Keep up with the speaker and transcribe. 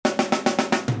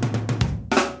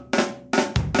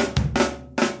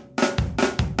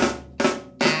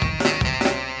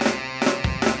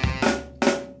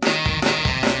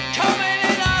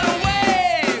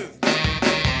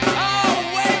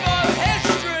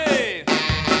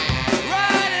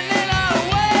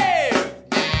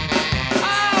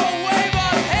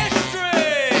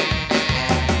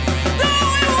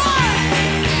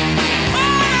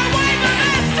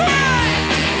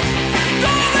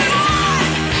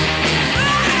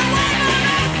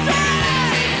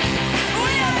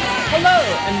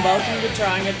welcome to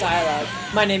Drawing a Dialogue.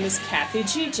 My name is Kathy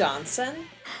G. Johnson.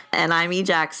 And I'm E.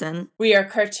 Jackson. We are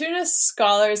cartoonists,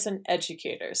 scholars, and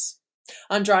educators.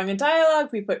 On Drawing a Dialogue,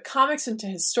 we put comics into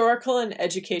historical and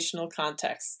educational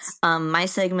contexts. My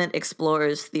segment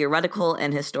explores theoretical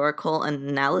and historical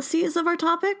analyses of our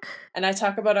topic. And I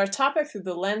talk about our topic through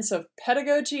the lens of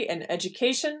pedagogy and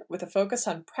education with a focus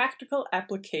on practical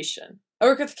application. I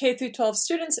work with K-12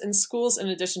 students in schools in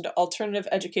addition to alternative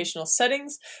educational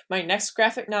settings. My next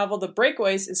graphic novel, The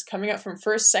Breakaways, is coming out from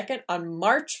First Second on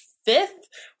March 5th.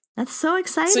 That's so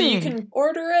exciting. So you can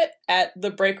order it at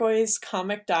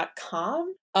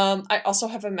thebreakawayscomic.com. I also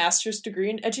have a master's degree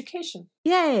in education.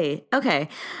 Yay. Okay.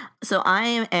 So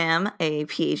I am a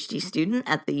PhD student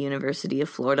at the University of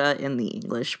Florida in the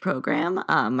English program.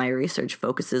 My research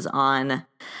focuses on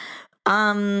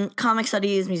comic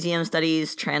studies, museum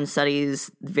studies, trans studies,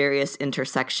 various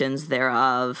intersections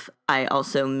thereof. I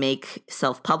also make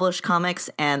self-published comics,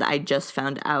 and I just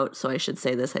found out, so I should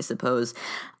say this, I suppose,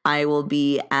 I will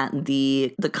be at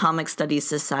the Comic Studies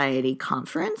Society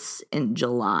conference in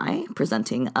July,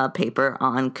 presenting a paper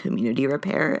on community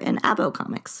repair in Abo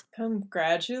Comics.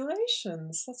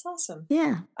 Congratulations. That's awesome.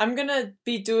 Yeah. I'm going to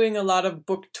be doing a lot of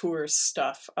book tour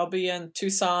stuff. I'll be in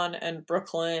Tucson and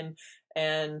Brooklyn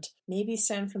and maybe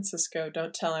San Francisco.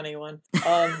 Don't tell anyone.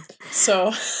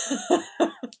 So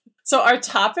our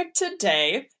topic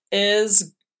today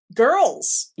is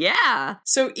girls. Yeah.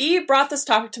 So E brought this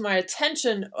topic to my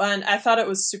attention, and I thought it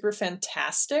was super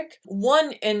fantastic.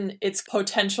 One, in its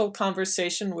potential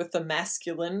conversation with the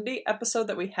masculinity episode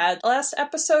that we had last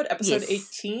episode Yes.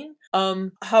 18.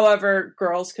 However,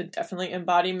 girls could definitely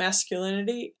embody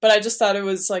masculinity, but I just thought it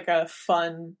was like a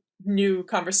fun new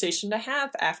conversation to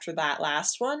have after that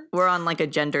last one. We're on like a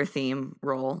gender theme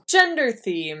roll. Gender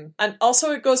theme. And also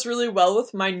it goes really well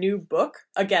with my new book.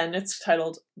 Again, it's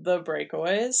titled The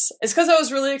Breakaways. It's because I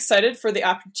was really excited for the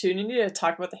opportunity to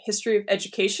talk about the history of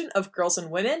education of girls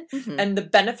and women and the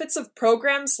benefits of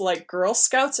programs like Girl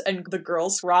Scouts and the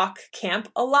Girls Rock Camp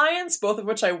Alliance, both of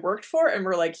which I worked for and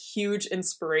were like huge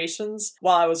inspirations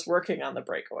while I was working on The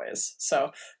Breakaways. So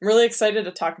I'm really excited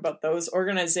to talk about those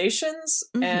organizations.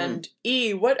 And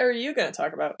E, what are you going to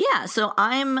talk about? Yeah, so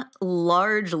I'm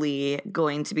largely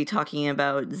going to be talking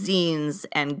about zines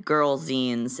and girl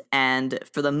zines, and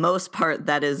for the most part,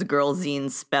 that is girl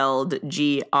zines spelled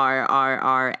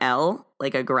Grrrl,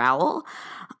 like a growl.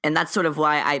 And that's sort of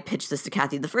why I pitched this to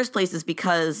Kathy in the first place, is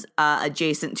because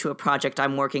adjacent to a project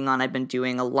I'm working on, I've been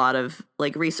doing a lot of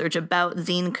like research about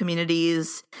zine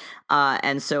communities.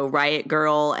 And so Riot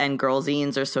Girl and girl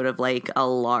zines are sort of like a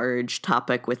large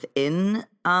topic within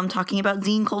talking about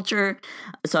zine culture.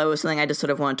 So it was something I just sort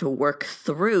of wanted to work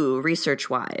through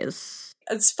research-wise.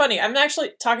 It's funny. I'm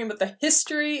actually talking about the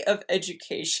history of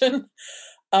education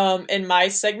in my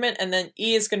segment, and then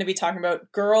E is going to be talking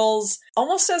about girls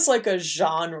almost as like a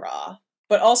genre,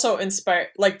 but also inspired,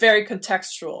 like very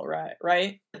contextual,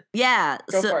 right? Yeah.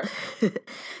 Go for it.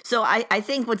 So I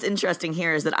think what's interesting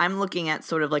here is that I'm looking at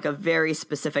sort of like a very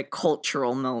specific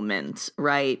cultural moment,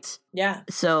 right? Yeah.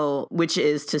 So, which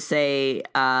is to say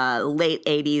late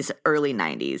 80s, early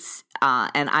 90s.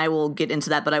 And I will get into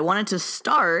that, but I wanted to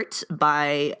start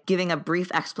by giving a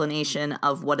brief explanation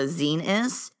of what a zine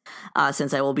is,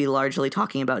 since I will be largely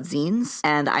talking about zines.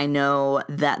 And I know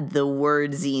that the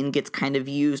word zine gets kind of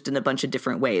used in a bunch of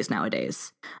different ways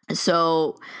nowadays.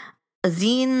 So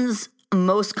zines,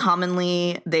 most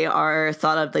commonly, they are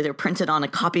thought of, they're printed on a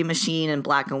copy machine in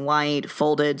black and white,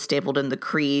 folded, stapled in the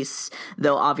crease,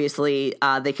 though obviously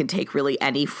they can take really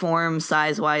any form,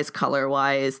 size-wise,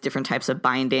 color-wise, different types of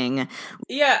binding.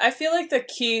 Yeah, I feel like the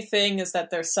key thing is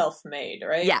that they're self-made,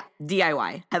 right? Yeah,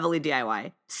 DIY, heavily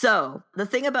DIY. So the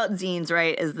thing about zines,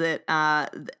 right, is that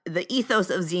the ethos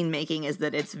of zine making is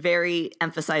that it's very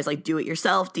emphasized like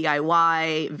do-it-yourself,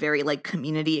 DIY, very like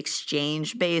community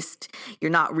exchange based.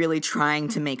 You're not really trying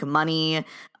to make money.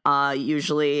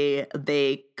 Usually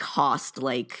they cost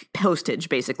like postage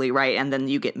basically, right? And then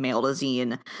you get mailed a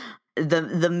zine.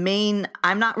 The main,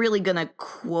 I'm not really gonna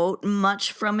quote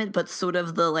much from it, but sort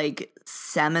of the like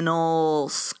seminal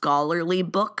scholarly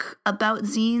book about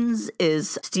zines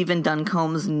is Stephen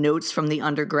Duncombe's Notes from the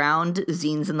Underground,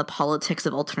 Zines and the Politics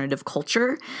of Alternative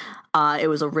Culture. It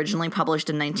was originally published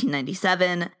in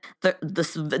 1997.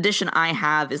 The edition I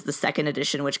have is the second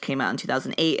edition, which came out in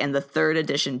 2008, and the third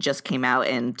edition just came out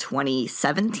in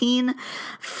 2017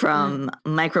 from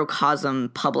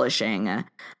Microcosm Publishing.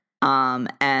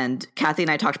 And Kathy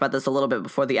and I talked about this a little bit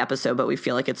before the episode, but we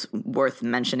feel like it's worth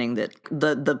mentioning that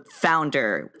the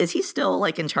founder, is he still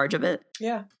like in charge of it?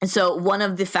 Yeah. And so one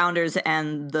of the founders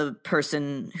and the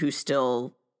person who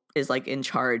still is like in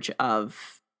charge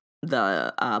of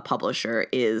the publisher,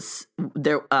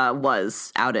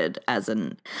 was outed as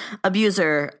an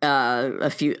abuser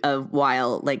a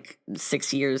while, like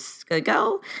 6 years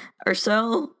ago or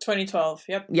so. 2012.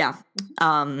 Yep. Yeah.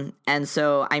 And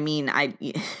so, I mean, I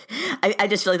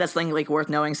just feel like that's something like worth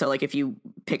knowing. So like if you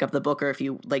pick up the book, or if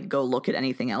you like go look at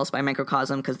anything else by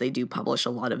Microcosm, because they do publish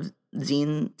a lot of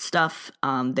zine stuff.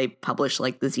 They publish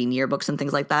like the zine yearbooks and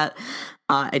things like that.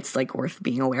 It's like worth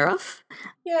being aware of.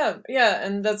 Yeah,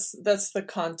 and that's the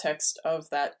context of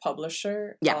that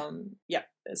publisher. Yeah.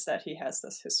 Is that he has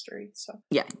this history. So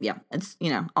yeah, it's, you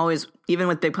know, always, even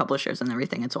with big publishers and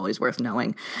everything, it's always worth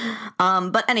knowing.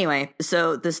 But anyway,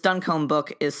 so this Duncombe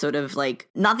book is sort of like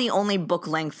not the only book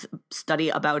length study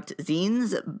about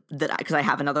zines that, because I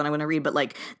have another one I'm going to read, but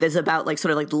like there's about like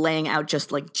sort of like laying out just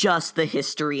the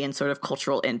history and sort of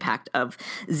cultural impact of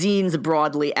zines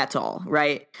broadly et al.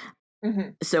 Right. Mm-hmm.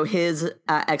 So his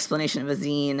explanation of a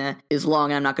zine is long,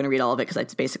 and I'm not going to read all of it because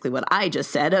that's basically what I just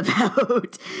said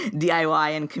about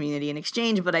DIY and community and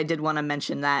exchange, but I did want to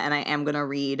mention that, and I am going to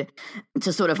read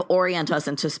to sort of orient us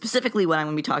into specifically what I'm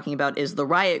going to be talking about is the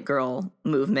Riot Grrrl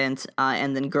movement,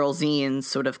 and then girl zines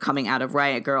sort of coming out of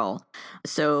Riot Grrrl.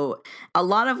 So a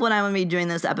lot of what I'm going to be doing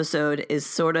this episode is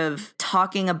sort of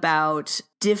talking about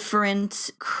different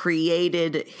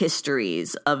created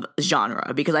histories of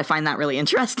genre, because I find that really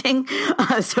interesting.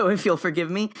 So if you'll forgive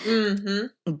me.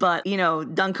 Mm-hmm. But, you know,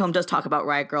 Duncombe does talk about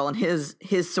Riot Grrrl, and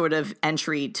his sort of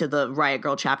entry to the Riot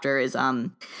Grrrl chapter is,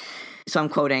 so I'm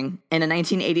quoting, in a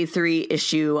 1983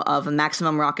 issue of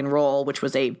Maximum Rock and Roll, which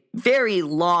was a very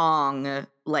long,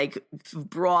 like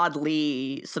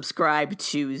broadly subscribed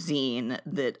to zine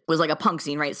that was like a punk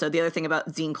zine, right? So the other thing about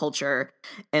zine culture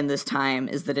in this time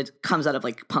is that it comes out of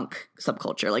like punk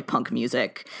subculture, like punk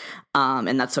music.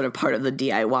 And that's sort of part of the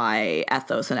DIY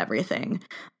ethos and everything.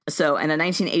 So in a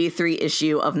 1983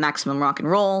 issue of Maximum Rock and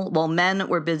Roll, while men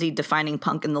were busy defining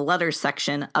punk in the letters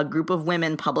section, a group of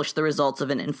women published the results of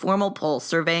an informal poll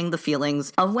surveying the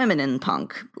feelings of women in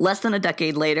punk. Less than a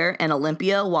decade later, in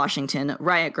Olympia, Washington,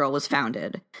 Riot Grrrl was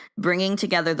founded, bringing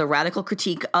together the radical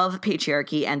critique of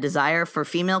patriarchy and desire for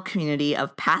female community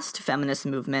of past feminist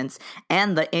movements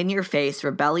and the in-your-face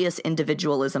rebellious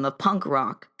individualism of punk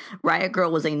rock. Riot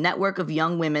Grrrl was a network of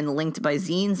young women linked by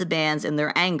zines, bands, and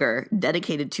their anger,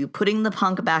 dedicated to putting the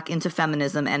punk back into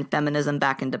feminism and feminism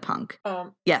back into punk.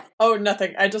 Yeah. Oh,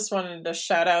 nothing. I just wanted to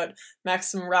shout out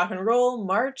Maximum Rock and Roll.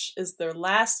 March is their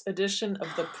last edition of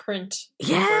the print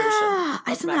version. Yeah,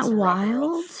 isn't that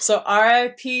wild? So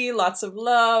RIP, lots of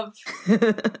love.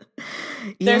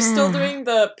 They're still doing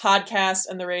the podcast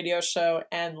and the radio show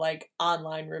and like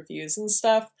online reviews and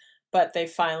stuff, but they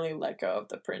finally let go of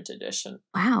the print edition.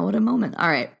 Wow, what a moment. All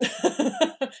right.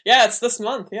 Yeah, it's this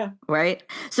month, yeah. Right?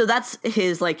 So that's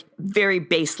his, like, very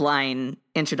baseline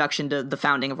introduction to the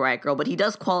founding of Riot Grrrl, but he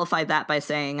does qualify that by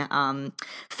saying,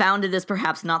 founded is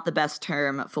perhaps not the best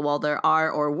term, for while there are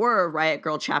or were Riot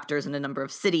Grrrl chapters in a number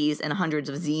of cities and hundreds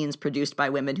of zines produced by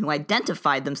women who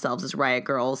identified themselves as Riot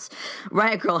Grrrls,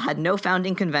 Riot Grrrl had no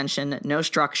founding convention, no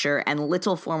structure, and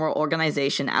little formal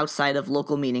organization outside of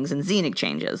local meetings and zine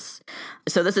exchanges.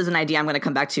 So this is an idea I'm going to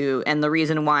come back to, and the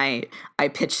reason why I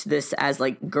pitched this as,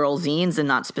 like, girl zines and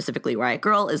not specifically Riot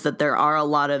Grrrl is that there are a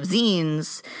lot of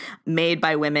zines made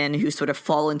by women who sort of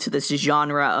fall into this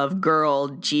genre of girl,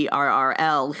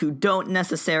 GRRL, who don't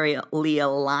necessarily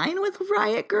align with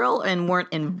Riot Grrrl and weren't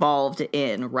involved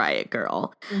in Riot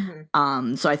Grrrl.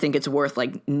 Mm-hmm. So I think it's worth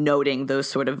like noting those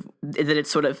sort of, that it's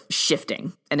sort of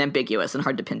shifting and ambiguous and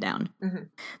hard to pin down. Mm-hmm.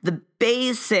 The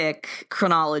basic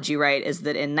chronology, right, is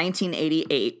that in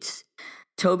 1988,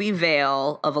 Toby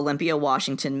Vale of Olympia,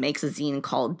 Washington makes a zine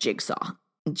called Jigsaw.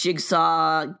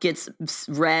 Jigsaw gets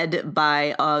read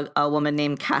by a woman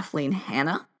named Kathleen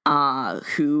Hanna,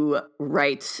 who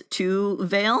writes to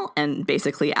Vale and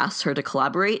basically asks her to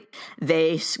collaborate.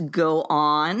 They go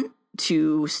on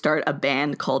to start a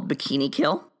band called Bikini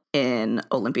Kill in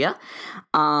Olympia.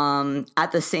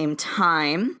 At the same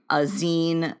time, a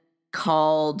zine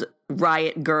called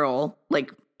Riot Grrrl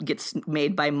gets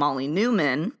made by Molly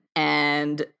Newman,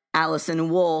 and Allison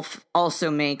Wolfe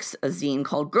also makes a zine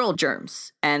called Girl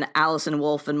Germs. And Allison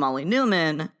Wolfe and Molly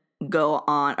Newman go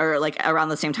on, or around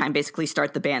the same time, basically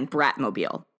start the band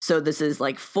Bratmobile. So this is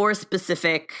four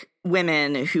specific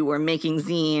women who were making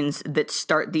zines that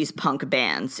start these punk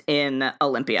bands in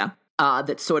Olympia.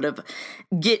 That sort of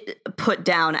get put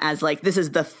down as this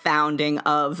is the founding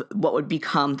of what would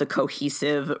become the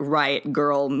cohesive Riot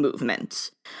Grrrl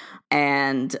movement.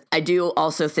 And I do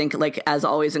also think, like, as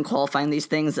always in qualifying these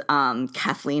things,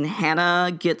 Kathleen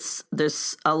Hanna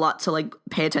there's a lot to like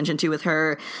pay attention to with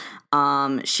her.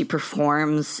 She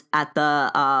performs at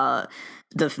the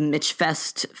Mitch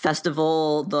Fest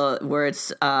festival, where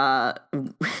it's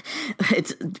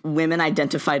women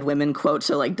identified women quote,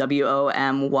 so like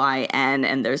WOMYN,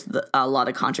 and there's a lot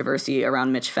of controversy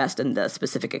around Mitch Fest and the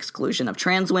specific exclusion of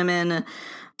trans women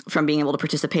from being able to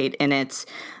participate in it.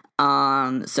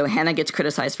 So Hannah gets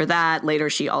criticized for that. Later,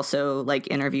 she also like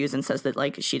interviews and says that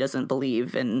like she doesn't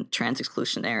believe in trans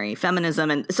exclusionary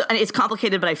feminism. And it's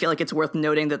complicated, but I feel like it's worth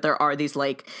noting that there are these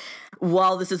like,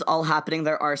 while this is all happening,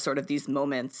 there are sort of these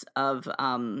moments of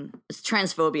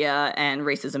transphobia and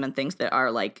racism and things that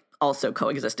are like also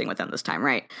coexisting with them this time,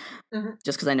 right? Mm-hmm.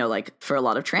 Just because I know like for a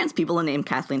lot of trans people, the name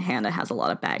Kathleen Hanna has a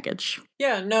lot of baggage.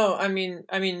 Yeah, no, I mean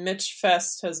Mitch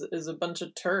Fest is a bunch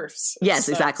of TERFs. Yes,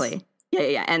 exactly.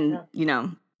 Yeah. And, you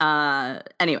know,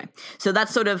 anyway, so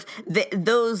that's sort of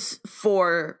those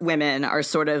four women are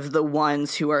sort of the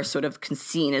ones who are sort of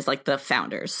seen as like the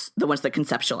founders, the ones that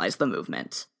conceptualize the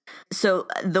movement. So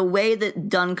the way that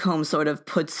Duncombe sort of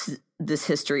puts this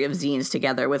history of zines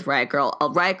together with Riot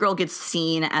Grrrl gets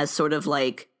seen as sort of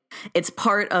like, it's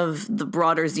part of the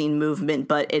broader zine movement,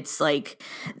 but it's like,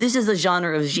 this is a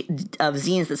genre of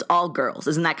zines that's all girls.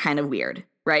 Isn't that kind of weird,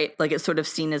 right? Like it's sort of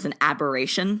seen as an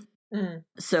aberration. Mm.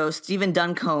 So Stephen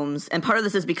Duncombe's, and part of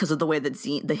this is because of the way that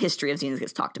the history of zines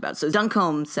gets talked about. So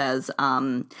Duncombe says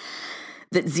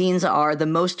that zines are the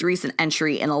most recent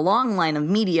entry in a long line of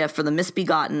media for the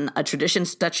misbegotten, a tradition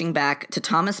stretching back to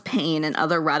Thomas Paine and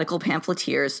other radical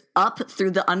pamphleteers up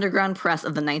through the underground press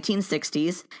of the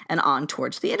 1960s and on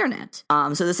towards the internet.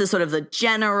 So this is sort of the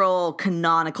general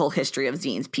canonical history of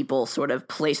zines. People sort of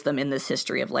place them in this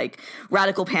history of like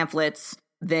radical pamphlets,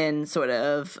 then sort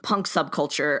of punk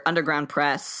subculture, underground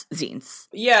press, zines.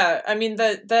 Yeah, I mean,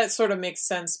 that sort of makes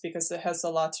sense because it has a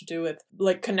lot to do with,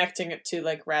 like, connecting it to,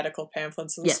 like, radical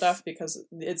pamphlets and stuff, because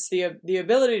it's the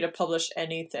ability to publish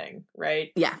anything,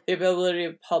 right? Yeah. The ability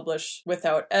to publish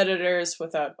without editors,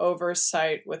 without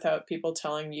oversight, without people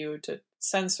telling you to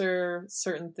censor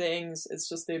certain things. It's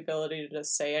just the ability to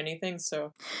say anything.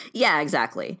 So yeah,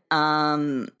 exactly.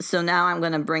 So now I'm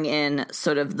going to bring in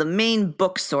sort of the main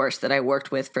book source that I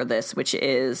worked with for this, which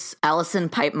is Alison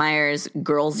Pipemeyer's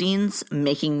Girlzines,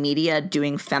 Making Media,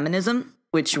 Doing Feminism,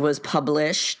 which was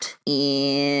published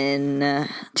in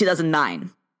 2009.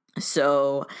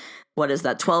 So what is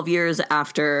that, 12 years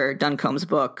after Duncombe's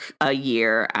book, a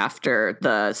year after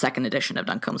the second edition of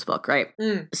Duncombe's book, right?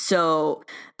 Mm. So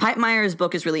Pipemeyer's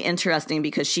book is really interesting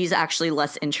because she's actually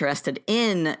less interested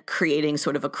in creating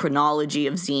sort of a chronology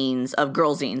of zines, of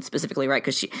girl zines specifically, right?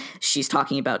 Because she's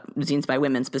talking about zines by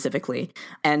women specifically,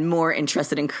 and more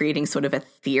interested in creating sort of a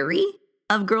theory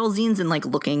of girl zines and like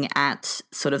looking at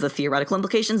sort of the theoretical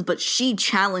implications, but she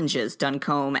challenges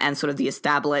Duncombe and sort of the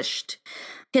established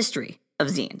history of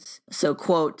zines. So,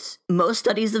 quote, most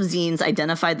studies of zines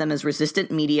identify them as resistant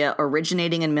media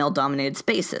originating in male-dominated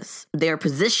spaces. They are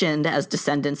positioned as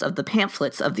descendants of the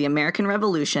pamphlets of the American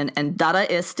Revolution and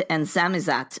Dadaist and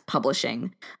Samizdat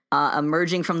publishing,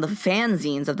 emerging from the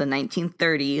fanzines of the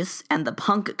 1930s and the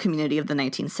punk community of the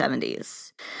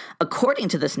 1970s. According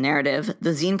to this narrative, the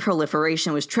zine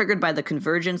proliferation was triggered by the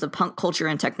convergence of punk culture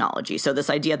and technology. So this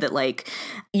idea that, like,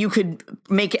 you could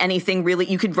make anything really,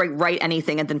 you could write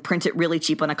anything and then print it really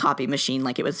cheap on a copy machine.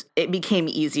 Like, it became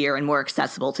easier and more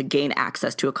accessible to gain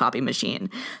access to a copy machine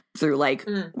through, like,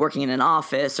 working in an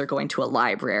office or going to a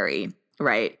library,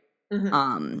 right?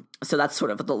 Mm-hmm. So that's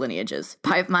sort of the lineages.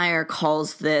 Pipemeyer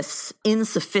calls this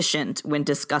insufficient when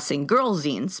discussing girl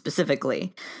zines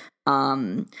specifically.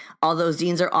 Although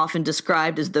zines are often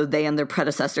described as though they and their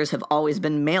predecessors have always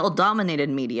been male-dominated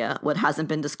media, what hasn't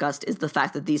been discussed is the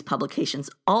fact that these publications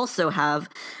also have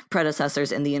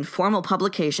predecessors in the informal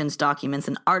publications, documents,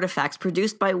 and artifacts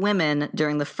produced by women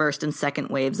during the first and second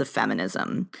waves of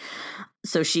feminism.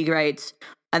 So she writes,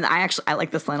 and I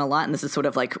like this line a lot, and this is sort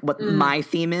of like what my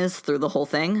theme is through the whole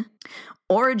thing.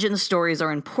 Origin stories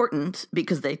are important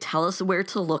because they tell us where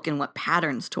to look and what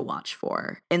patterns to watch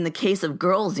for. In the case of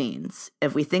girl zines,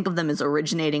 if we think of them as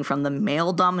originating from the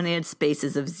male-dominated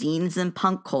spaces of zines and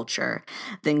punk culture,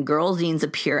 then girl zines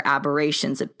appear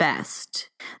aberrations at best.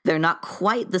 They're not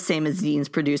quite the same as zines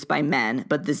produced by men,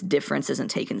 but this difference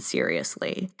isn't taken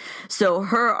seriously. So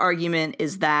her argument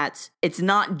is that it's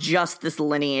not just this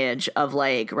lineage of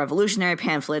like revolutionary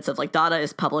pamphlets of like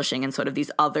Dadaist publishing and sort of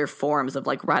these other forms of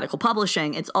like radical publishing.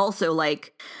 It's also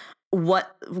like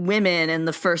what women in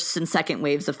the first and second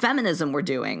waves of feminism were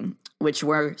doing, which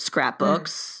were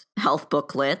scrapbooks, health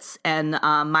booklets and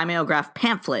mimeograph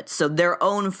pamphlets. So their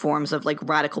own forms of like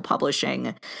radical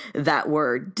publishing that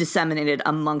were disseminated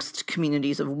amongst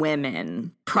communities of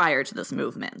women prior to this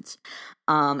movement.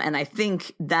 And I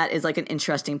think that is like an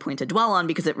interesting point to dwell on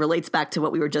because it relates back to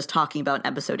what we were just talking about in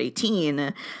episode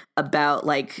 18 about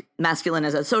like masculine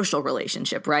as a social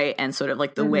relationship, right? And sort of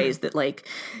like the ways that like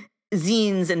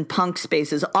zines and punk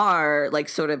spaces are like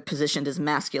sort of positioned as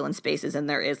masculine spaces, and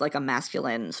there is like a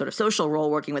masculine sort of social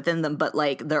role working within them, but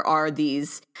like there are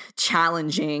these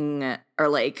challenging or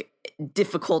like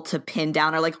difficult to pin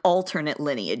down or like alternate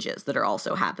lineages that are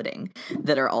also happening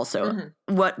that are also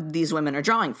what these women are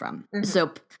drawing from.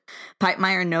 So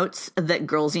Pipemeyer notes that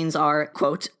girl zines are,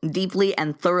 quote, deeply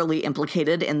and thoroughly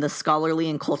implicated in the scholarly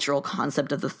and cultural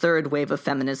concept of the third wave of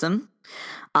feminism.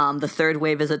 The third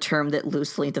wave is a term that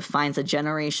loosely defines a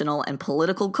generational and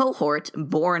political cohort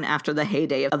born after the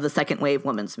heyday of the second wave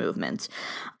women's movement.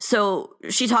 So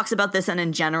she talks about this, and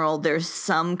in general, there's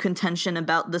some contention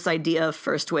about this idea of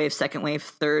first wave, second wave,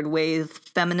 third wave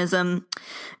feminism,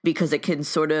 because it can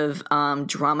sort of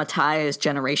dramatize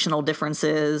generational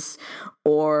differences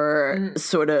or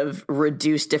sort of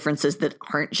reduce differences that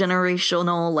aren't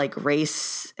generational, like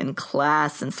race and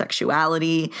class and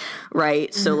sexuality,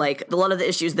 right? So like a lot of the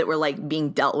issues that were like being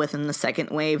dealt with in the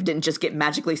second wave didn't just get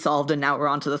magically solved and now we're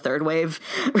on to the third wave,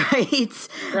 right?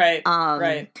 Right,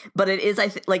 right. But it is,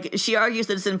 like she argues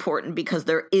that it's important because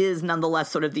there is nonetheless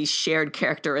sort of these shared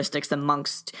characteristics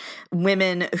amongst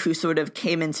women who sort of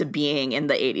came into being in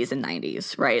the 80s and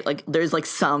 90s, right? Like there's like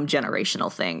some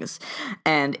generational things.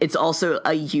 And it's also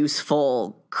a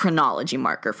useful chronology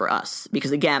marker for us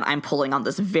because again, I'm pulling on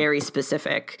this very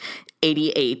specific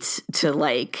 88 to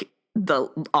like the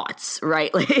aughts,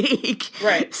 right? Like,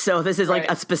 right. So this is like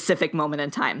a specific moment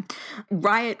in time.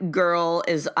 Riot Girl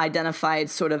is identified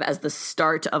sort of as the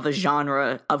start of a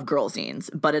genre of girl zines,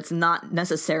 but it's not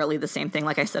necessarily the same thing.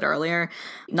 Like I said earlier,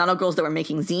 not all girls that were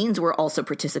making zines were also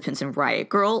participants in Riot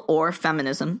Girl or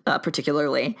feminism,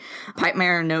 particularly.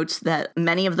 Pipemeyer notes that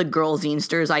many of the girl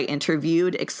zinesters I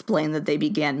interviewed explained that they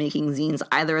began making zines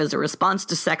either as a response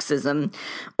to sexism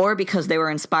or because they were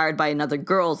inspired by another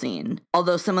girl zine.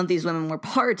 Although some of these women were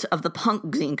part of the punk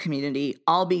zine community,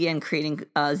 all began creating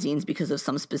zines because of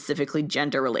some specifically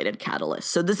gender-related catalyst.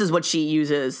 So this is what she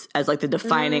uses as like the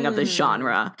defining of the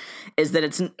genre, is that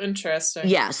it's interesting.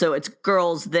 Yeah, so it's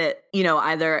girls that, you know,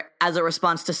 either as a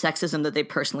response to sexism that they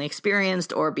personally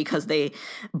experienced or because they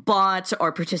bought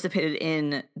or participated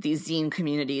in these zine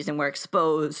communities and were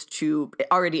exposed to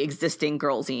already existing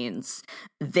girl zines,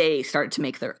 they started to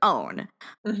make their own.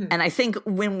 And I think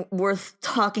when we're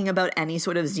talking about any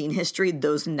sort of zine history,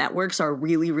 those networks are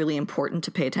really, really important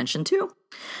to pay attention to.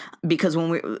 Because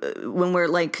when we're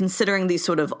like considering these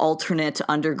sort of alternate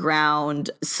underground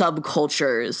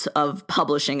subcultures of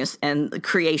publishing and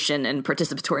creation and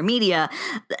participatory media,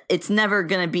 it's never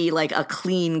going to be like a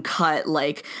clean cut,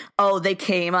 like, oh, they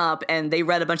came up and they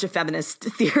read a bunch of feminist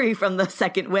theory from the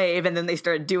second wave and then they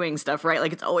started doing stuff, right?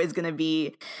 Like it's always going to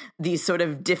be these sort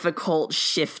of difficult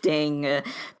shifting,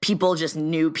 people just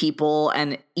knew people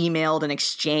and emailed and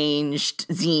exchanged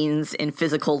zines in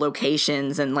physical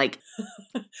locations and like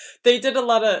you did a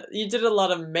lot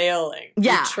of mailing.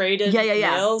 You traded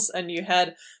mails and you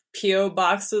had PO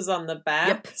boxes on the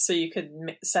back so you could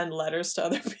send letters to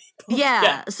other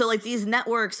people. So like these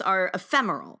networks are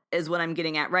ephemeral is what I'm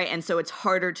getting at, right? And so it's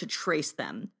harder to trace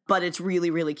them, but it's really,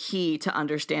 really key to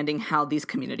understanding how these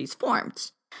communities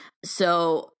formed.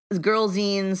 So girl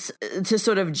zines, to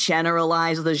sort of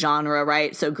generalize the genre,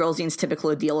 right? So girl zines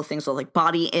typically deal with things like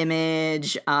body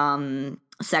image,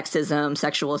 sexism,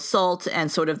 sexual assault,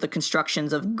 and sort of the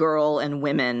constructions of girl and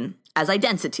women as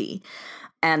identity.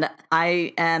 And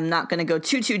I am not going to go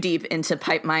too deep into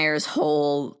Pipemeyer's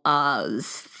whole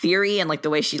theory and like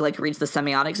the way she like reads the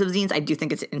semiotics of zines. I do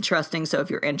think it's interesting. So if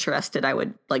you're interested, I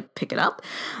would like pick it up.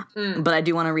 But I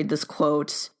do want to read this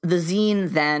quote. The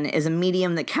zine then is a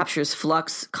medium that captures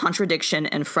flux, contradiction,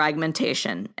 and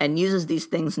fragmentation and uses these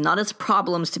things not as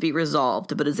problems to be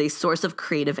resolved, but as a source of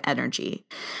creative energy.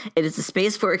 It is a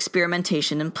space for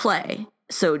experimentation and play.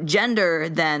 So gender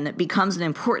then becomes an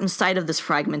important side of this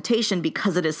fragmentation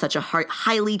because it is such a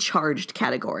highly charged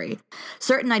category.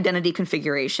 Certain identity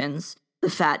configurations, the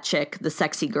fat chick, the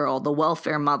sexy girl, the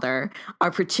welfare mother,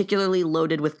 are particularly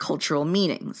loaded with cultural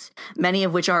meanings, many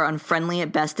of which are unfriendly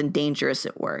at best and dangerous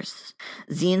at worst.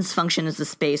 Zines function as a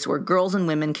space where girls and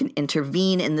women can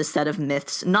intervene in this set of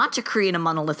myths, not to create a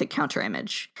monolithic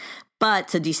counterimage, but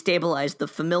to destabilize the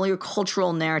familiar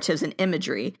cultural narratives and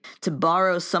imagery, to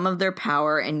borrow some of their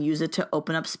power and use it to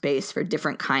open up space for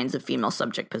different kinds of female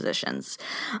subject positions.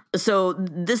 So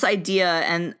this idea,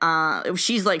 and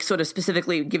she's like sort of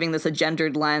specifically giving this a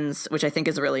gendered lens, which I think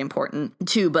is really important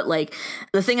too. But like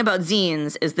the thing about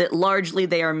zines is that largely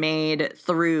they are made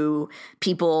through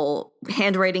people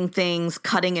handwriting things,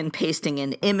 cutting and pasting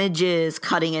in images,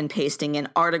 cutting and pasting in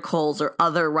articles or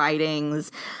other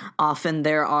writings. Often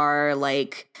there are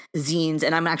like zines,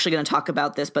 and I'm actually going to talk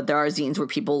about this, but there are zines where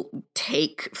people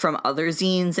take from other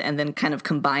zines and then kind of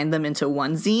combine them into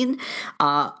one zine,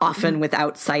 often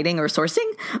without citing or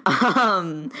sourcing.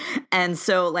 And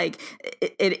so like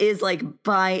it is like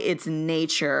by its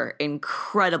nature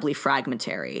incredibly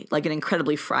fragmentary, like an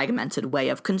incredibly fragmented way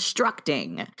of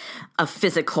constructing a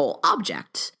physical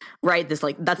object, right? This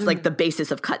like that's like the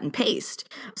basis of cut and paste.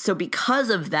 So because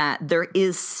of that, there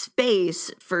is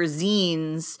space for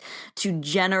zines to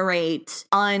generate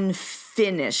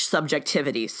unfinished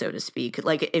subjectivity, so to speak.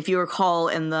 Like if you recall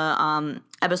in the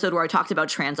episode where I talked about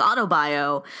trans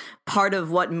autobio, part of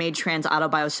what made trans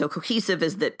autobio so cohesive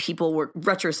is that people were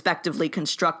retrospectively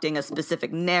constructing a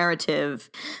specific narrative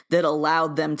that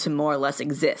allowed them to more or less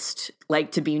exist,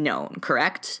 like to be known,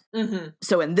 correct? Mm-hmm.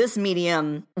 So in this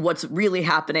medium, what's really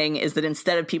happening is that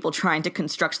instead of people trying to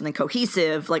construct something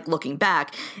cohesive, like looking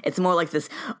back, it's more like this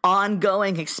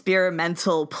ongoing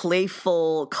experimental,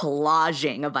 playful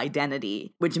collaging of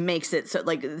identity, which makes it so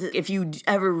like if you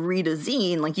ever read a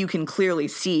zine, like you can clearly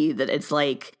see that it's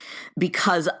like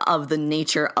because of the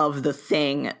nature of the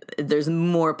thing, there's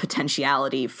more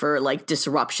potentiality for like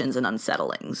disruptions and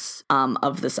unsettlings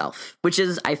of the self, which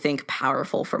is, I think,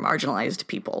 powerful for marginalized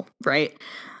people, right?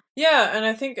 Yeah, and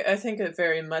I think it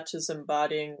very much is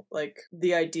embodying like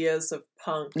the ideas of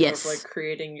punk, yes, of like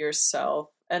creating yourself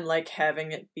and like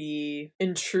having it be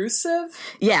intrusive.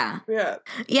 Yeah,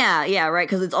 right,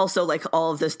 because it's also like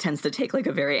all of this tends to take like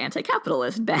a very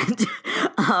anti-capitalist bent.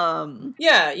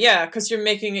 Because you're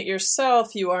making it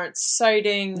yourself, you aren't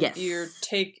citing, yes,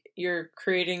 you're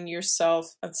creating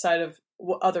yourself outside of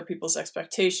other people's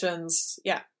expectations.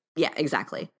 Yeah,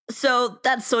 exactly. So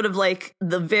that's sort of like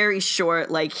the very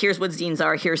short, like, here's what zines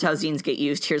are, here's how zines get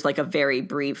used, here's like a very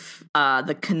brief,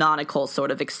 the canonical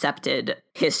sort of accepted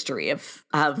history of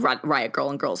Riot Grrrl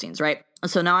and girl zines, right?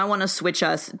 So now I want to switch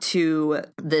us to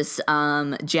this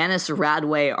Janice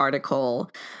Radway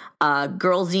article,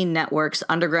 Girl Zine Networks,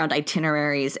 Underground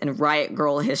Itineraries, and Riot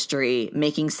Grrrl History,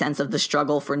 Making Sense of the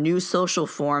Struggle for New Social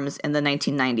Forms in the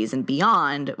 1990s and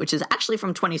Beyond, which is actually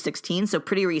from 2016, so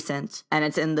pretty recent, and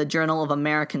it's in the Journal of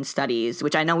American Studies,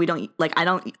 which I know I'm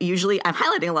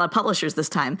highlighting a lot of publishers this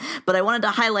time, but I wanted to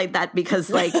highlight that because,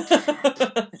 like,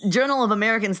 Journal of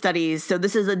American Studies, so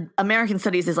American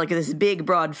Studies is like this big,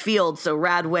 broad field, so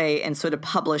Radway and sort of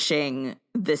publishing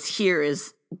this here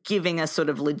is giving a sort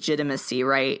of legitimacy,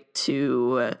 right,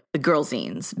 to the girl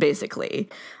zines, basically.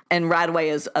 And Radway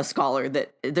is a scholar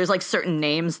that there's like certain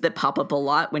names that pop up a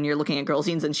lot when you're looking at girl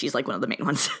zines, and she's like one of the main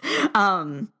ones.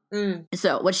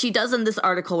 So what she does in this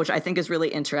article, which I think is really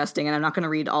interesting, and I'm not going to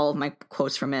read all of my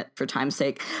quotes from it for time's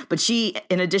sake, but she,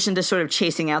 in addition to sort of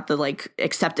chasing out the like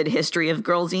accepted history of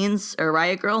girl zines or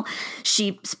Riot Grrrl,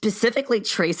 she specifically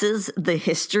traces the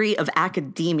history of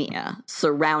academia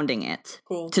surrounding it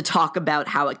to talk about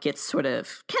how it gets sort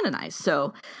of canonized.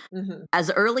 So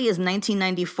as early as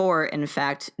 1994, in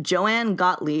fact, Joanne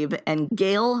Gottlieb and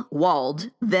Gail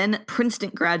Wald, then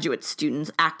Princeton graduate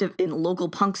students active in local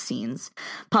punk scenes,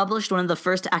 published one of the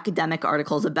first academic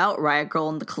articles about Riot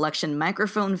Grrrl in the collection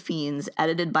Microphone Fiends,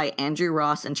 edited by Andrew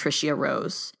Ross and Tricia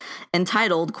Rose.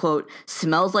 Entitled, quote,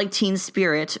 Smells Like Teen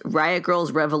Spirit, Riot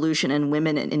Grrrl's Revolution in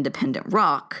Women in Independent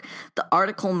Rock, the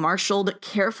article marshaled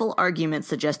careful arguments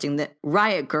suggesting that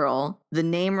Riot Grrrl, the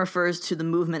name refers to the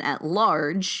movement at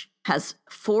large, has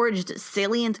forged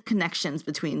salient connections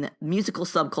between musical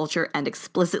subculture and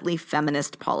explicitly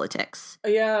feminist politics.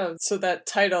 Yeah, so that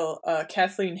title,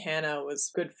 Kathleen Hanna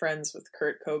was good friends with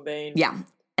Kurt Cobain. Yeah,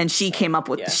 and she came up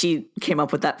with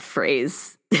that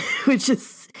phrase, which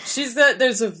is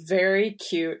there's a very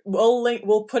cute.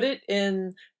 We'll put it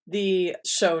in the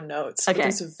show notes. Okay,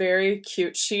 it's very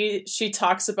cute. She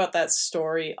talks about that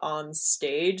story on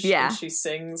stage. Yeah, and she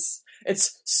sings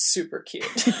It's super cute.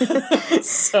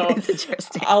 So It's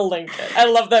interesting. I'll link it. I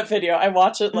love that video. I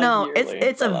watch it like No, yearly.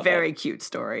 it's a very cute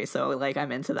story. So like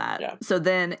I'm into that. Yeah. So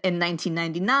then in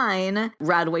 1999,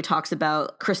 Radway talks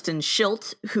about Kristen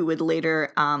Schilt, who would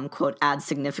later quote add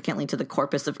significantly to the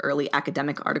corpus of early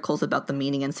academic articles about the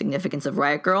meaning and significance of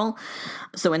Riot Grrrl.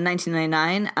 So in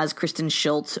 1999, as Kristen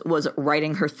Schilt was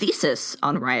writing her thesis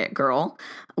on Riot Grrrl,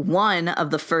 one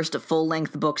of the first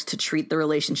full-length books to treat the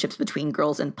relationships between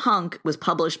girls and punk was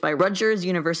published by Rutgers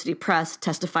University Press,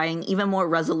 testifying even more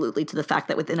resolutely to the fact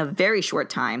that within a very short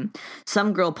time,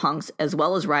 some girl punks, as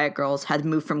well as Riot Grrrls, had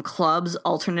moved from clubs,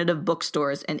 alternative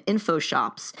bookstores, and info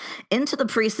shops into the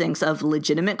precincts of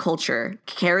legitimate culture,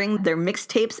 carrying their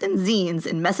mixtapes and zines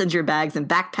in messenger bags and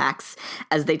backpacks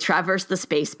as they traversed the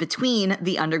space between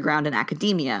the underground and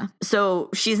academia. So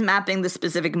she's mapping the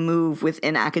specific move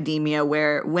within academia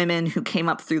where women who came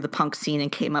up through the punk scene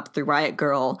and came up through Riot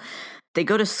Grrrl, they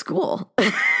go to school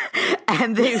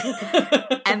and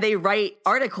they write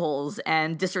articles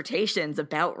and dissertations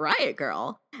about Riot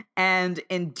Grrrl. And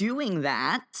in doing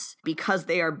that, because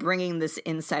they are bringing this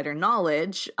insider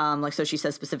knowledge, like so she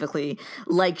says specifically,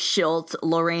 like Schilt,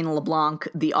 Lorraine LeBlanc,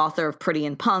 the author of Pretty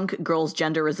in Punk, Girls,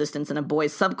 Gender Resistance, and a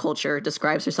Boy's Subculture,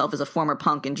 describes herself as a former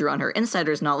punk and drew on her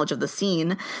insider's knowledge of the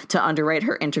scene to underwrite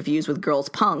her interviews with girls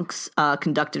punks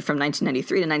conducted from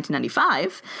 1993 to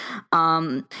 1995.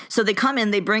 So they come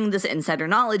in, they bring this insider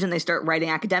knowledge, and they start writing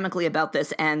academically about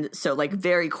this. And so like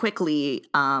very quickly,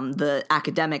 the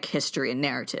academic history and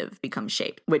narrative becomes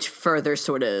shaped, which further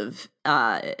sort of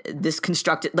this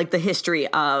constructed, like the history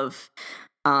of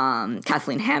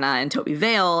Kathleen Hanna and Toby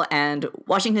Vale and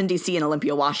Washington, D.C. and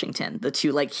Olympia, Washington, the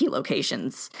two like key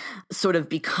locations, sort of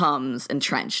becomes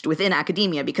entrenched within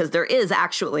academia because there is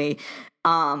actually,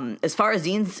 as far as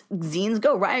zines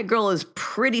go, Riot Grrrl is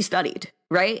pretty studied,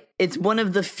 right? It's one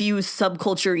of the few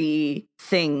subculture-y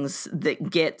things that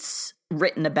gets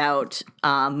written about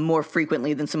more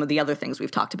frequently than some of the other things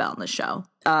we've talked about in the show.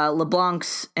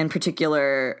 LeBlanc's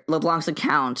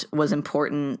account was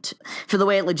important for the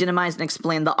way it legitimized and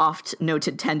explained the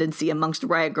oft-noted tendency amongst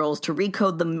Riot Grrrls to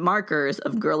recode the markers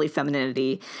of girly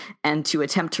femininity and to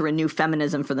attempt to renew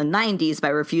feminism for the 90s by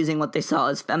refusing what they saw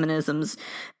as feminism's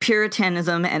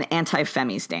puritanism and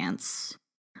anti-femi stance.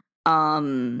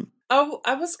 Oh,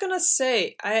 I was gonna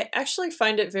say, I actually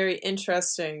find it very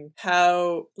interesting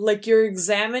how, like, you're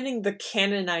examining the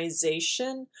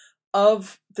canonization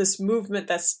of this movement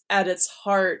that's at its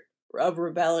heart of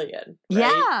rebellion. Right?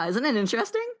 Yeah, isn't it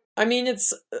interesting? I mean,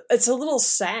 it's a little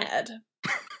sad.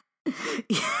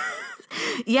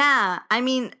 Yeah, I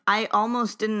mean, I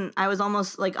was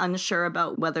almost like unsure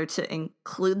about whether to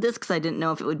include this because I didn't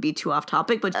know if it would be too off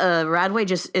topic, but Radway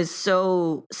just is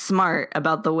so smart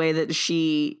about the way that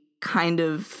she kind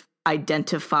of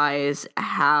identifies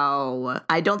how,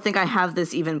 I don't think I have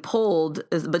this even pulled,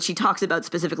 but she talks about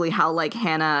specifically how like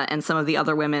Hannah and some of the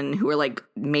other women who are like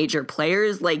major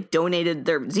players like donated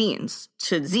their zines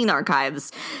to zine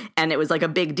archives, and it was like a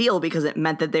big deal because it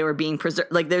meant that they were being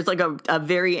preserved. Like there's like a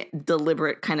very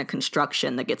deliberate kind of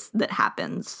construction that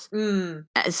happens.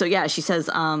 So yeah, she says,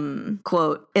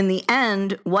 quote, "In the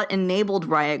end, what enabled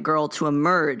Riot Grrrl to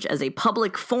emerge as a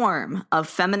public form of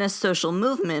feminist social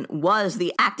movement was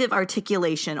the active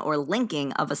articulation or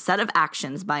linking of a set of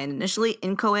actions by an initially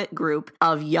inchoate group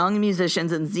of young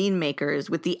musicians and zine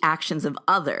makers with the actions of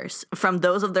others, from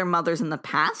those of their mothers in the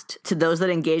past to those that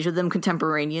engaged with them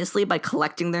contemporaneously by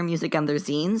collecting their music and their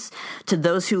zines, to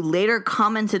those who later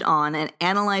commented on and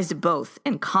analyzed both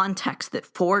in contexts that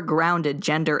foregrounded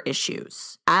gender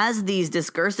issues. As these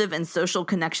discursive and social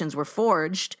connections were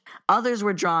forged, others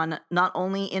were drawn not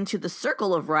only into the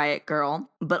circle of Riot Grrrl,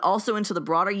 but also into the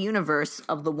broader universe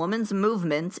of the women's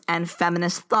movement and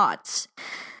feminist thoughts.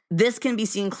 This can be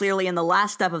seen clearly in the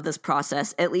last step of this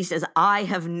process, at least as I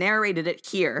have narrated it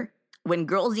here, when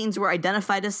girl zines were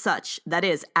identified as such, that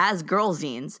is, as girl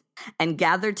zines, and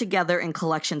gathered together in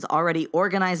collections already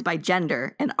organized by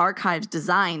gender and archives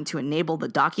designed to enable the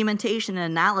documentation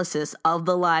and analysis of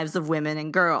the lives of women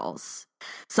and girls.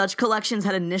 Such collections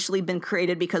had initially been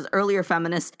created because earlier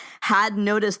feminists had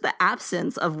noticed the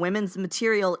absence of women's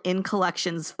material in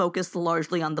collections focused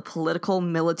largely on the political,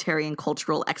 military, and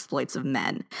cultural exploits of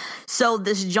men. So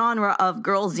this genre of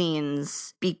girl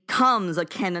zines becomes a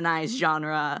canonized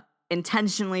genre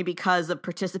intentionally because of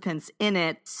participants in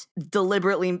it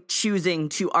deliberately choosing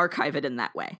to archive it in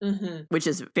that way, which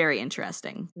is very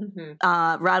interesting.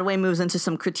 Radway moves into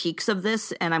some critiques of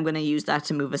this, and I'm going to use that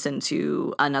to move us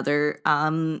into another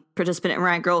participant in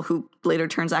Riot Grrrl who later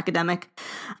turns academic.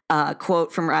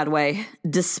 Quote from Radway: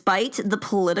 "Despite the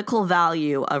political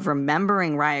value of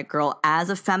remembering Riot Grrrl as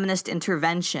a feminist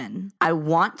intervention, I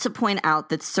want to point out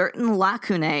that certain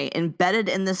lacunae embedded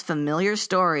in this familiar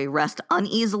story rest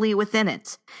uneasily within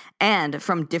it, and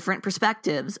from different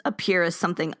perspectives appear as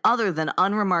something other than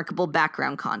unremarkable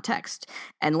background context."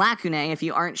 And lacunae, if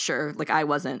you aren't sure, like I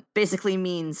wasn't, basically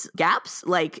means gaps,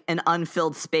 like an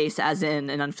unfilled space, as in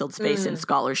an unfilled space in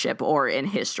scholarship or in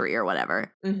history or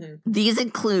whatever. These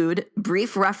include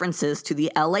brief references to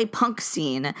the LA punk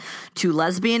scene, to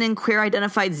lesbian and queer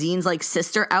identified zines like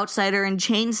Sister Outsider and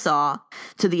Chainsaw,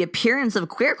 to the appearance of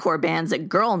queercore bands at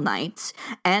Girl Night,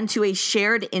 and to a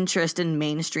shared interest in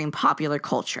mainstream popular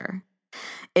culture.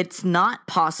 It's not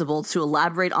possible to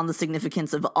elaborate on the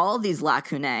significance of all these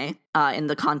lacunae in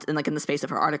the space of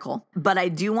her article, but I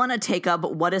do want to take up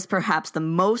what is perhaps the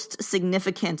most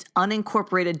significant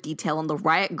unincorporated detail in the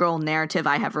Riot Grrrl narrative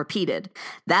I have repeated.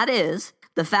 That is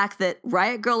the fact that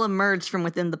Riot Grrrl emerged from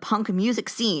within the punk music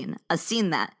scene, a scene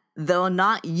that, though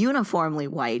not uniformly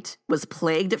white, was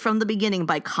plagued from the beginning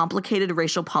by complicated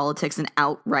racial politics and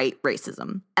outright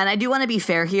racism. And I do want to be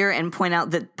fair here and point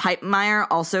out that Pipemeyer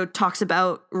also talks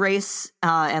about race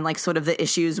and like sort of the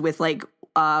issues with like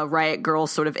Riot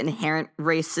Grrrl's sort of inherent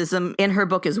racism in her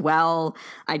book as well.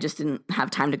 I just didn't have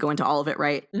time to go into all of it,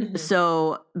 right?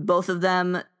 So both of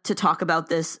them, to talk about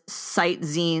this, cite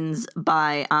zines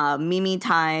by Mimi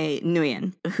Tai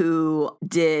Nguyen, who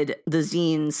did the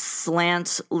zines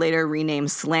Slant, later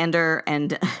renamed Slander,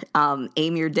 and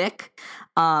Aim Your Dick,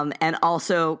 and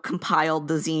also compiled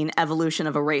the zine Evolution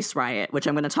of a Race Riot, which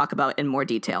I'm going to talk about in more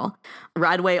detail.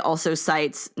 Radway also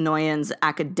cites Nguyen's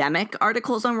academic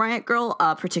articles on Riot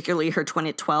Grrrl, particularly her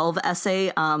 2012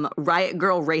 essay, Riot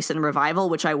Grrrl, Race and Revival,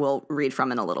 which I will read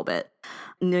from in a little bit.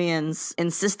 Nguyen's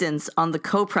insistence on the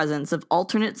co-presence of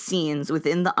alternate scenes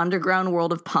within the underground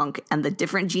world of punk and the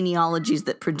different genealogies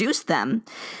that produce them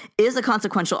is a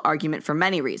consequential argument for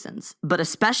many reasons, but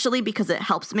especially because it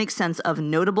helps make sense of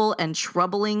notable and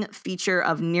troubling feature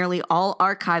of nearly all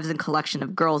archives and collection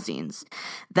of girl zines.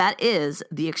 That is,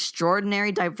 the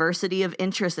extraordinary diversity of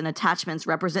interests and attachments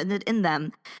represented in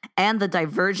them, and the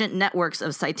divergent networks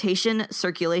of citation,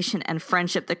 circulation, and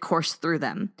friendship that course through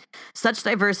them. Such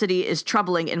diversity is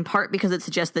troubling in part because it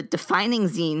suggests that defining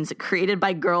zines created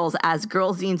by girls as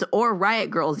girl zines or Riot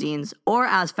Grrrl zines or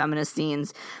as feminist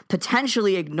zines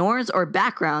potentially ignores or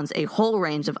backgrounds a whole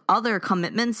range of other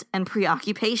commitments and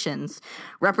preoccupations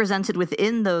represented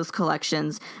within those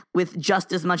collections with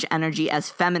just as much energy as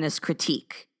feminist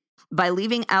critique. By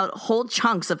leaving out whole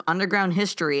chunks of underground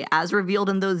history as revealed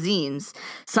in those zines,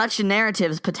 such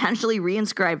narratives potentially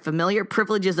reinscribe familiar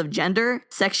privileges of gender,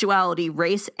 sexuality,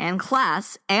 race, and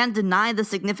class, and deny the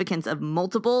significance of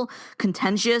multiple,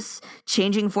 contentious,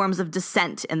 changing forms of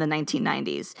dissent in the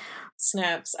 1990s.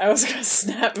 Snaps. I was going to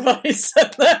snap while you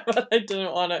said that, but I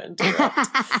didn't want to interrupt.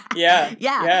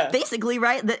 Yeah. Basically,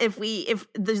 right? That if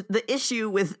the issue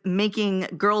with making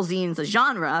girl zines a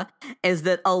genre is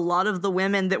that a lot of the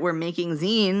women that were making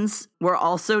zines were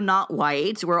also not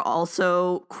white, were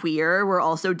also queer, were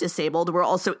also disabled, were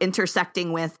also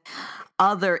intersecting with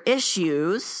other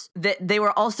issues, that they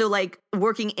were also like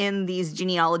working in these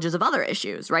genealogies of other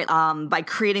issues, right? By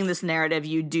creating this narrative,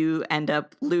 you do end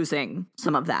up losing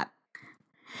some of that.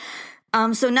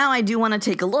 So now I do want to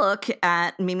take a look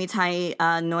at Mimi Tai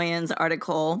Nguyen's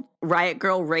article, Riot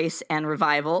Grrrl, Race and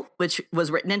Revival, which was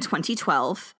written in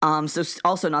 2012, so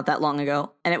also not that long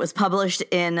ago, and it was published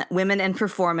in Women in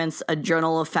Performance, a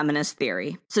journal of feminist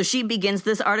theory. So she begins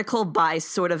this article by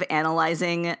sort of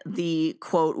analyzing the,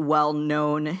 quote,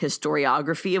 well-known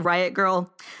historiography of Riot Grrrl.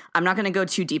 I'm not going to go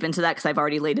too deep into that because I've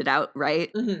already laid it out, right?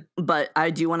 But I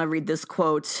do want to read this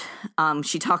quote.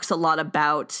 She talks a lot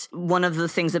about one of the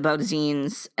things about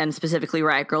zines, and specifically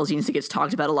Riot Grrrl zines that gets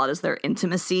talked about a lot, is their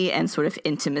intimacy, and sort of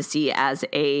intimacy as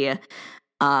a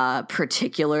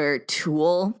particular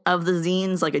tool of the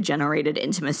zines, like a generated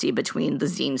intimacy between the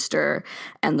zinester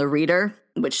and the reader,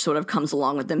 which sort of comes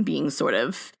along with them being sort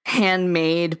of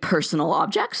handmade personal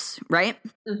objects, right?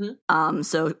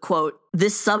 So, quote,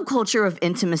 "This subculture of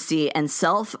intimacy and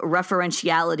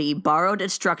self-referentiality borrowed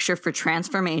its structure for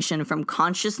transformation from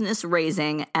consciousness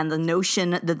raising and the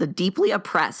notion that the deeply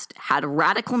oppressed had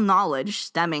radical knowledge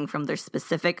stemming from their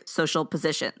specific social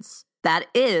positions. That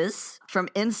is, from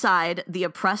inside the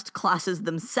oppressed classes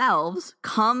themselves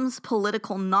comes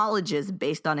political knowledges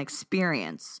based on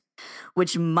experience.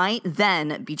 which might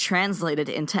then be translated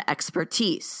into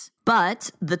expertise. But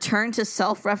the turn to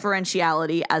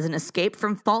self-referentiality as an escape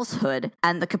from falsehood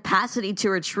and the capacity to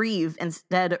retrieve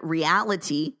instead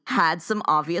reality had some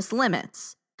obvious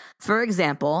limits. For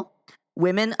example,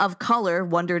 women of color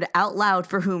wondered out loud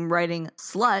for whom writing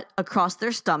slut across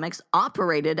their stomachs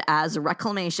operated as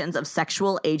reclamations of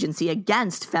sexual agency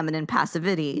against feminine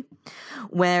passivity,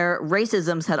 where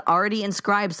racisms had already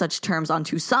inscribed such terms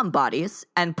onto some bodies,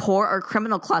 and poor or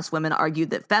criminal class women argued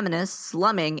that feminists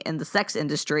slumming in the sex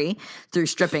industry, through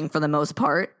stripping for the most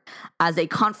part, as a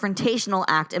confrontational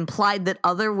act implied that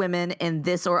other women in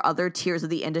this or other tiers of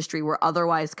the industry were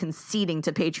otherwise conceding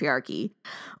to patriarchy.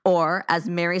 Or, as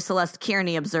Mary Celeste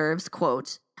Kearney observes,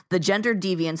 quote, "The gender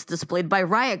deviance displayed by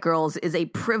Riot Girls is a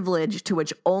privilege to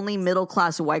which only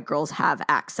middle-class white girls have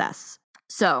access."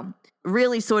 So,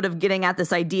 really sort of getting at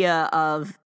this idea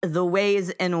of the ways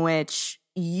in which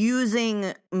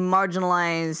using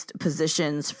marginalized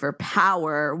positions for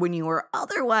power when you are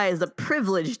otherwise a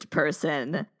privileged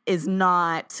person is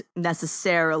not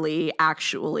necessarily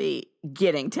actually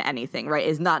getting to anything, right?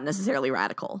 Is not necessarily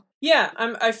radical. Yeah,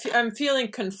 I'm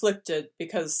feeling conflicted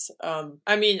because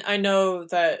I mean, I know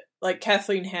that like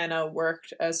Kathleen Hanna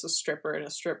worked as a stripper in a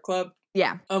strip club.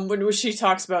 Yeah. When she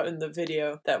talks about in the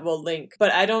video that we'll link.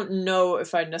 But I don't know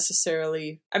if I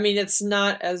necessarily, I mean, it's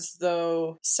not as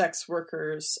though sex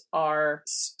workers are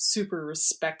super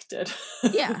respected.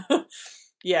 Yeah.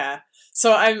 Yeah.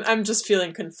 So I'm just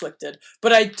feeling conflicted.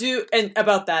 But I do, and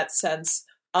about that sense,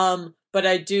 but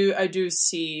I do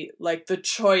see like the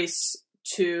choice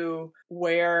to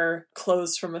wear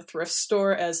clothes from a thrift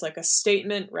store as like a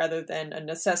statement rather than a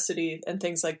necessity and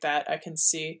things like that. I can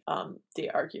see the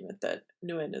argument that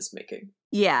Nguyen is making.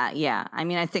 Yeah. I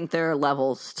mean, I think there are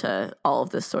levels to all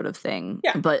of this sort of thing.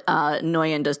 Yeah. But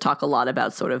Nguyen does talk a lot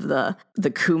about sort of the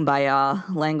kumbaya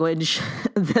language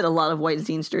that a lot of white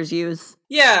zinesters use.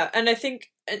 Yeah, and I think,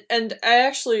 and I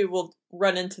actually will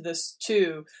run into this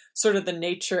too, sort of the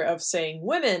nature of saying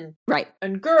women right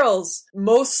and girls,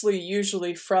 mostly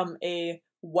usually from a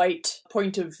white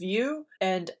point of view,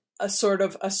 and a sort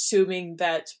of assuming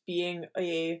that being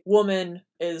a woman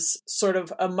is sort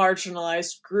of a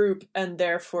marginalized group, and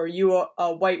therefore you,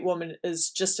 a white woman, is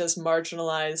just as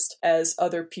marginalized as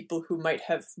other people who might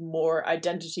have more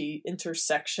identity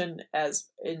intersection as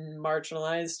in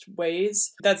marginalized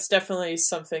ways. That's definitely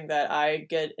something that I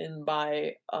get in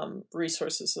my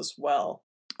resources as well.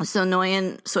 So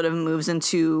Nguyen sort of moves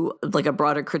into like a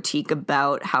broader critique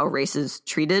about how race is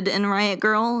treated in Riot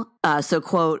Girl. So,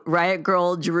 quote, "Riot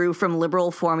Girl drew from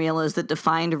liberal formulas that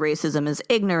defined racism as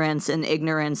ignorance and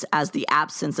ignorance as the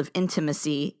absence of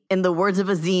intimacy. In the words of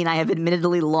a zine I have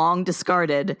admittedly long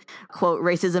discarded, quote,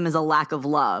 racism is a lack of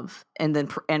love." And then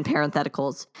and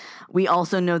parentheticals. "We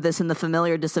also know this in the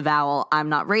familiar disavowal, I'm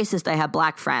not racist, I have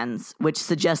black friends, which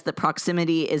suggests that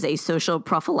proximity is a social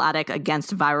prophylactic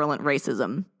against virulent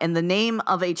racism. In the name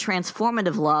of a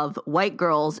transformative love, white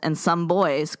girls and some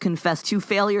boys confessed to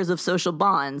failures of social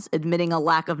bonds, admitting a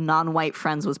lack of non-white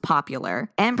friends was popular,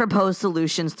 and proposed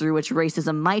solutions through which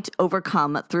racism might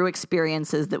overcome through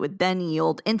experiences that would then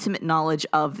yield intimate knowledge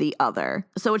of the other."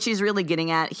 So what she's really getting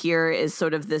at here is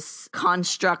sort of this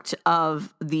construct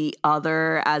of the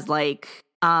other as like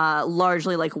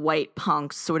largely like white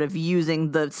punks sort of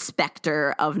using the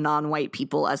specter of non-white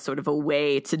people as sort of a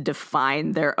way to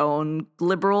define their own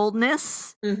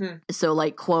liberalness. Mm-hmm. So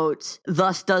like, quote,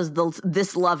 "Thus does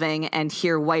this loving and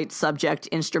here white subject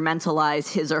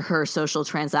instrumentalize his or her social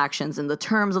transactions in the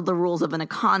terms of the rules of an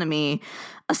economy,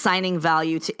 assigning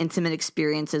value to intimate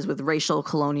experiences with racial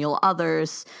colonial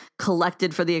others,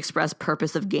 collected for the express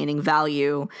purpose of gaining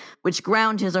value, which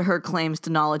ground his or her claims to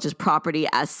knowledge as property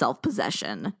as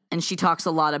self-possession." And she talks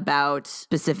a lot about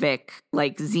specific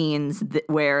like zines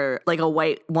where like a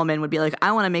white woman would be like,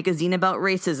 "I want to make a zine about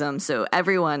racism, so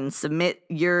everyone submit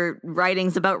your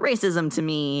writings about racism to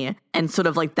me," and sort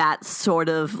of like that sort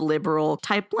of liberal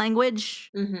type language.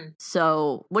 Mm-hmm.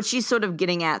 So what she's sort of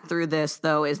getting at through this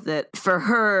though is that for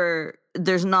her,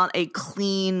 there's not a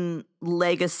clean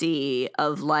legacy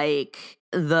of like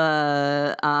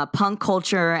the punk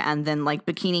culture and then like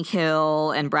Bikini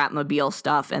Kill and Bratmobile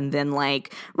stuff, and then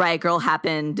like Riot Girl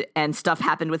happened and stuff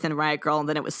happened within Riot Girl, and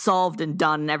then it was solved and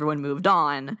done and everyone moved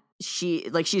on.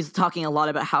 she's talking a lot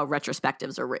about how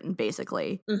retrospectives are written,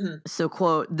 basically. Mm-hmm. So,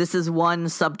 quote, "This is one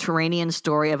subterranean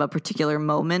story of a particular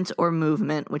moment or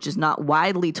movement which is not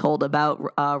widely told about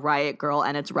Riot Grrrl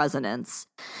and its resonance.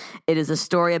 It is a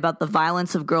story about the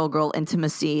violence of girl-girl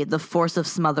intimacy, the force of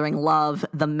smothering love,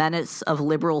 the menace of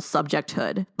liberal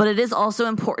subjecthood. But it is also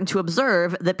important to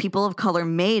observe that people of color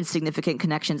made significant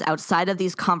connections outside of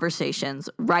these conversations,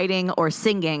 writing or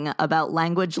singing about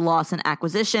language loss and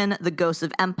acquisition, the ghosts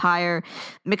of empire,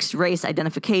 mixed race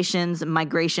identifications,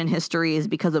 migration histories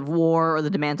because of war or the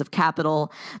demands of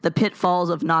capital, the pitfalls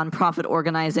of nonprofit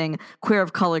organizing, queer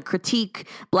of color critique,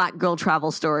 black girl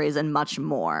travel stories, and much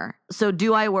more. So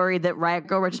do I worry that Riot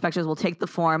Grrrl retrospectives will take the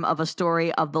form of a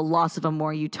story of the loss of a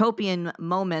more utopian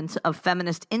moment of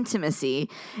feminist intimacy,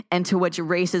 into which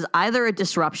race is either a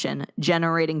disruption,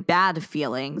 generating bad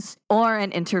feelings, or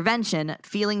an intervention,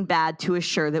 feeling bad to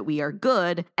assure that we are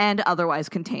good and otherwise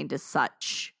contained as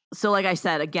such?" So like I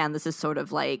said, again, this is sort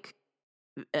of like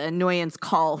Nguyen's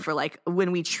call for like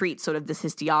when we treat sort of this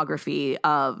historiography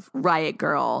of Riot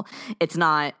Grrrl, it's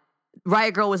not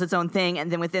Riot Grrrl was its own thing, and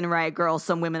then within Riot Grrrl,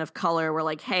 some women of color were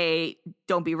like, hey,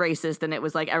 don't be racist, and it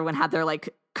was like everyone had their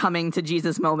like coming to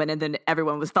Jesus moment, and then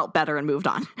everyone was felt better and moved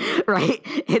on, right?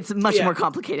 It's much more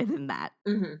complicated than that.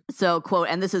 Mm-hmm. So, quote,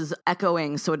 and this is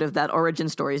echoing sort of that origin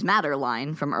stories matter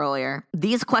line from earlier.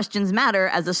 "These questions matter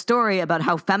as a story about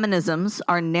how feminisms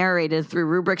are narrated through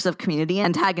rubrics of community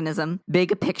antagonism,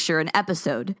 big picture, and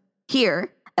episode.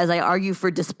 Here, as I argue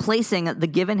for displacing the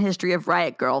given history of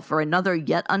Riot Grrrl for another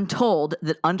yet untold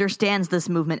that understands this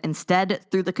movement instead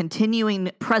through the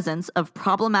continuing presence of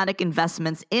problematic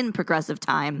investments in progressive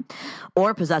time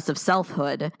or possessive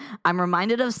selfhood, I'm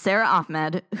reminded of Sarah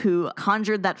Ahmed, who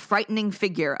conjured that frightening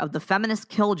figure of the feminist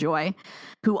killjoy,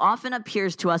 who often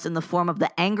appears to us in the form of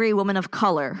the angry woman of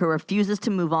color who refuses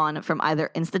to move on from either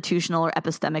institutional or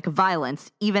epistemic violence,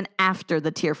 even after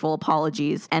the tearful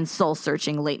apologies and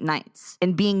soul-searching late nights.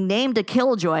 In being named a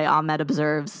killjoy," Ahmed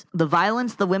observes, "the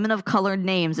violence the women of color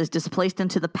names is displaced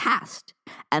into the past,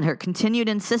 and her continued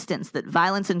insistence that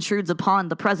violence intrudes upon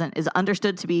the present is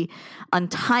understood to be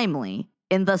untimely.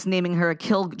 In thus naming her a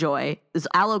killjoy, this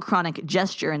allochronic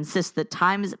gesture insists that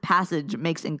time's passage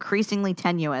makes increasingly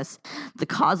tenuous the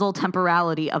causal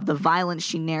temporality of the violence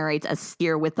she narrates as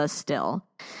here with us still.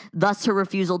 Thus, her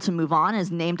refusal to move on is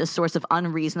named a source of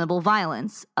unreasonable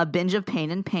violence, a binge of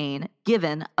pain and pain,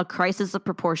 given a crisis of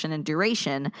proportion and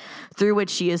duration, through which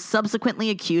she is subsequently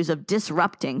accused of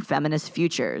disrupting feminist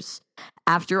futures.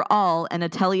 After all, an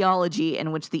teleology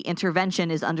in which the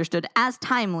intervention is understood as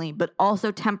timely but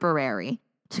also temporary.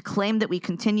 To claim that we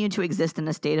continue to exist in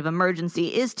a state of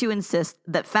emergency is to insist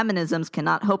that feminisms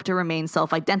cannot hope to remain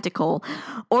self-identical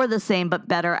or the same but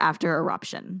better after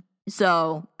eruption."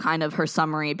 So, kind of her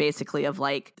summary basically of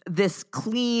like this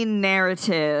clean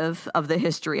narrative of the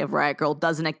history of Riot Grrrl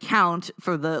doesn't account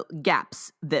for the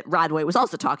gaps that Radway was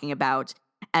also talking about.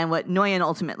 And what Nguyen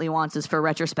ultimately wants is for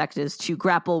retrospectives to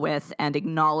grapple with and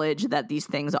acknowledge that these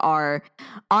things are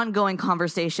ongoing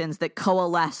conversations that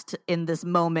coalesced in this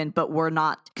moment, but were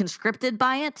not conscripted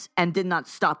by it and did not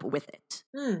stop with it.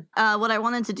 What I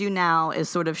wanted to do now is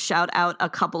sort of shout out a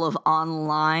couple of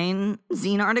online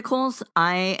zine articles.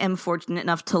 I am fortunate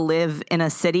enough to live in a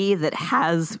city that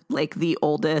has like the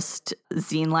oldest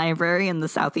zine library in the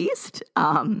Southeast.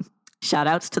 Shout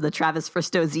outs to the Travis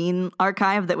Fristow Zine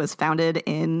Archive that was founded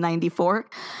in 94.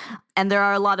 And there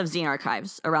are a lot of zine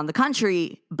archives around the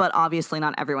country, but obviously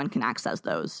not everyone can access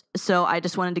those. So I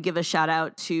just wanted to give a shout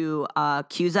out to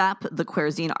QZAP, the Queer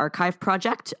Zine Archive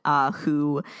Project,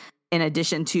 who, in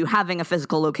addition to having a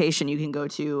physical location, you can go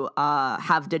to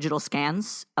have digital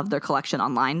scans of their collection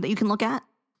online that you can look at.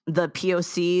 The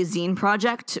POC Zine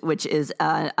Project, which is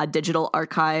a digital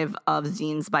archive of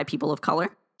zines by people of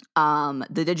color.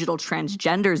 The Digital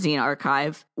Transgender Zine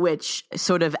Archive, which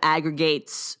sort of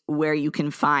aggregates where you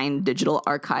can find digital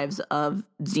archives of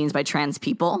zines by trans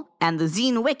people, and the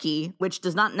Zine Wiki, which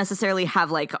does not necessarily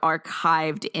have like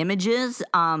archived images,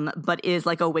 but is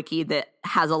like a wiki that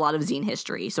has a lot of zine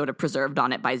history sort of preserved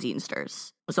on it by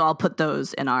zinesters. So I'll put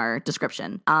those in our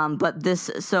description.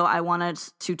 So I wanted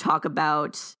to talk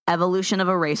about Evolution of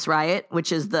a Race Riot,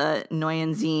 which is the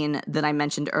Nguyen zine that I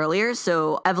mentioned earlier.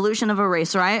 So Evolution of a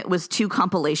Race Riot was 2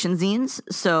 compilation zines.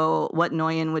 So what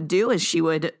Nguyen would do is she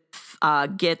would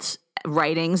get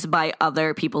writings by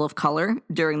other people of color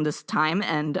during this time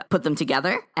and put them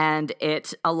together. And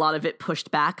a lot of it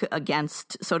pushed back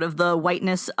against sort of the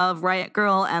whiteness of Riot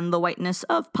Grrrl and the whiteness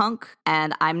of punk.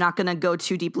 And I'm not going to go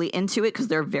too deeply into it because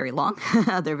they're very long.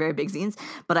 They're very big zines.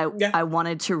 But I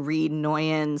wanted to read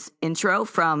Nguyen's intro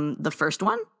from the first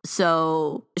one.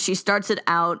 So she starts it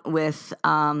out with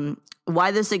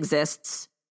why this exists.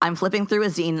 I'm flipping through a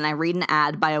zine and I read an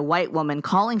ad by a white woman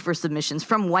calling for submissions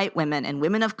from white women and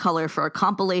women of color for a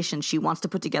compilation she wants to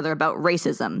put together about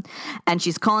racism. And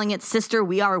she's calling it Sister,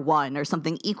 We Are One, or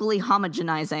something equally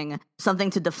homogenizing,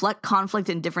 something to deflect conflict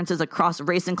and differences across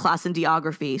race and class and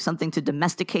geography, something to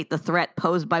domesticate the threat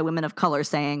posed by women of color,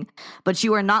 saying, but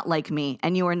you are not like me,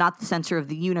 and you are not the center of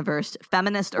the universe,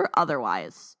 feminist or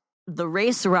otherwise. The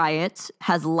race riot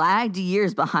has lagged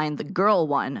years behind the girl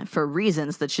one for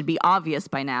reasons that should be obvious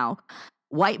by now.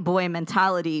 White boy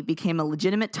mentality became a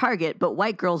legitimate target, but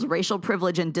white girls' racial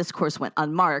privilege and discourse went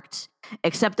unmarked,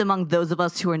 except among those of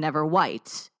us who are never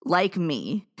white, like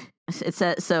me. It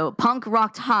says, so punk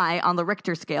rocked high on the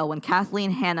Richter scale when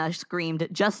Kathleen Hanna screamed,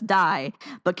 just die,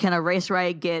 but can a race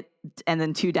riot get, and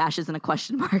then 2 dashes and a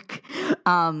question mark.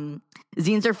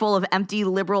 Zines are full of empty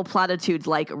liberal platitudes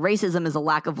like racism is a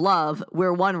lack of love,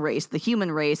 we're one race, the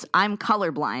human race, I'm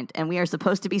colorblind, and we are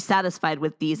supposed to be satisfied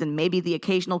with these and maybe the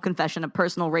occasional confession of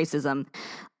personal racism.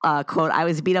 Quote, I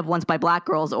was beat up once by black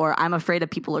girls, or I'm afraid of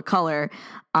people of color.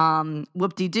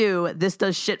 Whoop-de-doo, this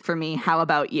does shit for me, how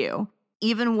about you?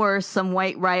 Even worse, some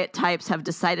white riot types have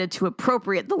decided to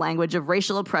appropriate the language of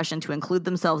racial oppression to include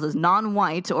themselves as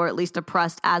non-white or at least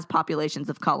oppressed as populations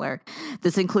of color.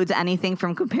 This includes anything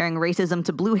from comparing racism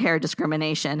to blue hair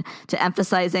discrimination, to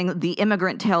emphasizing the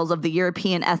immigrant tales of the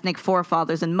European ethnic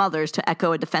forefathers and mothers to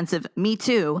echo a defensive Me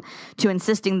Too, to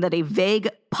insisting that a vague,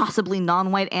 possibly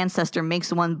non-white ancestor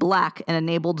makes one black and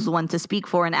enables one to speak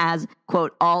for and as,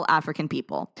 quote, all African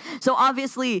people. So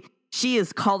obviously, she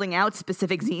is calling out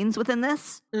specific zines within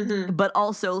this, but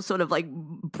also sort of like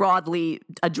broadly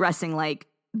addressing like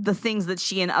the things that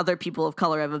she and other people of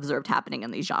color have observed happening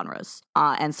in these genres.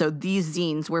 And so these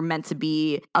zines were meant to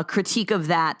be a critique of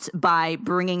that by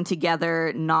bringing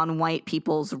together non-white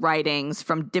people's writings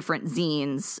from different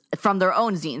zines, from their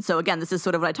own zines. So again, this is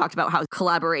sort of what I talked about, how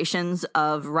collaborations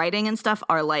of writing and stuff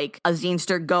are like a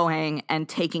zinester going and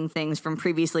taking things from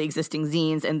previously existing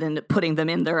zines and then putting them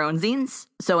in their own zines.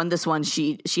 So in this one,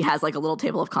 she has like a little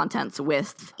table of contents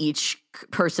with each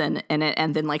person in it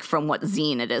and then like from what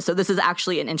zine it is. So this is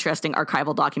actually an interesting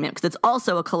archival document because it's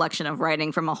also a collection of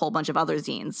writing from a whole bunch of other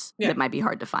zines that might be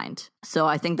hard to find. So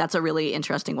I think that's a really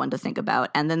interesting one to think about.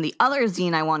 And then the other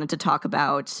zine I wanted to talk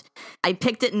about, I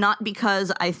picked it not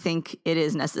because I think it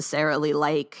is necessarily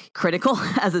like critical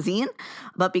as a zine,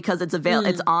 but because it's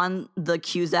it's on the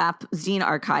QZap zine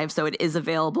archive, so it is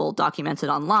available documented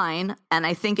online. And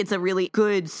I think it's a really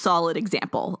good, solid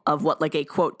example of what like a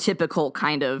quote typical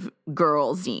kind of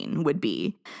girl zine would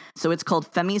be. So it's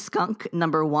called Femi-Skunk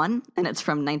 #1, and it's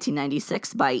from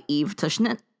 1996 by Eve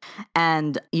Tushnet.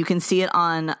 And you can see it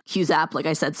on QZap, like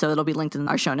I said, so it'll be linked in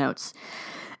our show notes.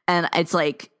 And it's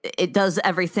like, it does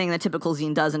everything that typical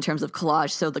zine does in terms of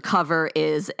collage. So the cover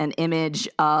is an image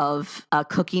of a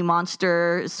Cookie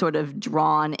Monster sort of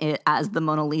drawn as the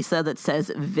Mona Lisa that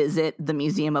says, visit the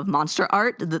Museum of Monster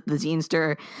Art. The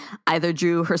zinester either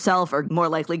drew herself or more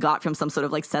likely got from some sort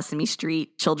of like Sesame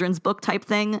Street children's book type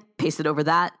thing, pasted over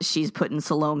that. She's put in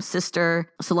Salome's Sister.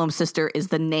 Salome's Sister is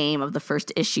the name of the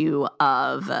first issue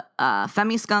of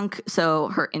Femi-Skunk. So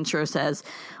her intro says,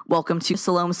 welcome to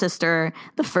Salome's Sister,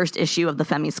 the first issue of the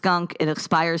Femi-Skunk. It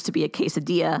aspires to be a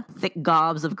quesadilla, thick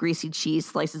gobs of greasy cheese,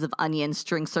 slices of onion,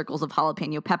 string circles of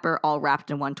jalapeno pepper, all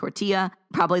wrapped in one tortilla.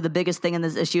 Probably the biggest thing in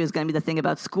this issue is going to be the thing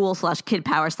about school/kid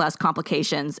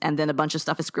power/complications, and then a bunch of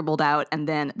stuff is scribbled out, and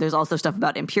then there's also stuff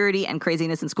about impurity and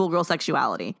craziness and schoolgirl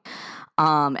sexuality.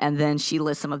 And then she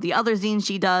lists some of the other zines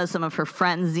she does, some of her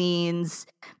friends' zines,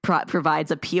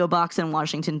 provides a P.O. box in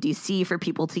Washington, D.C. for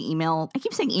people to email. I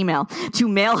keep saying email. To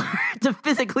mail her, to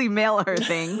physically mail her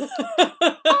things.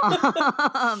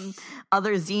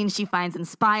 Other zines she finds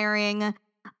inspiring.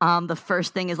 The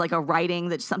first thing is like a writing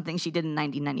that's something she did in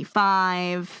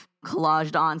 1995.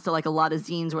 Collaged on. So like a lot of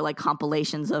zines were like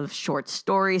compilations of short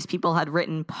stories people had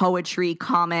written, poetry,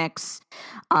 comics,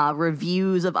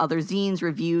 reviews of other zines,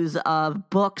 reviews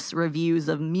of books, reviews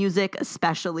of music,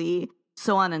 especially,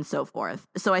 so on and so forth.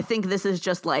 So I think this is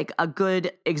just like a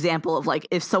good example of like,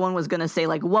 if someone was going to say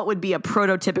like, what would be a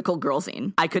prototypical girl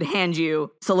zine? I could hand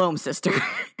you Salome's Sister.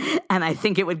 And I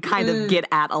think it would kind of get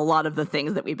at a lot of the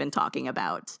things that we've been talking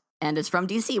about. And it's from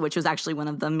DC, which was actually one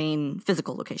of the main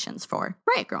physical locations for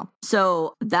Riot Girl.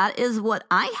 So that is what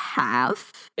I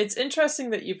have. It's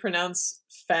interesting that you pronounce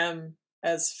femme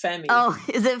as femi. Oh,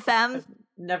 is it femme? I've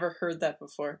never heard that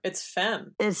before. It's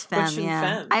femme. It's femme, yeah.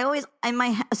 Femme. I always,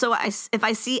 if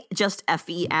I see just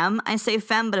F-E-M, I say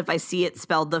femme, but if I see it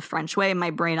spelled the French way, my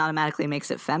brain automatically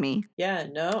makes it femi. Yeah,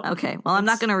 no. Okay, well, I'm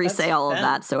not going to re-say all of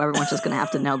that, so everyone's just going to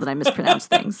have to know that I mispronounce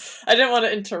things. I didn't want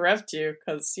to interrupt you,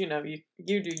 because, you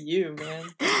do you, man.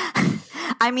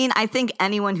 I mean, I think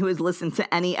anyone who has listened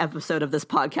to any episode of this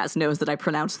podcast knows that I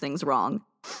pronounce things wrong.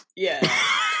 Yeah.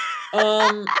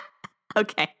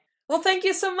 Okay. Well, thank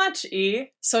you so much,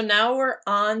 E. So now we're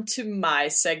on to my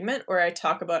segment where I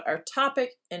talk about our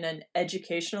topic in an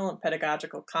educational and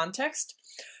pedagogical context.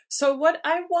 So what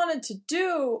I wanted to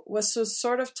do was to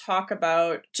sort of talk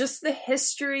about just the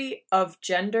history of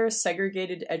gender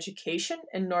segregated education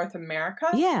in North America.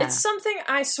 Yeah. It's something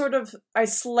I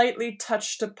slightly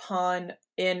touched upon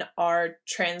in our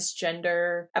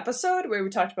transgender episode where we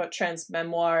talked about trans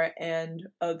memoir and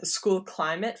the school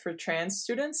climate for trans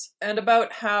students, and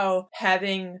about how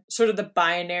having sort of the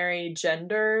binary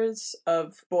genders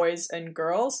of boys and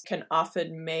girls can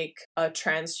often make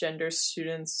transgender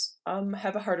students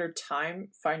have a harder time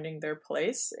finding their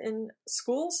place in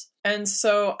schools. And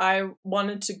so I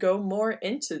wanted to go more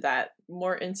into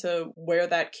where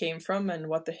that came from and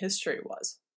what the history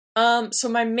was. So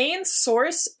my main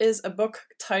source is a book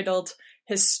titled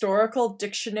Historical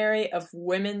Dictionary of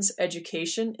Women's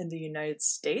Education in the United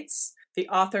States. The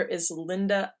author is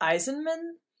Linda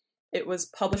Eisenman. It was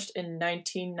published in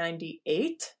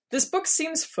 1998. This book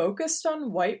seems focused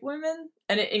on white women,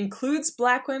 and it includes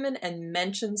Black women and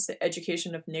mentions the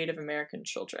education of Native American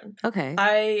children. Okay.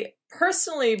 I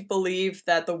personally believe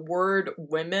that the word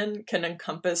women can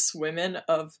encompass women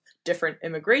of different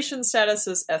immigration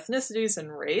statuses, ethnicities,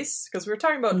 and race, because we're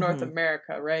talking about North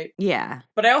America, right? Yeah.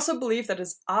 But I also believe that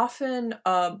it's often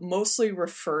mostly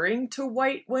referring to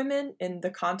white women in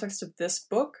the context of this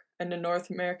book and in North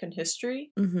American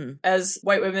history, as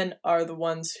white women are the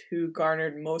ones who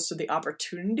garnered most of the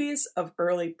opportunities of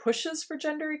early pushes for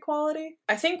gender equality.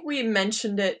 I think we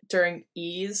mentioned it during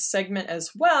E's segment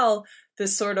as well,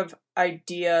 this sort of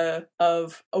idea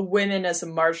of a women as a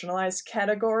marginalized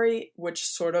category, which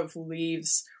sort of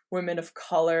leaves women of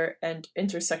color and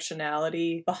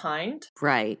intersectionality behind.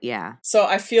 Right, yeah. So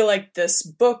I feel like this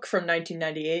book from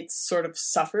 1998 sort of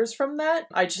suffers from that.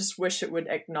 I just wish it would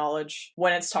acknowledge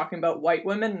when it's talking about white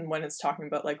women and when it's talking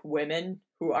about like women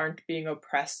who aren't being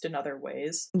oppressed in other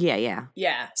ways. Yeah.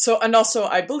 Yeah. So, and also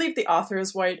I believe the author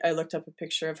is white. I looked up a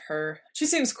picture of her. She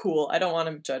seems cool. I don't want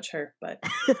to judge her, but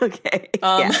okay.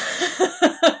 Yeah.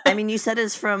 I mean, you said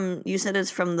it's from the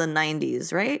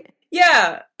 90s, right?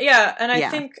 Yeah, and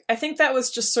I think that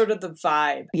was just sort of the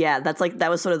vibe. Yeah, that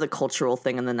was sort of the cultural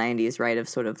thing in the 90s, right? Of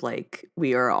sort of like,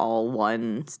 we are all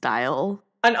one style.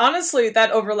 And honestly,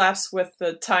 that overlaps with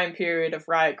the time period of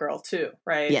Riot Girl too,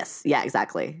 right? Yes, yeah,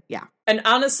 exactly, yeah. And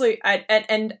honestly, I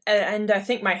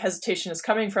think my hesitation is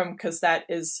coming from because that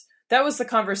was the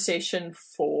conversation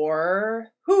for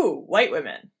who? White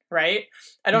women. Right?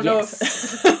 I don't know if...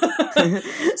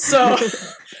 So,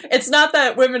 it's not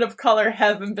that women of color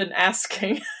haven't been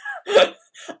asking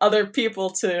other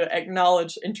people to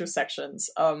acknowledge intersections.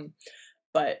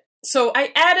 But... So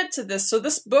I added to this. So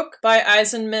this book by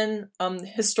Eisenman,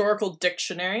 Historical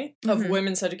Dictionary of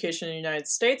Women's Education in the United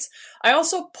States, I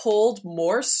also pulled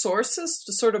more sources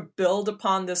to sort of build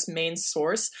upon this main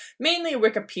source, mainly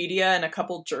Wikipedia and a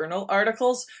couple journal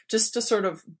articles, just to sort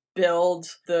of build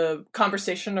the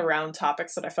conversation around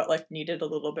topics that I felt like needed a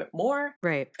little bit more.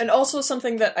 Right. And also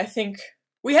something that I think...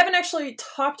 We haven't actually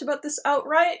talked about this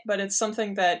outright, but it's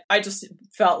something that I just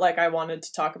felt like I wanted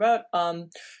to talk about.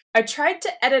 I tried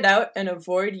to edit out and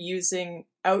avoid using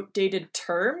outdated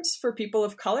terms for people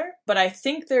of color, but I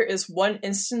think there is one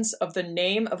instance of the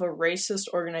name of a racist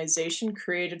organization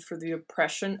created for the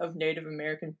oppression of Native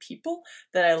American people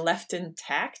that I left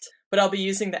intact, but I'll be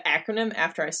using the acronym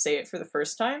after I say it for the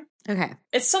first time. Okay.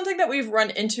 It's something that we've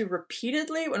run into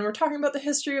repeatedly when we're talking about the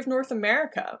history of North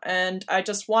America, and I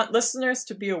just want listeners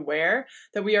to be aware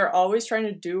that we are always trying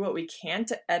to do what we can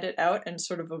to edit out and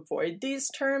sort of avoid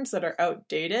these terms that are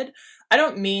outdated. I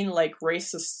don't mean like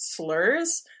racist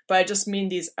slurs, but I just mean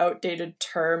these outdated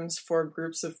terms for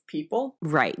groups of people.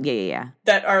 Right, yeah.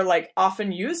 That are like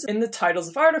often used in the titles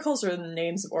of articles or the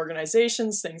names of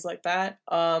organizations, things like that.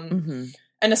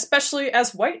 And especially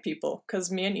as white people,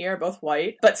 because me and E are both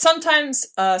white. But sometimes,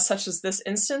 such as this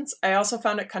instance, I also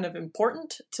found it kind of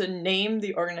important to name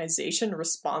the organization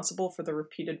responsible for the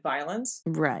repeated violence.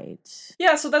 Right.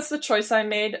 Yeah, so that's the choice I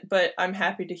made, but I'm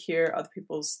happy to hear other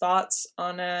people's thoughts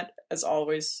on it. As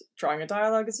always, drawing a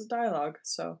dialogue is a dialogue,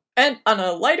 so. And on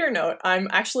a lighter note, I'm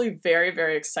actually very,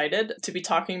 very excited to be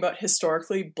talking about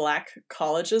historically Black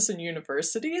colleges and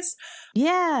universities.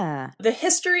 Yeah. The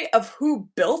history of who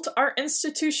built our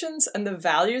institutions and the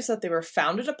values that they were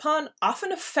founded upon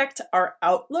often affect our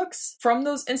outlooks from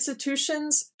those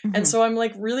institutions. Mm-hmm. And so I'm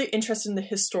like really interested in the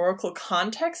historical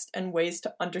context and ways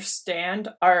to understand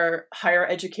our higher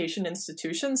education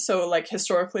institutions. So like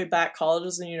historically Black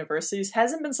colleges and universities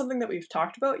hasn't been something that we've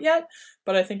talked about yet,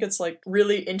 but I think it's like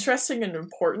really interesting and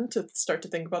important to start to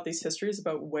think about these histories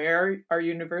about where our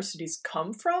universities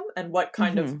come from and what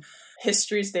kind of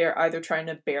histories they are either trying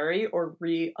to bury or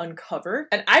re-uncover.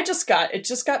 And it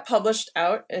just got published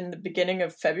out in the beginning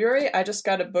of February. I just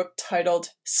got a book titled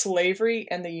Slavery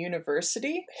and the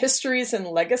University, Histories and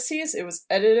Legacies. It was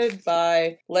edited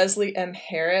by Leslie M.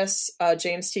 Harris,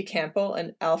 James T. Campbell,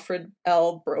 and Alfred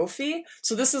L. Brophy.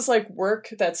 So this is like work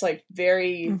that's like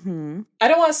very, I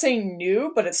don't want to say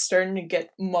new, but it's starting to get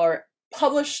more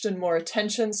published and more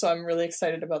attention, so I'm really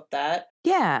excited about that.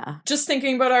 Yeah. Just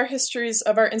thinking about our histories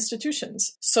of our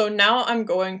institutions. So now I'm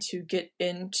going to get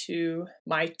into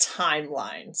my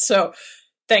timeline. So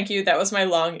thank you, that was my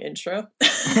long intro.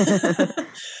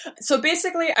 So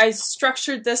basically I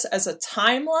structured this as a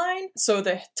timeline. So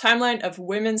the timeline of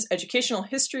women's educational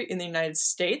history in the United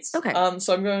States. Okay.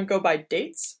 So I'm going to go by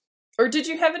dates. Or did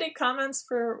you have any comments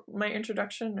for my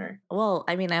introduction? Or well,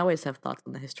 I mean, I always have thoughts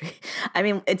on the history. I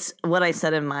mean, it's what I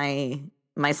said in my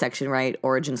section, right?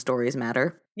 Origin stories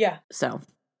matter. Yeah. So,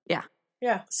 yeah.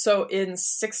 Yeah. So in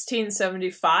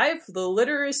 1675, the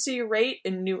literacy rate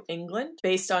in New England,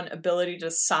 based on ability to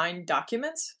sign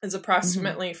documents, is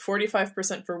approximately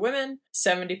 45% for women,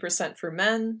 70% for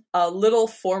men. Little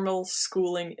formal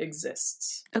schooling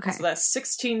exists. Okay. So that's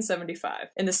 1675.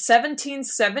 In the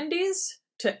 1770s,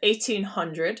 to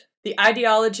 1800, the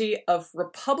ideology of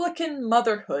Republican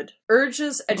motherhood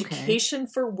urges education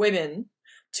for women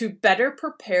to better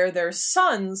prepare their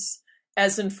sons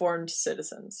as informed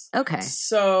citizens. Okay.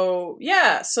 So,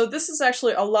 yeah, so this is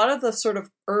actually a lot of the sort of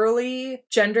early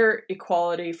gender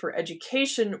equality for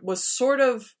education was sort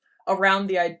of around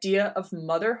the idea of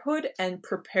motherhood and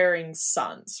preparing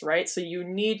sons, right? So you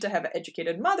need to have an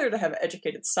educated mother to have an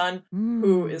educated son,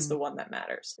 who is the one that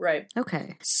matters, right?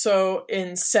 Okay. So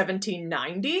in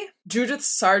 1790, Judith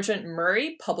Sargent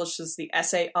Murray publishes the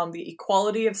essay on the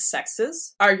equality of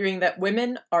sexes, arguing that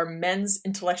women are men's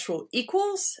intellectual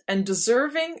equals and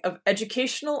deserving of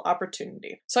educational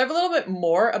opportunity. So I have a little bit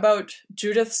more about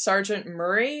Judith Sargent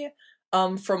Murray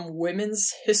from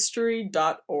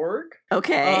womenshistory.org.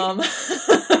 Okay.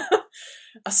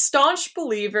 A staunch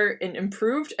believer in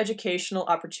improved educational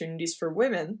opportunities for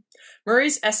women,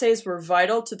 Murray's essays were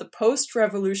vital to the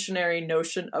post-revolutionary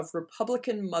notion of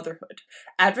Republican motherhood.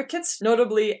 Advocates,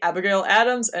 notably Abigail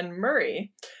Adams and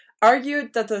Murray,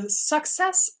 argued that the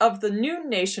success of the new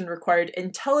nation required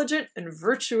intelligent and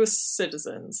virtuous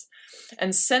citizens.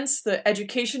 And since the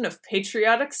education of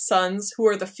patriotic sons, who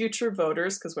are the future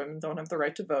voters, because women don't have the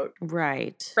right to vote,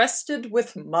 right, rested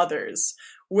with mothers,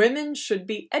 women should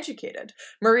be educated.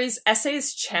 Murray's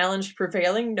essays challenged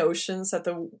prevailing notions that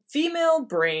the female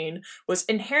brain was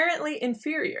inherently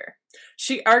inferior.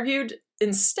 She argued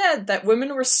instead that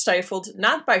women were stifled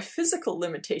not by physical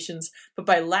limitations, but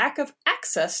by lack of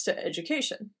access to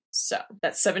education. So,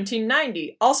 that's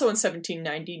 1790. Also in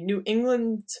 1790, New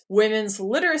England's women's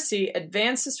literacy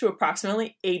advances to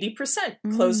approximately 80%,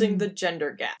 closing the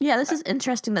gender gap. Yeah, this is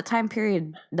interesting. The time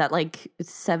period, that like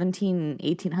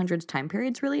 1800s time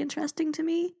period is really interesting to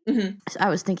me. Mm-hmm. So I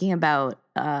was thinking about,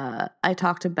 I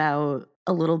talked about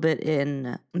a little bit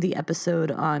in the episode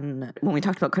on when we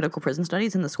talked about critical prison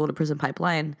studies in the school to prison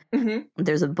pipeline. Mm-hmm.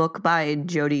 There's a book by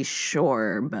Jody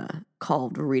Shorb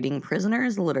called Reading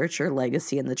Prisoners, Literature,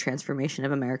 Legacy, and the Transformation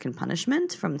of American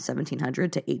Punishment from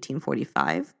 1700 to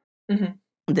 1845. Mm-hmm.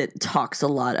 That talks a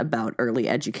lot about early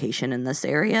education in this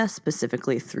area,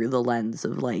 specifically through the lens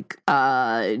of like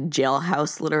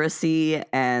jailhouse literacy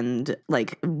and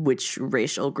like which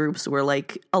racial groups were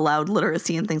like allowed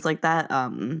literacy and things like that.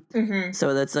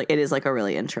 So that's like, it is like a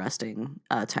really interesting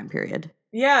time period.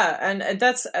 Yeah, and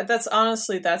that's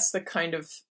honestly, that's the kind of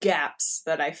gaps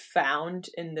that I found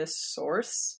in this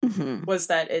source, was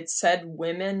that it said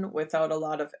women without a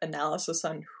lot of analysis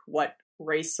on what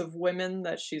race of women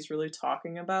that she's really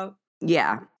talking about.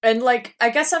 Yeah. And, like, I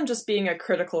guess I'm just being a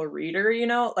critical reader, you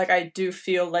know? Like, I do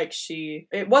feel like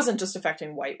it wasn't just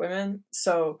affecting white women,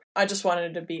 so I just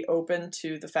wanted to be open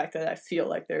to the fact that I feel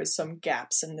like there's some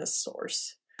gaps in this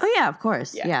source. Oh, yeah, of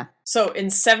course. Yeah. So in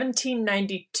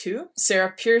 1792,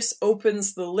 Sarah Pierce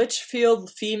opens the Litchfield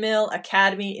Female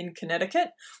Academy in Connecticut,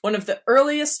 one of the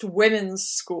earliest women's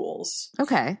schools.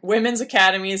 Okay. Women's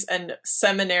academies and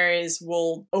seminaries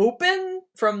will open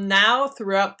from now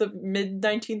throughout the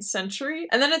mid-19th century.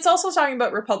 And then it's also talking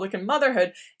about Republican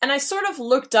motherhood. And I sort of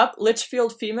looked up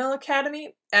Litchfield Female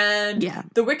Academy, and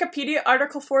the Wikipedia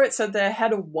article for it said that it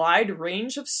had a wide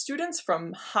range of students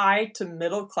from high to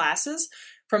middle classes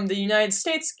from the United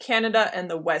States, Canada, and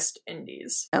the West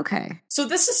Indies. Okay. So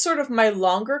this is sort of my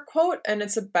longer quote, and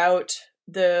it's about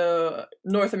the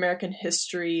North American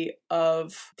history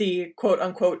of the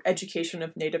quote-unquote education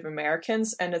of Native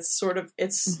Americans, and it's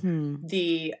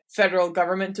the federal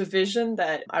government division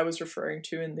that I was referring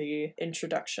to in the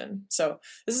introduction. So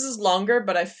this is longer,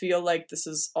 but I feel like this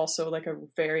is also like a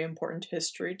very important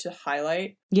history to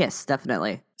highlight. Yes,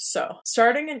 definitely. So,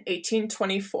 starting in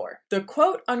 1824, the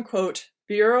quote-unquote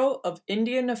Bureau of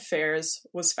Indian Affairs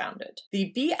was founded.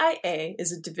 The BIA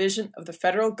is a division of the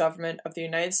federal government of the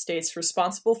United States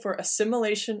responsible for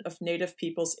assimilation of Native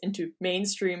peoples into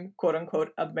mainstream,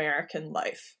 quote-unquote, American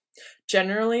life,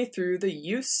 generally through the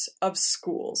use of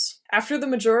schools. After the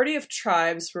majority of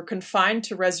tribes were confined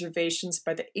to reservations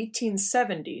by the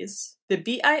 1870s, the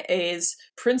BIA's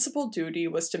principal duty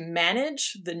was to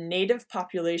manage the Native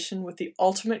population with the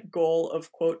ultimate goal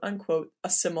of quote-unquote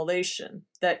assimilation,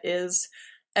 that is,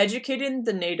 educating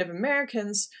the Native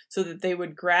Americans so that they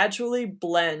would gradually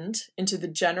blend into the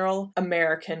general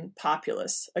American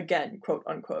populace, again, quote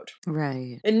unquote.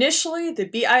 Right. Initially, the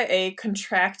BIA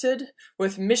contracted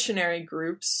with missionary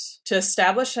groups to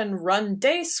establish and run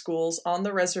day schools on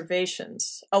the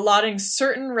reservations, allotting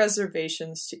certain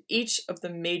reservations to each of the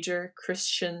major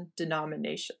Christian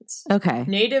denominations. Okay.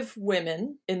 Native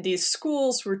women in these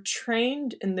schools were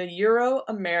trained in the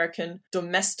Euro-American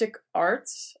domestic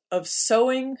arts of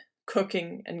sewing,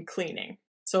 cooking, and cleaning.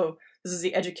 So this is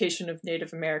the education of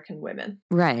Native American women.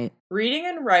 Right. Reading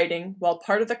and writing, while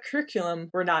part of the curriculum,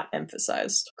 were not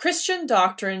emphasized. Christian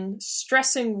doctrine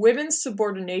stressing women's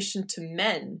subordination to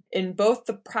men in both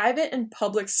the private and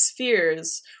public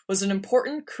spheres was an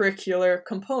important curricular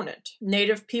component.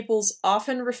 Native peoples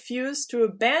often refused to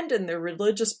abandon their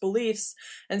religious beliefs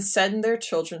and send their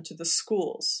children to the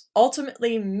schools.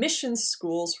 Ultimately, mission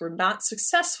schools were not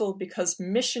successful because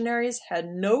missionaries had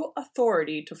no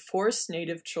authority to force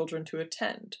Native children to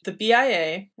attend. The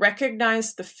BIA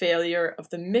recognized the failure of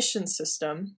the mission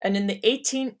system, and in the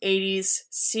 1880s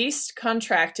ceased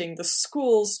contracting the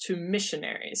schools to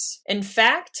missionaries. In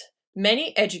fact,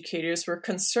 many educators were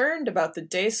concerned about the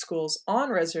day schools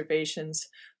on reservations,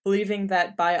 believing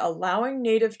that by allowing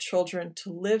Native children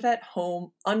to live at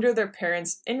home under their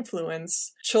parents'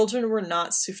 influence, children were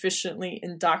not sufficiently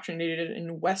indoctrinated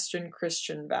in Western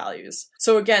Christian values.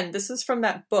 So again, this is from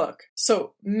that book.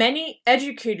 So many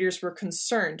educators were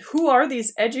concerned. Who are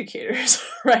these educators,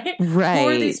 right? Right. Who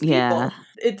are these people? Yeah.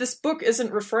 This book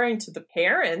isn't referring to the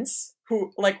parents.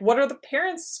 Who, like, what are the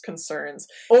parents' concerns?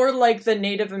 Or, like, the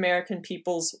Native American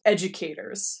people's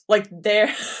educators. Like,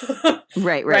 they're...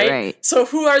 Right. So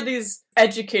who are these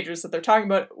educators that they're talking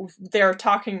about? They're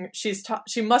talking...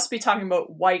 She must be talking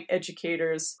about white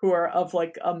educators who are of,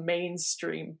 like, a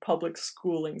mainstream public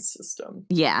schooling system.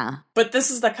 Yeah. But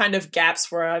this is the kind of gaps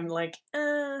where I'm like,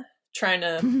 trying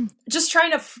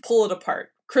to pull it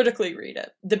apart. Critically read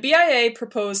it. The BIA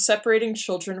proposed separating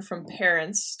children from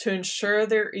parents to ensure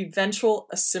their eventual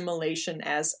assimilation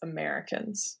as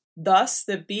Americans. Thus,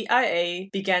 the BIA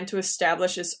began to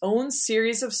establish its own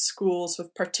series of schools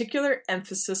with particular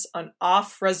emphasis on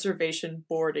off-reservation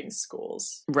boarding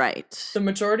schools. Right. The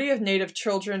majority of Native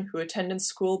children who attended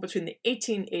school between the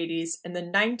 1880s and the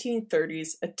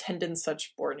 1930s attended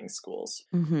such boarding schools.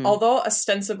 Mm-hmm. Although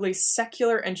ostensibly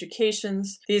secular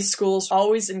educations, these schools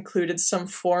always included some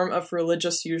form of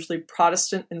religious, usually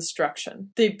Protestant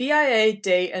instruction. The BIA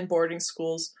day and boarding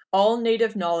schools, all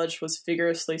Native knowledge was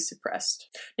vigorously suppressed.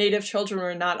 Native children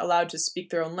were not allowed to speak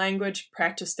their own language,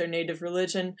 practice their native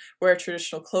religion, wear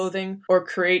traditional clothing, or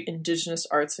create indigenous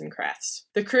arts and crafts.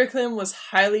 The curriculum was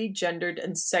highly gendered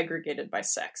and segregated by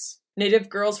sex. Native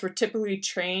girls were typically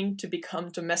trained to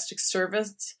become domestic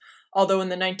servants, although in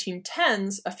the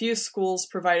 1910s, a few schools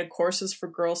provided courses for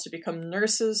girls to become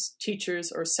nurses,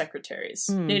 teachers, or secretaries.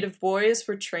 Native boys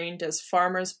were trained as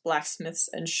farmers, blacksmiths,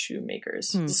 and shoemakers.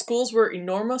 The schools were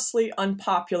enormously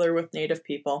unpopular with Native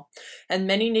people, and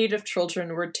many Native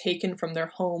children were taken from their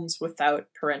homes without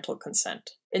parental consent.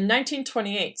 In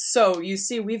 1928. So you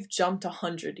see, we've jumped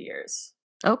 100 years.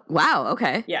 Oh, wow.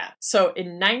 Okay. Yeah. So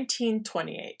in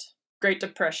 1928, Great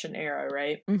Depression era,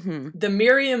 right? Mm-hmm. The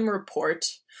Merriam Report,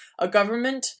 a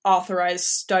government-authorized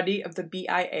study of the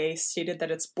BIA, stated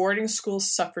that its boarding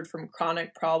schools suffered from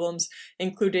chronic problems,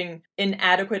 including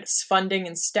inadequate funding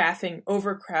and staffing,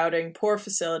 overcrowding, poor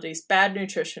facilities, bad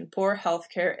nutrition, poor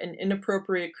healthcare, and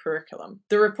inappropriate curriculum.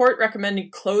 The report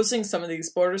recommended closing some of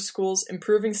these border schools,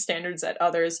 improving standards at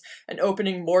others, and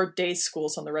opening more day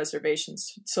schools on the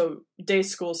reservations. So day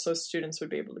schools so students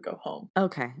would be able to go home.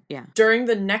 Okay, yeah. During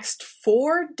the next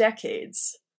 4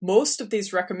 decades, most of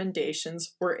these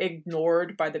recommendations were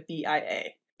ignored by the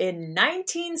BIA. In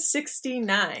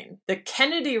 1969, the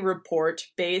Kennedy Report,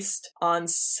 based on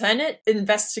Senate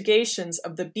investigations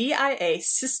of the BIA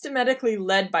systematically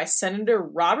led by Senator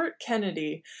Robert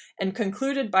Kennedy and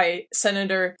concluded by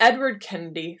Senator Edward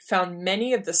Kennedy, found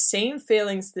many of the same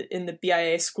failings in the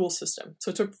BIA school system. So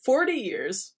it took 40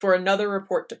 years for another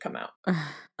report to come out.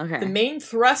 Okay. The main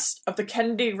thrust of the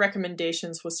Kennedy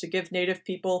recommendations was to give Native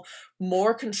people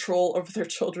more control over their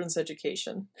children's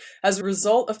education. As a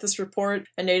result of this report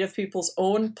and Native people's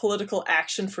own political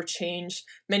action for change,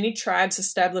 many tribes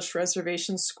established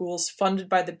reservation schools funded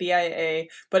by the BIA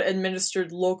but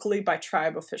administered locally by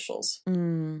tribe officials.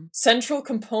 Central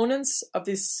components of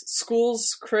these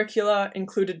schools' curricula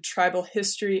included tribal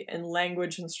history and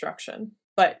language instruction.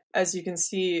 But as you can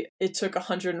see, it took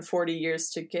 140 years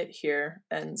to get here.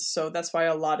 And so that's why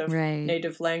a lot of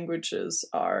Native languages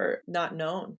are not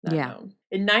known.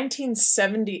 In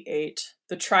 1978,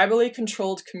 the Tribally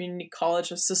Controlled Community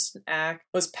College Assistance Act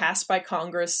was passed by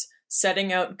Congress,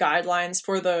 setting out guidelines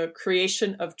for the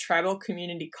creation of tribal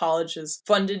community colleges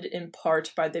funded in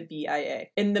part by the BIA.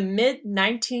 In the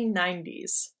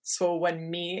mid-1990s, so when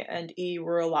me and E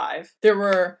were alive, there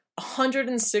were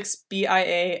 106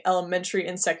 BIA elementary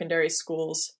and secondary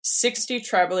schools, 60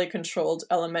 tribally controlled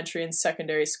elementary and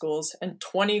secondary schools, and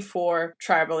 24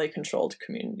 tribally controlled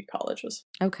community colleges.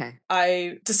 Okay.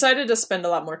 I decided to spend a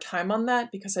lot more time on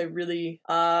that because I really,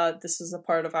 this is a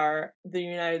part of the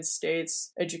United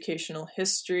States educational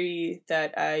history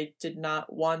that I did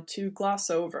not want to gloss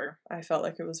over. I felt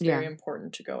like it was very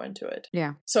important to go into it.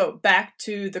 Yeah. So back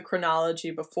to the chronology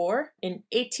before. In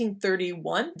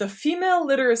 1831, the Female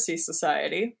Literacy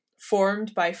Society,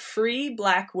 formed by free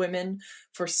Black women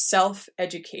for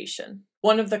self-education,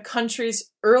 one of the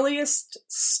country's earliest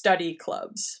study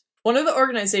clubs. One of the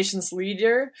organization's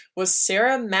leader was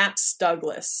Sarah Mapps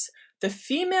Douglas. The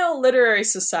Female Literary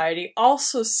Society,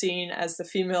 also seen as the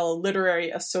Female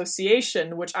Literary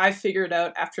Association, which I figured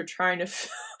out after trying to...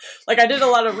 I did a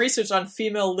lot of research on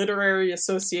Female Literary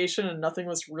Association and nothing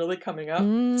was really coming up.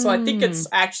 So I think it's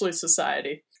actually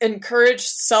society. Encouraged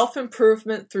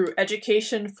self-improvement through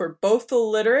education for both the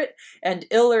literate and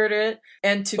illiterate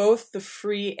and to both the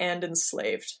free and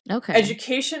enslaved. Okay.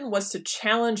 Education was to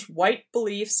challenge white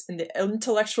beliefs in the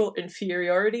intellectual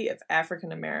inferiority of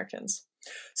African Americans.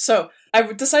 So I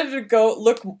decided to go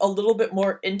look a little bit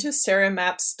more into Sarah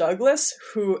Mapps Douglas,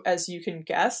 who, as you can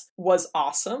guess, was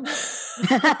awesome.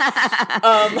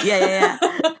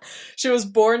 She was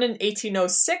born in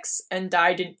 1806 and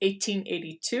died in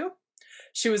 1882.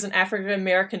 She was an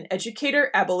African-American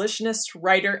educator, abolitionist,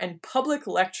 writer, and public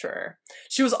lecturer.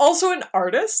 She was also an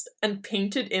artist and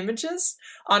painted images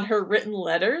on her written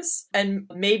letters,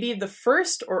 and maybe the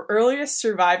first or earliest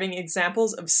surviving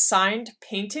examples of signed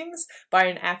paintings by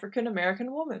an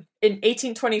African-American woman. In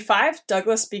 1825,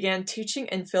 Douglas began teaching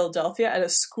in Philadelphia at a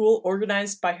school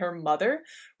organized by her mother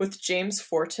with James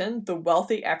Forten, the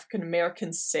wealthy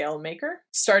African-American sailmaker.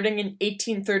 Starting in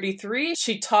 1833,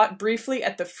 she taught briefly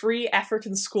at the Free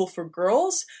African School for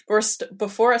Girls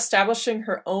before establishing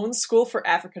her own school for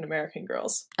African-American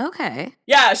girls. Okay.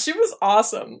 Yeah, she was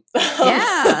awesome.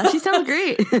 Yeah, she sounds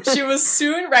great. She was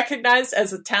soon recognized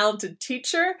as a talented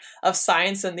teacher of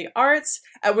science and the arts,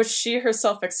 at which she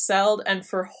herself excelled, and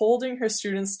for holding her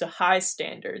students to high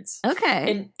standards. Okay.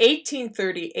 In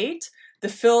 1838, the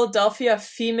Philadelphia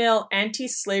Female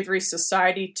Anti-Slavery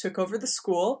Society took over the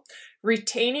school,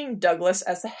 retaining Douglas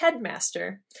as the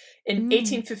headmaster. In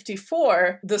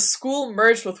 1854, the school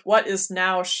merged with what is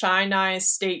now Sinai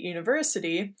State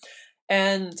University,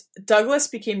 and Douglas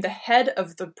became the head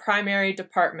of the primary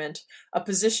department, a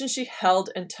position she held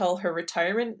until her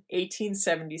retirement in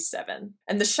 1877.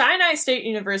 And the Sinai State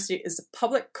University is a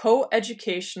public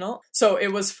co-educational, so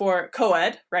it was for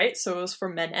co-ed, right? So it was for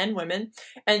men and women,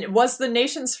 and it was the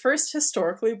nation's first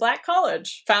historically Black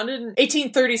college, founded in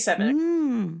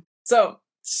 1837. So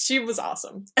she was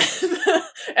awesome.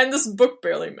 And this book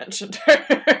barely mentioned her.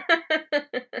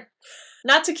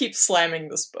 Not to keep slamming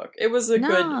this book. It was a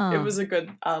No.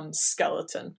 good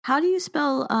skeleton. How do you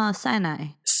spell Sinai?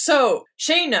 So,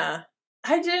 Shayna,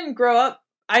 I didn't grow up.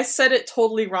 I said it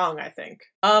totally wrong, I think.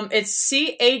 It's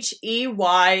Cheyney.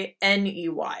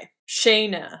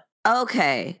 Shayna.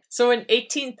 Okay. So in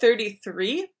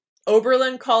 1833,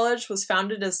 Oberlin College was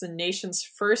founded as the nation's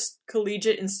first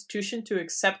collegiate institution to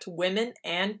accept women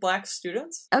and Black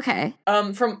students. Okay.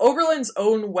 From Oberlin's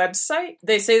own website,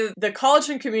 they say that the college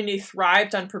and community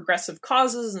thrived on progressive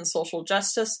causes and social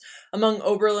justice. Among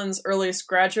Oberlin's earliest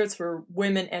graduates were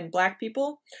women and Black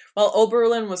people. While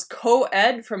Oberlin was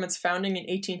co-ed from its founding in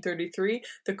 1833,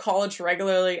 the college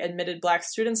regularly admitted Black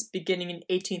students beginning in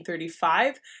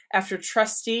 1835, after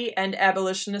trustee and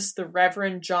abolitionist the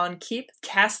Reverend John Keep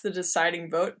cast the deciding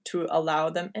vote to allow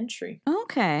them entry.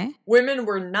 Okay. Women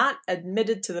were not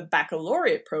admitted to the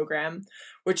baccalaureate program,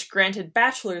 which granted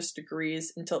bachelor's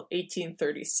degrees until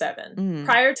 1837.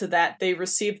 Prior to that, they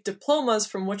received diplomas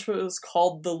from which was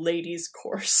called the ladies'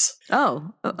 course.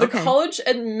 Oh, okay. The college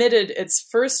admitted its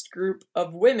first group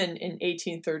of women in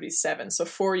 1837, so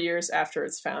 4 years after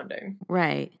its founding.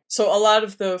 Right. So a lot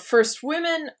of the first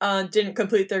women didn't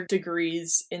complete their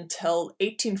degrees until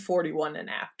 1841 and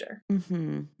after.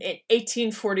 Mm-hmm. In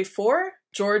 1844,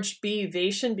 George B.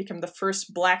 Vation became the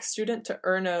first Black student to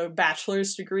earn a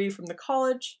bachelor's degree from the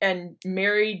college, and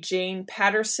Mary Jane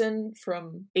Patterson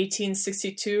from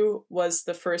 1862 was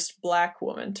the first Black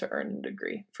woman to earn a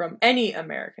degree from any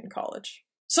American college.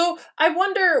 So I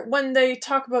wonder, when they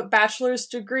talk about bachelor's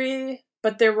degree,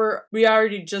 but we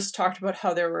already just talked about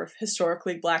how there were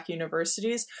historically Black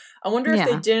universities. I wonder if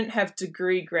they didn't have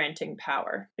degree granting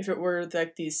power, if it were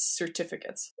like these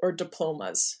certificates or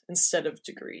diplomas instead of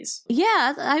degrees.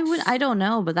 Yeah, I don't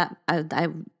know, but I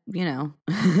you know.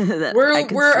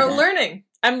 we're learning.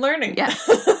 I'm learning. Yeah.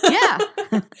 Yeah.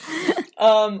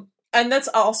 And that's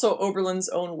also Oberlin's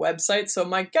own website, so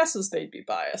my guess is they'd be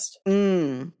biased.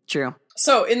 True.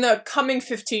 So in the coming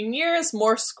 15 years,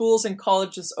 more schools and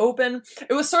colleges open.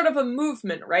 It was sort of a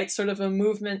movement, right? Sort of a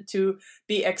movement to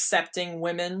be accepting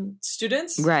women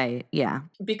students. Right, yeah.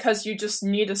 Because you just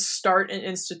need to start an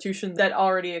institution that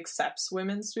already accepts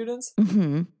women students.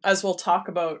 Mm-hmm. As we'll talk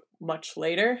about much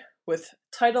later with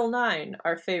Title IX,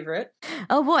 our favorite.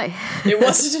 Oh boy. It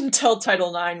wasn't until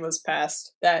Title IX was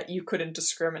passed that you couldn't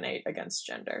discriminate against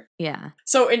gender. Yeah.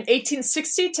 So in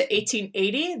 1860 to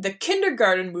 1880, the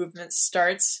kindergarten movement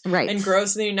starts and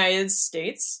grows in the United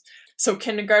States. So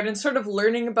kindergarten, sort of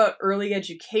learning about early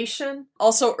education.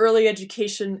 Also, early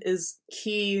education is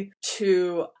key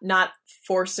to not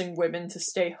forcing women to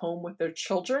stay home with their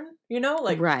children, you know,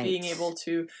 like being able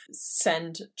to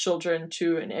send children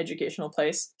to an educational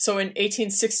place. So in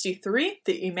 1863,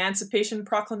 the Emancipation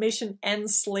Proclamation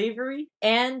ends slavery,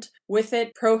 and with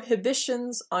it,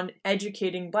 prohibitions on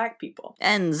educating Black people.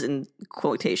 Ends in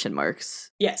quotation marks.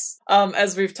 Yes.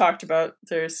 As we've talked about,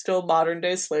 there's still modern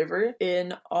day slavery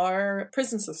in our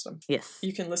prison system. Yes.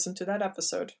 You can listen to that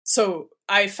episode. So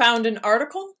I found an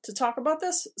article to talk about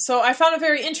this. So I found it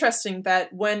very interesting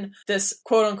that when this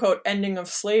quote-unquote ending of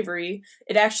slavery,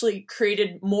 it actually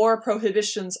created more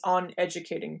prohibitions on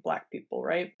educating Black people,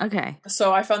 right? Okay.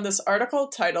 So I found this article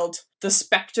titled "The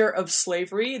Specter of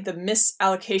Slavery, the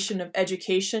Misallocation of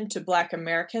Education to Black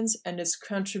Americans and Its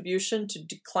Contribution to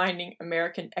Declining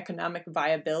American Economic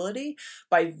Viability"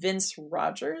 by Vince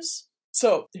Rogers.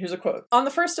 So, here's a quote. On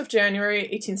the 1st of January,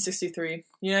 1863,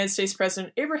 United States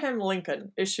President Abraham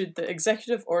Lincoln issued the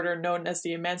executive order known as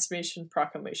the Emancipation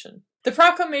Proclamation. The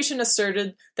proclamation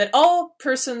asserted that all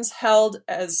persons held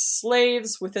as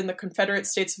slaves within the Confederate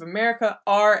States of America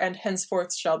are and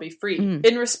henceforth shall be free.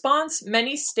 In response,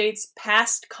 many states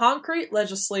passed concrete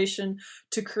legislation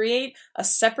to create a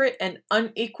separate and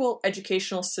unequal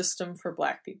educational system for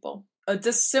Black people. A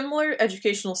dissimilar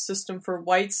educational system for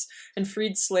whites and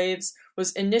freed slaves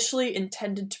was initially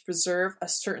intended to preserve a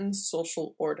certain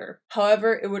social order.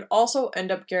 However, it would also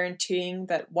end up guaranteeing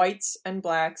that whites and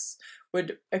Blacks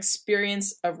would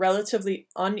experience a relatively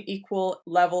unequal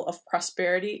level of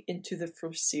prosperity into the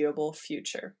foreseeable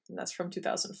future. And that's from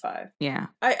 2005. Yeah.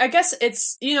 I guess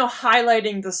it's,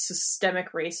 highlighting the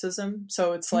systemic racism.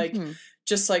 So it's like,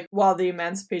 just like while the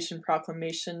Emancipation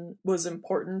Proclamation was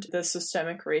important, the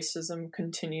systemic racism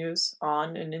continues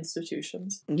on in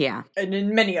institutions. Yeah. And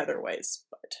in many other ways,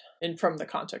 but from the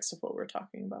context of what we're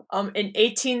talking about. In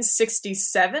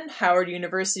 1867, Howard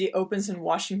University opens in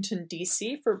Washington,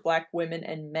 D.C. for Black women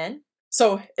and men.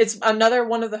 So it's another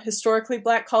one of the historically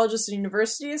black colleges and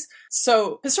universities.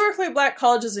 So historically black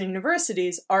colleges and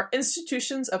universities are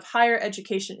institutions of higher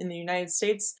education in the United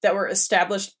States that were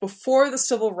established before the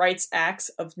Civil Rights Acts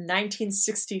of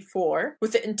 1964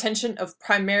 with the intention of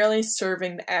primarily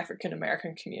serving the African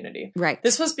American community. Right.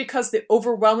 This was because the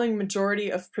overwhelming majority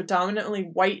of predominantly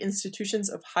white institutions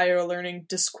of higher learning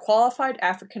disqualified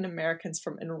African Americans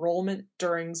from enrollment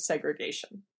during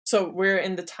segregation. So we're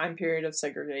in the time period of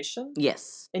segregation.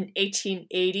 Yes. In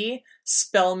 1880,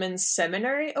 Spelman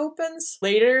Seminary opens.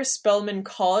 Later, Spelman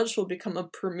College will become a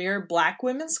premier black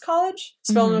women's college.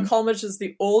 Spelman College is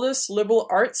the oldest liberal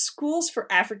arts schools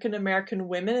for African American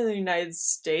women in the United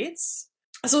States.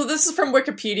 So this is from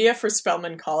Wikipedia for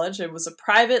Spelman College. It was a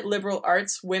private liberal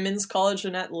arts women's college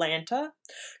in Atlanta.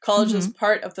 College is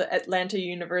part of the Atlanta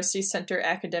University Center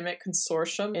Academic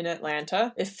Consortium in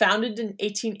Atlanta. It founded in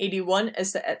 1881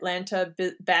 as the Atlanta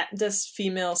Baptist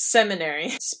Female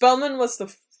Seminary. Spelman was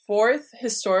the fourth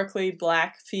historically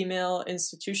black female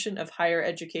institution of higher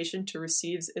education to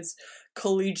receive its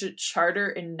collegiate charter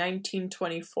in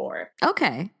 1924.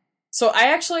 Okay. So I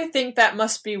actually think that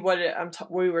must be what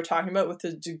we were talking about with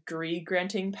the degree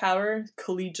granting power,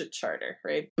 collegiate charter,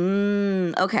 right?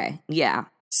 Okay, yeah.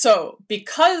 So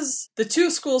because the two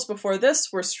schools before this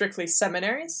were strictly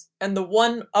seminaries, and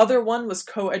the other one was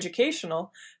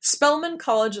co-educational, Spelman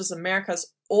College is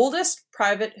America's oldest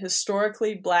private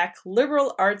historically black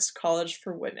liberal arts college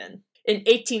for women. In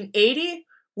 1880,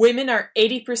 women are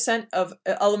 80% of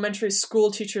elementary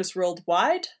school teachers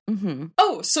worldwide.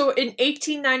 Oh, so in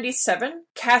 1897,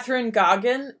 Catherine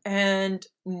Goggin and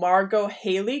Margot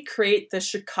Haley create the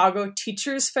Chicago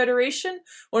Teachers Federation,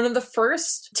 one of the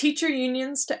first teacher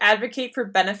unions to advocate for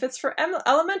benefits for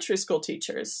elementary school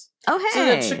teachers. Oh,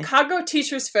 hey. So the Chicago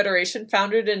Teachers Federation,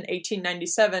 founded in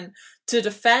 1897 to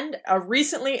defend a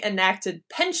recently enacted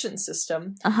pension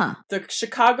system, the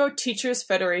Chicago Teachers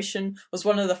Federation was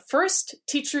one of the first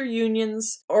teacher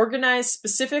unions organized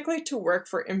specifically to work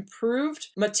for improved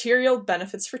material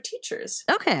benefits for teachers.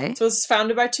 Okay. So it was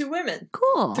founded by two women.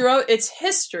 Cool. Throughout its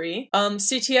history,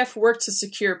 CTF worked to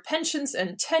secure pensions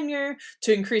and tenure,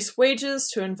 to increase wages,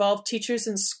 to involve teachers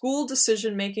in school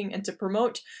decision-making, and to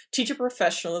promote teacher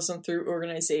professionalism through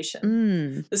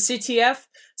organization. The CTF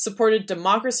supported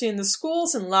democracy in the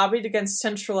schools and lobbied against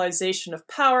centralization of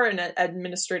power in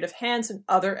administrative hands and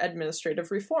other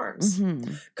administrative reforms.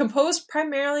 Composed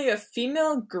primarily of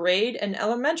female grade and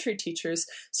elementary teachers,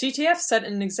 CTF set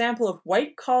an example of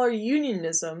white-collar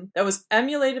unionism that was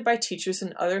emulated by teachers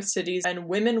in other cities and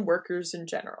women workers in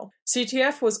general.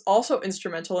 CTF was also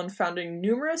instrumental in founding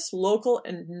numerous local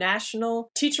and national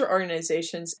teacher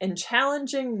organizations and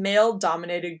challenging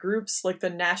male-dominated groups like the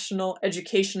National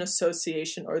Education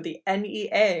Association, or the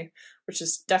NEA, which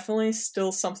is definitely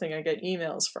still something I get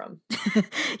emails from.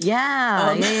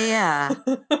 Yeah.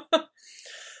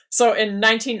 So in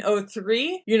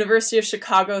 1903, University of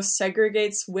Chicago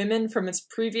segregates women from its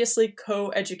previously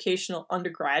co-educational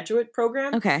undergraduate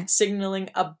program, signaling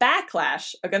a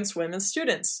backlash against women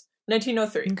students.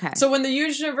 1903. Okay. So when the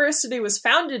university was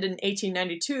founded in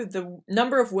 1892, the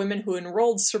number of women who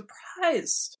enrolled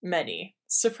surprised many.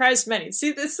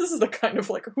 See, this is the kind of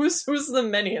like, who's the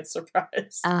many it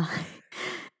surprised?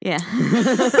 Yeah.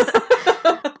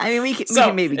 I mean, we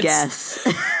can maybe guess.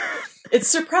 It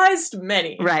surprised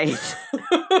many. Right.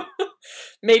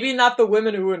 Maybe not the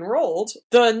women who enrolled.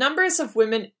 The numbers of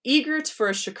women eager for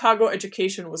a Chicago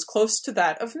education was close to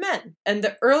that of men, and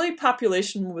the early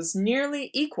population was nearly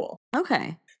equal.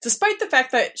 Okay. Despite the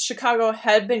fact that Chicago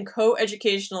had been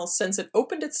co-educational since it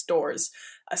opened its doors,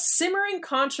 a simmering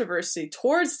controversy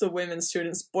towards the women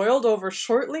students boiled over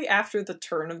shortly after the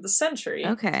turn of the century,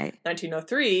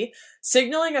 1903,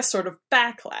 signaling a sort of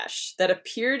backlash that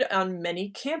appeared on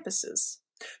many campuses.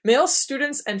 Male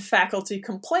students and faculty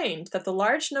complained that the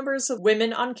large numbers of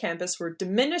women on campus were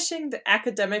diminishing the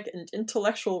academic and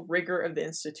intellectual rigor of the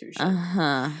institution.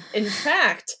 In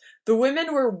fact, the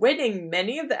women were winning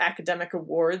many of the academic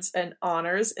awards and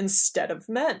honors instead of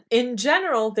men. In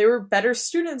general, they were better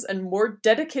students and more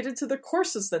dedicated to the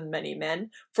courses than many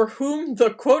men, for whom the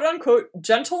quote-unquote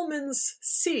gentleman's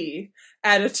C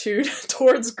attitude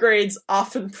towards grades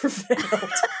often prevailed.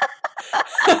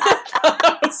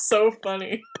 That was so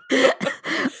funny.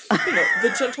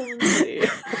 The gentleman's C.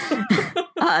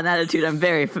 An attitude I'm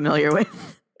very familiar with.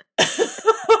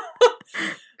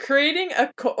 Creating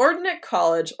a coordinate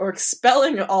college or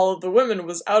expelling all of the women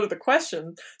was out of the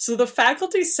question, so the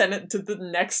faculty sent it to the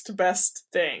next best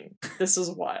thing. This is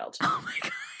wild. Oh my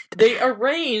god. They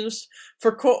arranged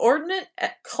for coordinate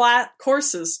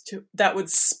courses that would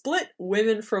split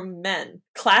women from men.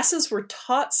 Classes were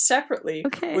taught separately,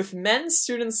 with men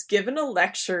students given a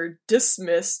lecture,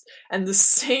 dismissed, and the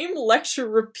same lecture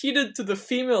repeated to the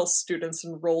female students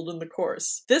enrolled in the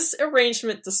course. This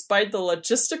arrangement, despite the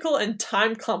logistical and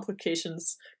time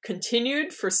complications,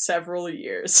 continued for several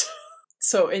years.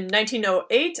 So in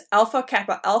 1908, Alpha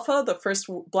Kappa Alpha, the first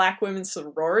black women's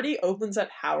sorority, opens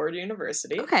at Howard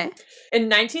University. In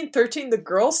 1913, the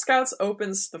Girl Scouts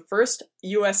opens the first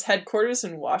U.S. headquarters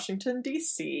in Washington,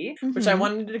 D.C., which I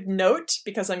wanted to note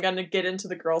because I'm going to get into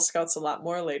the Girl Scouts a lot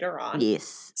more later on.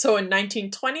 Yes. So in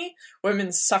 1920,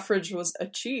 women's suffrage was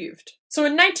achieved. So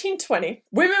in 1920,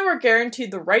 women were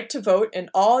guaranteed the right to vote in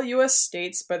all U.S.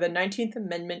 states by the 19th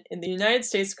Amendment in the United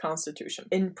States Constitution.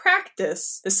 In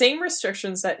practice, the same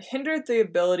restrictions that hindered the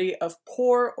ability of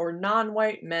poor or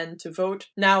non-white men to vote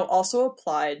now also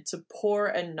applied to poor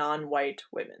and non-white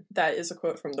women. That is a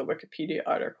quote from the Wikipedia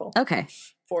article.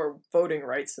 For voting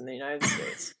rights in the United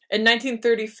States. In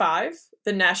 1935,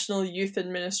 the National Youth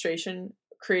Administration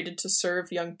created to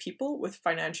serve young people with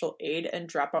financial aid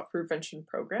and dropout prevention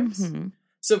programs.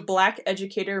 So Black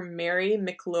educator Mary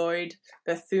McLeod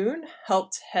Bethune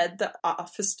helped head the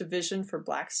office division for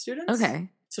Black students.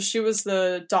 So she was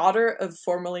the daughter of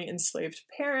formerly enslaved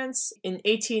parents. In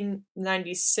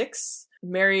 1896,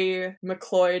 Mary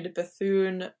McLeod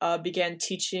Bethune began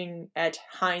teaching at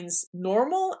Heinz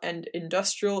Normal and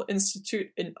Industrial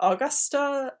Institute in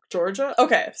Augusta, Georgia.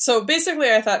 So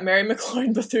basically I thought Mary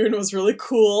McLeod Bethune was really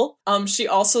cool. She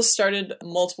also started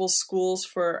multiple schools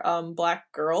for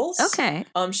Black girls.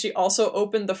 She also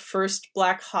opened the first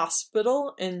Black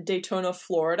hospital in Daytona,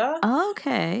 Florida.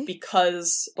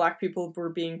 Because Black people were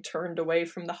being turned away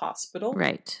from the hospital.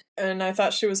 And I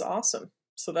thought she was awesome.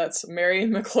 So that's Mary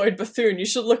McLeod Bethune. You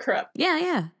should look her up.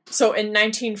 So in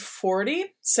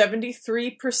 1940,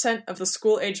 73% of the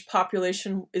school-age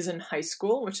population is in high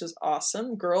school, which is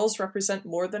awesome. Girls represent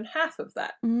more than half of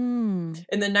that. In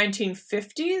the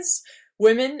 1950s,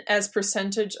 women as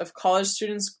percentage of college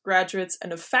students, graduates,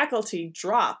 and of faculty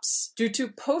drops due to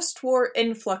post-war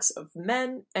influx of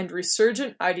men and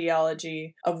resurgent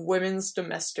ideology of women's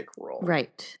domestic role.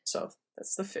 So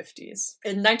that's the 50s.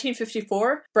 In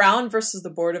 1954, Brown versus the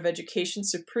Board of Education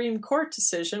Supreme Court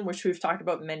decision, which we've talked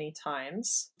about many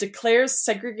times, declares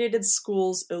segregated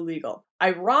schools illegal.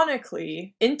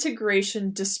 Ironically,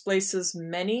 integration displaces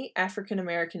many African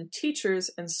American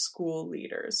teachers and school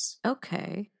leaders.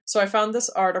 So I found this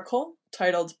article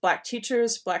titled Black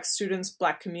Teachers, Black Students,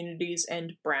 Black Communities,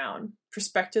 and Brown: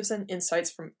 Perspectives and Insights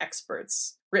from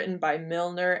Experts, written by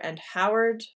Milner and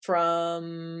Howard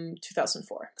from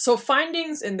 2004. So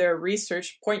findings in their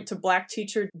research point to Black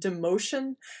teacher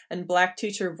demotion and Black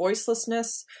teacher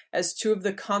voicelessness as two of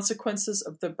the consequences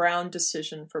of the Brown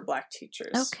decision for Black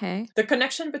teachers. The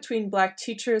connection between Black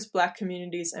teachers, Black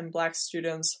communities, and Black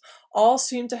students all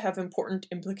seem to have important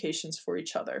implications for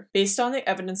each other. Based on the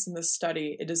evidence in this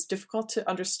study, it is difficult to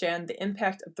understand the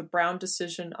impact of the Brown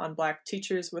decision on Black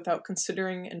teachers without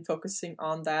considering and focusing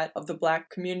on that of the Black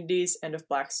communities and of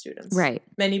Black students.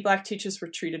 Many Black teachers were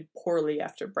treated poorly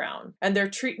after Brown, and their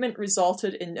treatment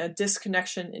resulted in a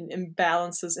disconnection and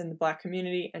imbalances in the Black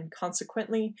community, and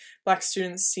consequently, Black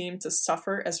students seem to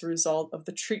suffer as a result of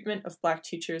the treatment of Black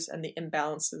teachers and the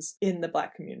imbalances in the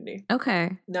Black community.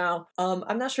 Now,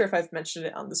 I'm not sure if I've mentioned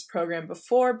it on this program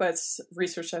before, but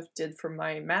research I've did for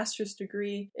my master's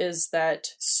degree is that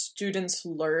students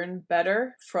learn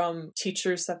better from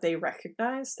teachers that they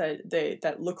recognize,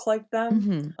 that look like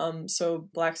them. So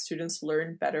Black students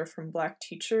learn better from Black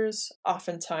teachers,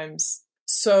 oftentimes.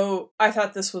 So I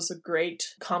thought this was a great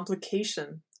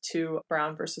complication to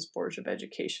Brown versus Board of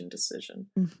Education decision.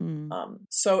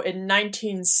 So in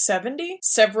 1970,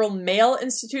 several male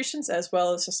institutions as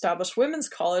well as established women's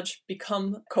college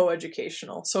become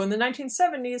coeducational. So in the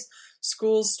 1970s,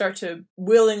 schools start to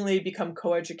willingly become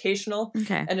coeducational.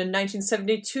 And in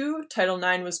 1972, Title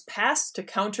IX was passed to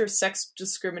counter sex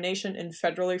discrimination in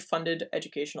federally funded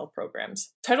educational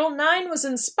programs. Title IX was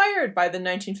inspired by the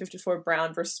 1954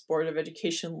 Brown versus Board of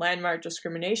Education landmark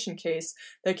discrimination case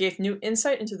that gave new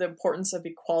insight into the importance of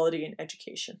equality in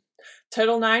education.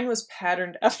 Title IX was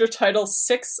patterned after Title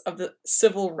VI of the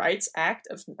Civil Rights Act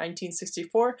of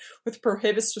 1964, which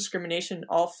prohibits discrimination in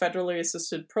all federally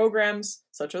assisted programs,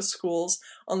 such as schools,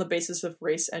 on the basis of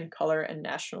race and color and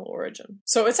national origin.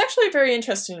 So it's actually very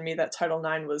interesting to me that Title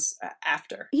IX was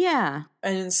after.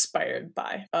 And inspired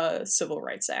by Civil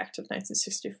Rights Act of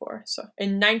 1964. So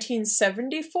in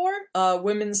 1974,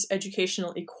 Women's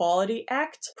Educational Equality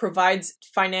Act provides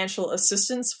financial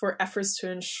assistance for efforts to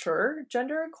ensure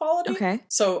gender equality equality. Okay.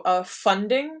 So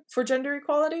funding for gender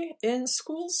equality in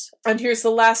schools. And here's the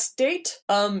last date.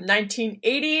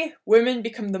 1980, women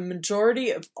become the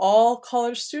majority of all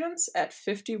college students at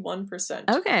 51%.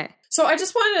 Okay. So I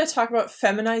just wanted to talk about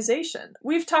feminization.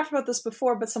 We've talked about this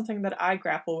before, but something that I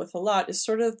grapple with a lot is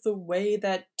sort of the way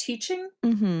that teaching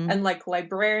and like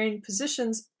librarian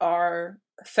positions are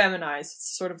feminized.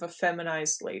 It's sort of a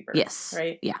feminized labor. Yes.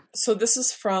 Right? Yeah. So this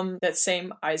is from that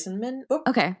same Eisenman book.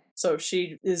 Okay. So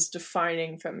she is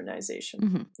defining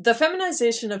feminization. The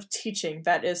feminization of teaching,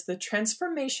 that is, the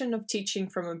transformation of teaching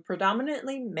from a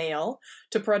predominantly male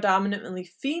to predominantly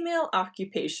female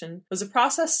occupation, was a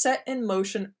process set in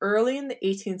motion early in the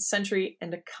 18th century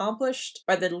and accomplished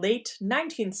by the late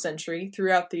 19th century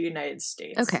throughout the United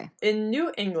States. Okay. In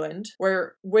New England,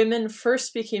 where women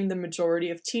first became the majority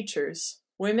of teachers,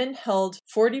 women held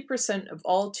 40% of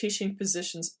all teaching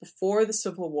positions before the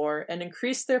Civil War and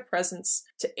increased their presence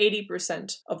to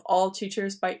 80% of all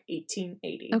teachers by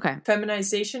 1880. Okay.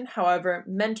 Feminization, however,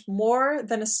 meant more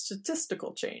than a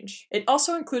statistical change. It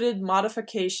also included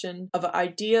modification of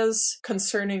ideas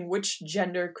concerning which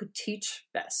gender could teach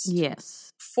best.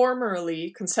 Yes.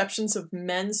 Formerly, conceptions of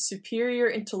men's superior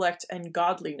intellect and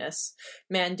godliness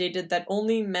mandated that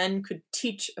only men could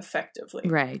teach effectively.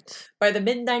 Right. By the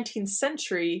mid-19th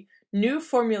century, new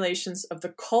formulations of the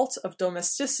cult of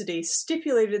domesticity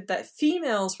stipulated that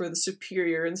females were the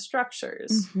superior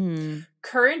instructors.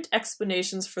 Current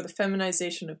explanations for the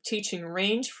feminization of teaching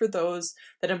range for those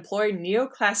that employ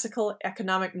neoclassical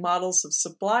economic models of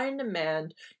supply and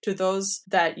demand to those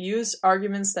that use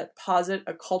arguments that posit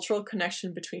a cultural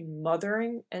connection between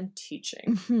mothering and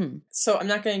teaching. So I'm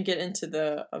not going to get into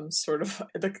the sort of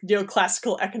the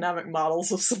neoclassical economic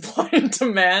models of supply and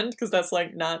demand, because that's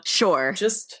like not Sure.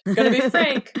 Just gonna be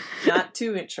frank, not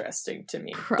too interesting to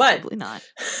me. Probably not.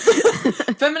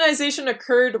 Feminization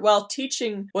occurred while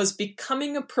teaching was becoming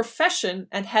a profession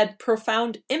and had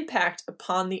profound impact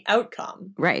upon the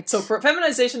outcome. Right. So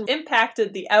feminization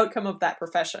impacted the outcome of that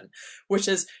profession, which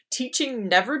is teaching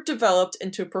never developed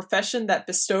into a profession that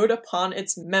bestowed upon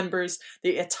its members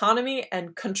the autonomy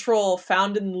and control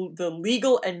found in the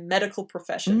legal and medical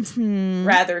professions.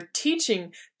 Rather,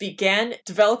 teaching began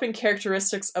developing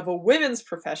characteristics of a women's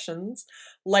professions,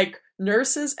 like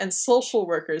nurses and social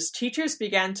workers. Teachers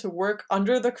began to work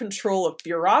under the control of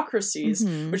bureaucracies,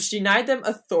 which denied them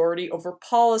authority over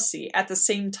policy. At the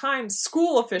same time,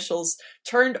 school officials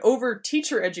turned over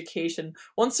teacher education,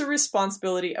 once the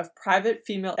responsibility of private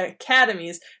female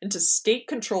academies, into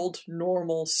state-controlled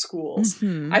normal schools.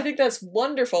 I think that's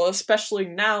wonderful, especially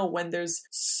now when there's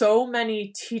so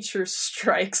many teacher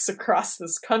strikes across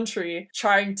this country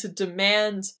trying to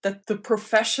demand that the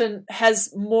profession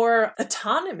has more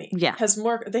autonomy. Yeah.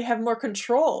 They have more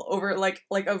control over like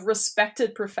a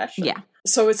respected profession. Yeah.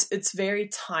 So it's very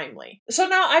timely. So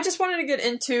now I just wanted to get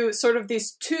into sort of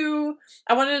these two.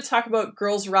 I wanted to talk about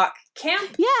Girls Rock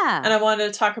Camp. Yeah. And I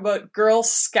wanted to talk about Girl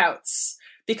Scouts,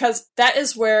 because that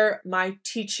is where my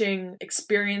teaching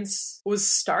experience was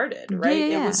started, right?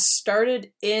 Yeah. It was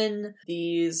started in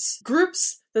these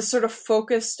groups that sort of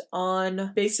focused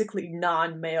on basically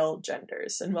non-male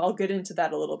genders. And I'll get into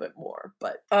that a little bit more.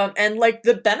 But, and like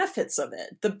the benefits of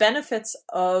it, the benefits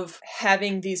of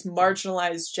having these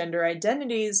marginalized gender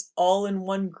identities all in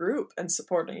one group and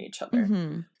supporting each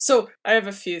other. So I have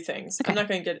a few things. Okay. I'm not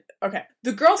going to get, okay.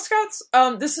 The Girl Scouts,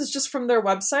 this is just from their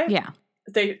website. Yeah.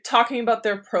 They're talking about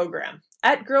their program.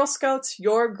 At Girl Scouts,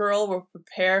 your girl will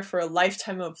prepare for a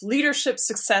lifetime of leadership,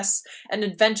 success, and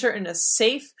adventure in a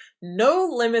safe,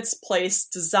 no-limits place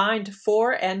designed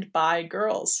for and by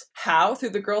girls. How?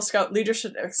 Through the Girl Scout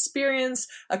leadership experience,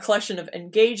 a collection of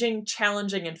engaging,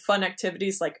 challenging, and fun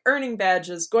activities like earning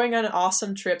badges, going on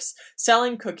awesome trips,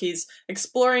 selling cookies,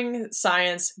 exploring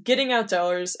science, getting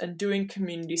outdoors, and doing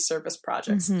community service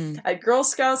projects. At Girl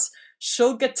Scouts,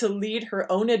 she'll get to lead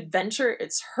her own adventure.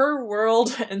 It's her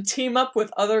world, and team up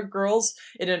with other girls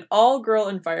in an all-girl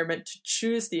environment to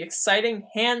choose the exciting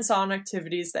hands-on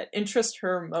activities that interest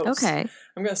her most. Okay.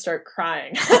 I'm going to start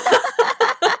crying.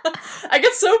 I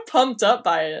get so pumped up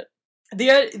by it.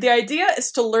 The idea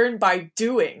is to learn by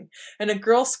doing, and at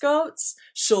Girl Scouts,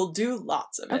 she'll do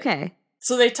lots of it. Okay.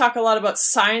 So they talk a lot about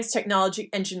science, technology,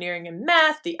 engineering, and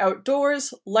math, the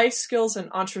outdoors, life skills,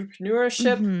 and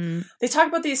entrepreneurship. They talk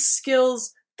about these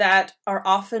skills that are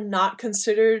often not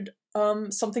considered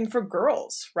something for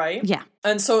girls, right? Yeah.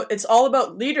 And so it's all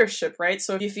about leadership, right?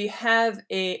 So if you have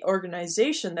a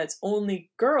organization that's only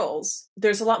girls,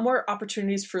 there's a lot more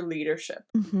opportunities for leadership.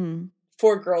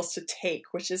 for girls to take,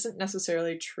 which isn't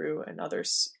necessarily true in other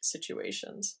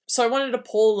situations. So I wanted to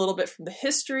pull a little bit from the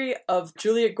history of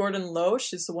Juliette Gordon Low.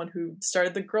 She's the one who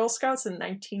started the Girl Scouts in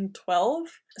 1912.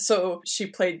 So she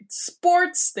played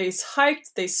sports, they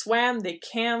hiked, they swam, they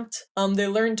camped, they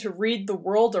learned to read the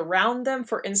world around them,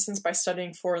 for instance, by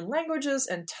studying foreign languages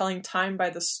and telling time by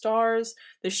the stars.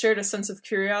 They shared a sense of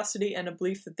curiosity and a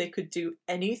belief that they could do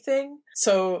anything.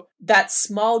 So that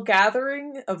small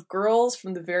gathering of girls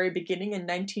from the very beginning in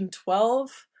 1912,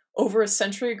 over a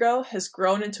century ago, has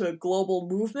grown into a global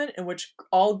movement in which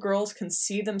all girls can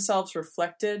see themselves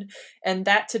reflected, and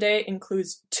that today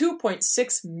includes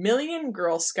 2.6 million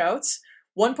Girl Scouts,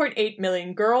 1.8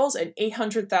 million girls, and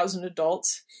 800,000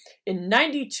 adults in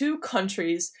 92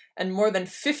 countries, and more than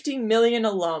 50 million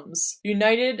alums,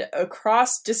 united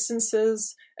across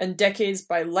distances and decades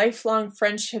by lifelong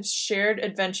friendships, shared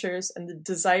adventures, and the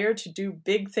desire to do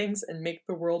big things and make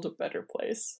the world a better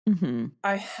place. Mm-hmm.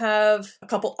 I have a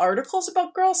couple articles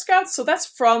about Girl Scouts, so that's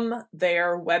from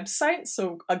their website.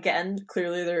 So again,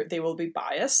 clearly they will be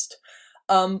biased.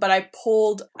 But I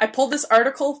pulled this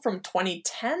article from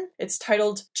 2010. It's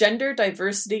titled Gender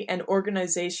Diversity and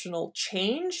Organizational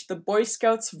Change, the Boy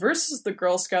Scouts versus the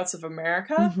Girl Scouts of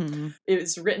America. Mm-hmm. It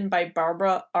was written by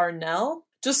Barbara Arnell.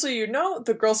 Just so you know,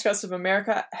 the Girl Scouts of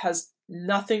America has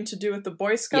nothing to do with the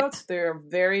Boy Scouts. Yep. They're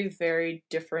very, very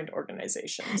different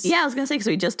organizations. Yeah, I was going to say, because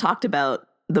we just talked about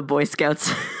the Boy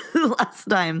Scouts last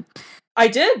time. I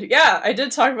did, yeah. I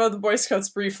did talk about the Boy Scouts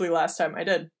briefly last time. I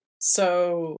did.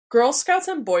 So, Girl Scouts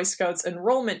and Boy Scouts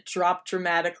enrollment dropped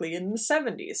dramatically in the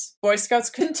 70s. Boy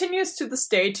Scouts continues to this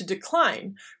day to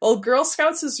decline, while Girl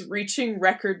Scouts is reaching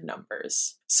record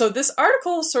numbers. So this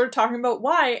article is sort of talking about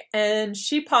why, and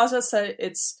she posits that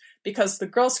it's because the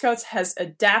Girl Scouts has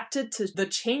adapted to the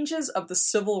changes of the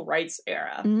civil rights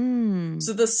era.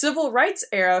 So the civil rights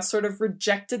era sort of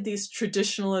rejected these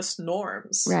traditionalist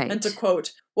norms. Right. And to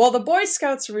quote, while the Boy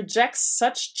Scouts reject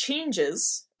such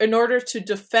changes in order to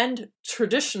defend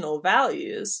traditional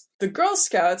values, the Girl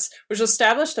Scouts, which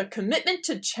established a commitment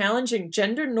to challenging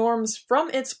gender norms from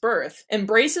its birth,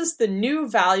 embraces the new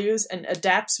values and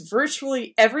adapts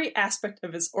virtually every aspect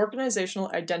of its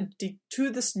organizational identity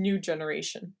to this new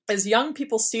generation. As young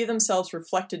people see themselves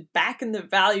reflected back in the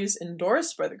values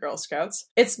endorsed by the Girl Scouts,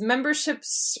 its membership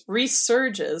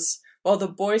resurges, while the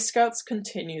Boy Scouts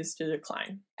continues to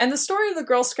decline. And the story of the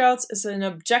Girl Scouts is an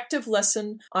objective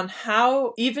lesson on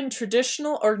how even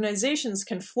traditional organizations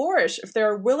can flourish if they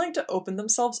are willing to open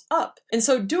themselves up. In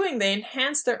so doing, they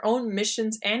enhance their own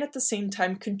missions and at the same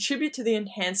time contribute to the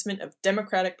enhancement of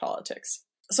democratic politics.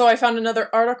 So I found another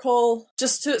article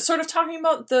just to sort of talking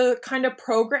about the kind of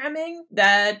programming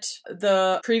that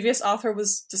the previous author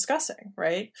was discussing,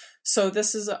 right? So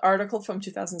this is an article from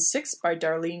 2006 by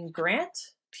Darlene Grant,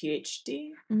 PhD.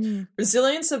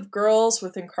 Resilience of Girls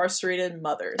with Incarcerated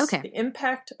Mothers. Okay. The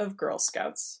Impact of Girl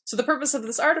Scouts. So the purpose of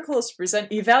this article is to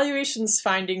present evaluations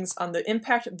findings on the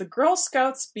impact of the Girl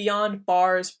Scouts Beyond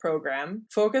Bars program,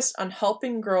 focused on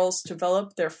helping girls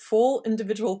develop their full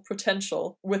individual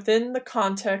potential within the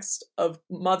context of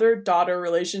mother-daughter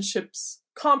relationships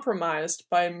compromised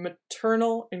by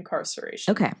maternal incarceration.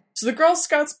 Okay. So the Girl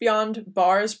Scouts Beyond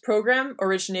Bars program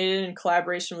originated in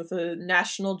collaboration with the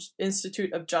National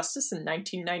Institute of Justice in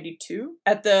 1992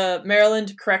 at the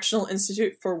Maryland Correctional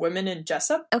Institute for Women in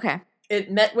Jessup. Okay. It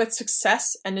met with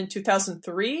success, and in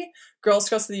 2003, Girl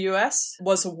Scouts of the U.S.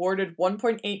 was awarded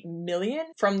 $1.8 million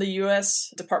from the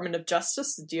U.S. Department of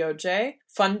Justice, the DOJ,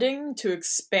 funding to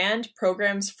expand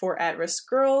programs for at-risk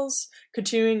girls,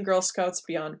 continuing Girl Scouts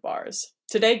Beyond Bars.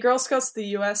 Today, Girl Scouts of the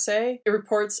USA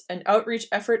reports an outreach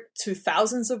effort to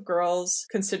thousands of girls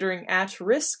considering at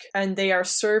risk, and they are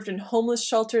served in homeless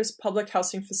shelters, public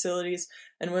housing facilities,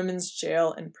 and women's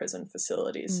jail and prison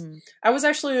facilities. I was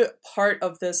actually part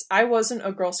of this. I wasn't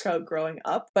a Girl Scout growing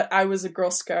up, but I was a Girl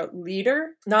Scout leader,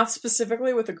 not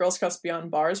specifically with the Girl Scouts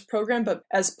Beyond Bars program, but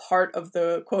as part of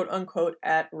the quote-unquote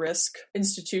at-risk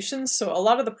institutions. So a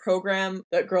lot of the program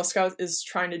that Girl Scout is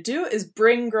trying to do is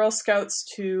bring Girl Scouts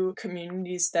to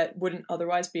communities that wouldn't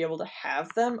otherwise be able to have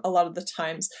them a lot of the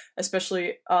times,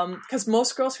 especially because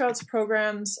most Girl Scouts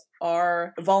programs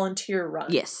are volunteer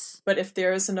run. Yes. But if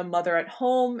there isn't a mother at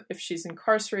home, if she's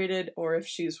incarcerated, or if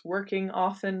she's working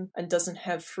often and doesn't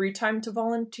have free time to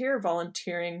volunteer,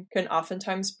 volunteering can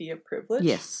oftentimes be a privilege.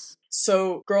 Yes.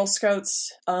 So Girl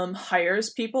Scouts hires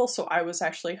people. So I was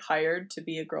actually hired to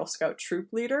be a Girl Scout troop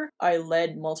leader. I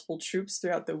led multiple troops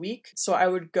throughout the week. So I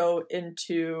would go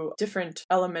into different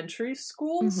elementary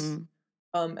schools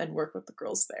and work with the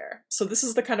girls there. So this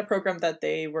is the kind of program that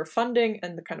they were funding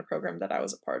and the kind of program that I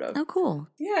was a part of. Oh, cool.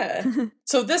 Yeah.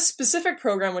 So this specific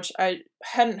program, which I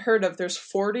hadn't heard of, there's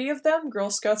 40 of them, Girl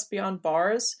Scouts Beyond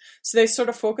Bars. So they sort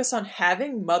of focus on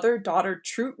having mother-daughter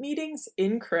troop meetings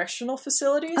in correctional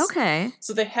facilities. Okay.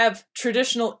 So they have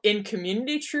traditional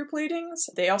in-community troop meetings.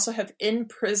 They also have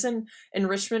in-prison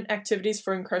enrichment activities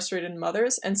for incarcerated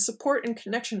mothers and support and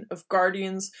connection of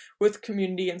guardians with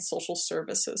community and social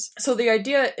services. So the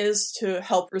idea is to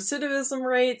help recidivism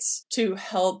rates, to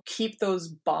help keep those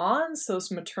bonds,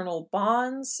 those maternal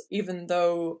bonds, even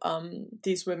though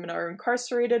these women are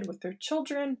incarcerated with their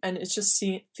children, and it just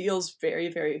feels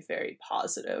very, very, very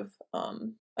positive.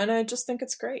 And I just think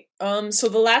it's great. So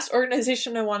the last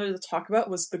organization I wanted to talk about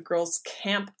was the Girls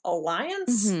Camp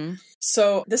Alliance. Mm-hmm.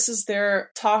 So this is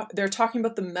they're talking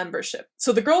about the membership.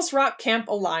 So the Girls Rock Camp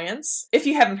Alliance, if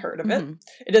you haven't heard of it,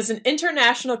 it is an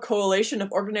international coalition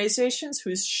of organizations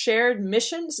whose shared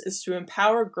missions is to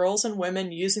empower girls and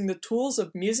women using the tools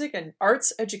of music and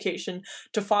arts education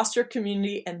to foster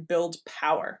community and build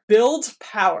power. Build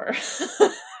power.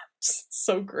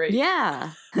 So great.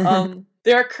 Yeah.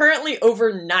 There are currently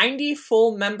over 90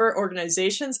 full member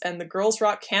organizations, and the Girls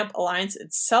Rock Camp Alliance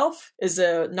itself is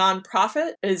a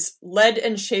nonprofit, is led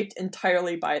and shaped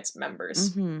entirely by its members.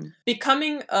 Mm-hmm.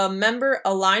 Becoming a member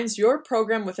aligns your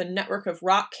program with a network of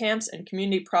rock camps and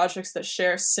community projects that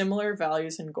share similar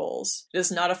values and goals. It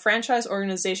is not a franchise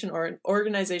organization or an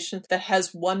organization that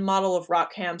has one model of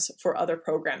rock camps for other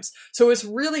programs. So it's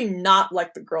really not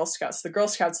like the Girl Scouts. The Girl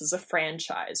Scouts is a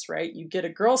franchise, right? You get a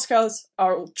Girl Scouts,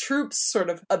 our troops sort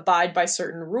of abide by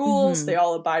certain rules. They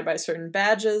all abide by certain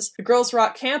badges. The Girls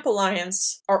Rock Camp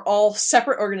Alliance are all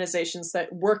separate organizations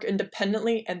that work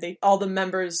independently, and all the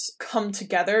members come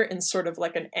together in sort of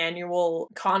like an annual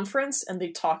conference, and they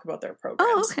talk about their programs.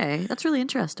 Oh, okay. That's really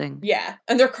interesting. Yeah.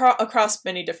 And they're across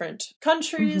many different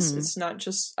countries. It's not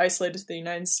just isolated to the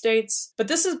United States. But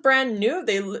this is brand new.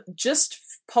 They just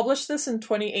published this in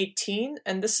 2018,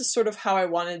 and this is sort of how I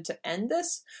wanted to end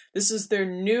this. This is their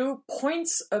new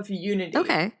Points of Unity.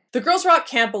 Okay. The Girls Rock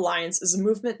Camp Alliance is a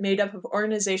movement made up of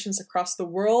organizations across the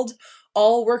world,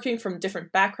 all working from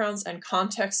different backgrounds and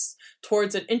contexts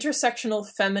towards an intersectional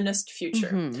feminist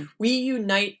future. We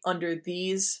unite under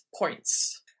these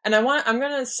points. And I'm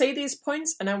going to say these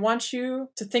points, and I want you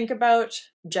to think about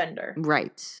gender.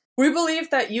 Right. We believe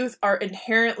that youth are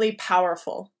inherently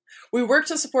powerful. We work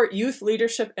to support youth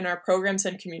leadership in our programs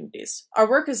and communities. Our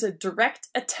work is a direct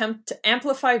attempt to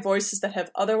amplify voices that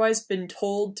have otherwise been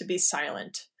told to be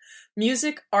silent.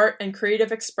 Music, art, and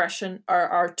creative expression are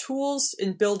our tools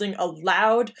in building a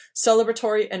loud,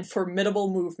 celebratory, and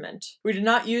formidable movement. We do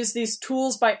not use these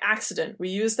tools by accident. We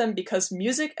use them because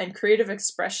music and creative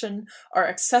expression are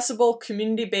accessible,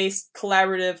 community-based,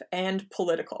 collaborative, and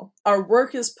political. Our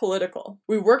work is political.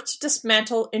 We work to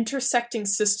dismantle intersecting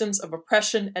systems of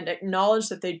oppression and acknowledge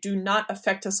that they do not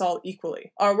affect us all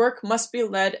equally. Our work must be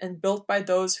led and built by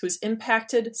those whose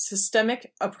impacted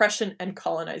systemic oppression and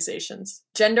colonizations.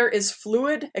 Gender is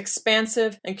fluid,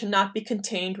 expansive, and cannot be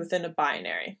contained within a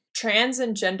binary. Trans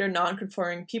and gender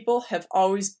nonconforming people have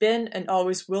always been and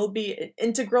always will be an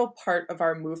integral part of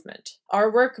our movement.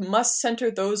 Our work must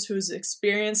center those who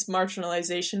experience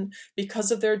marginalization because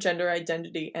of their gender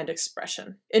identity and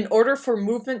expression. In order for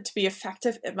movement to be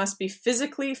effective, it must be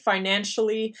physically,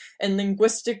 financially, and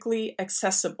linguistically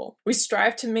accessible. We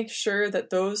strive to make sure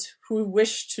that those who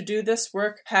wish to do this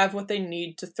work have what they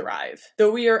need to thrive.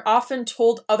 Though we are often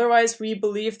told otherwise, we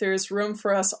believe there is room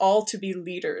for us all to be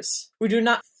leaders. We do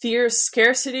not fear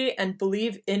scarcity and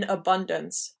believe in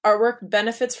abundance. Our work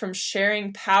benefits from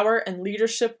sharing power and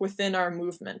leadership within our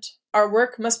movement. Our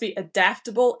work must be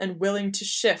adaptable and willing to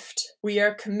shift. We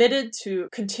are committed to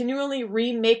continually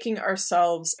remaking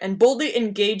ourselves and boldly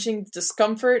engaging the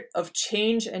discomfort of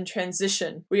change and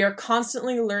transition. We are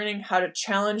constantly learning how to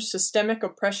challenge systemic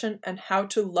oppression and how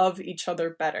to love each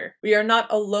other better. We are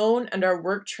not alone, and our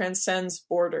work transcends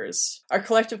borders. Our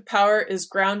collective power is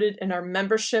grounded in our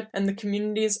membership and the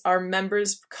communities our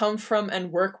members come from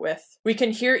and work with. We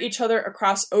can hear each other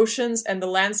across oceans and the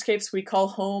landscapes we call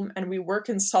home, and we work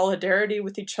in solidarity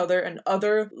with each other and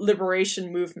other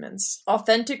liberation movements.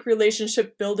 Authentic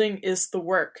relationship building is the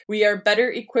work. We are better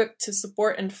equipped to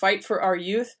support and fight for our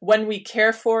youth when we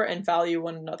care for and value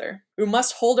one another. We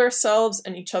must hold ourselves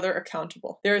and each other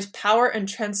accountable. There is power in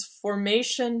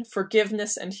transformation,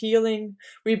 forgiveness, and healing.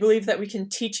 We believe that we can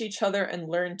teach each other and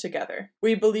learn together.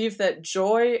 We believe that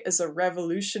joy is a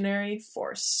revolutionary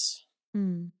force.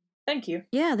 Thank you.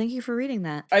 Yeah, thank you for reading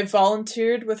that. I've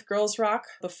volunteered with Girls Rock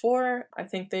before. I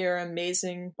think they are an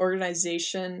amazing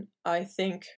organization. I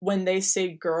think when they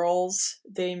say girls,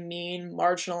 they mean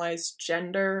marginalized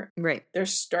gender. Right. They're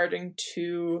starting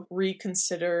to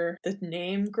reconsider the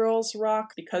name Girls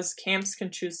Rock because camps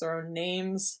can choose their own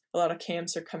names. A lot of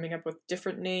camps are coming up with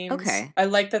different names. Okay. I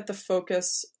like that the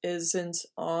focus isn't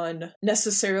on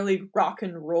necessarily rock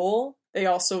and roll. They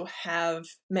also have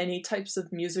many types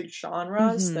of music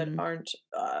genres that aren't,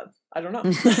 I don't know.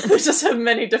 They just have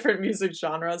many different music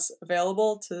genres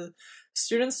available to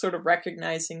students, sort of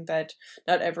recognizing that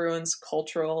not everyone's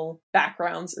cultural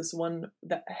backgrounds is one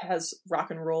that has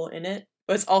rock and roll in it.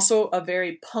 But it's also a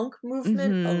very punk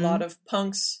movement. A lot of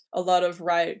punks, a lot of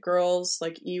Riot Girls,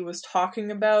 like E was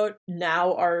talking about,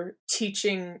 now are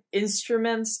teaching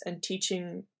instruments and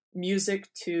teaching music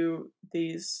to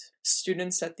these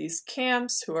students at these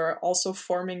camps who are also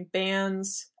forming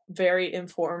bands, very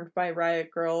informed by Riot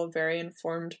Girl, very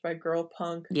informed by girl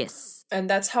punk. Yes. And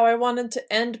that's how I wanted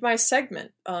to end my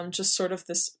segment. Just sort of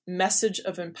this message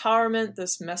of empowerment,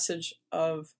 this message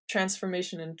of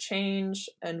transformation and change,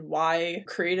 and why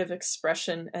creative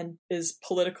expression is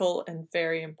political and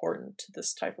very important to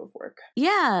this type of work.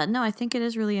 Yeah, no, I think it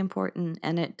is really important,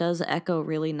 and it does echo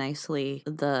really nicely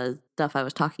the stuff I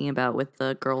was talking about with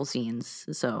the girl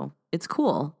zines, so it's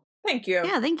cool. Thank you.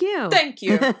 Yeah, thank you. Thank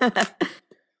you.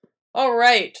 All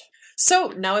right.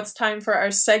 So now it's time for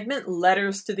our segment,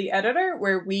 Letters to the Editor,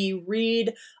 where we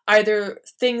read either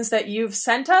things that you've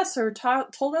sent us or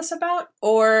told us about,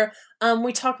 or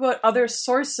we talk about other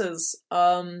sources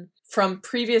from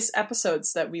previous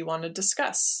episodes that we want to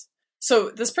discuss. So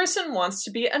this person wants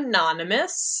to be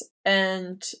anonymous,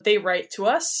 and they write to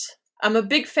us. I'm a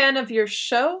big fan of your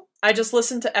show. I just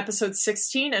listened to episode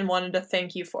 16 and wanted to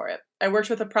thank you for it. I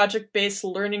worked with a project-based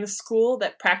learning school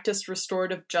that practiced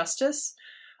restorative justice.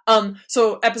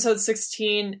 So episode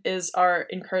 16 is our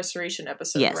incarceration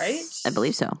episode, yes, right? I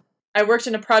believe so. I worked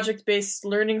in a project-based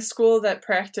learning school that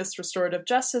practiced restorative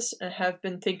justice and have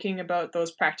been thinking about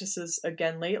those practices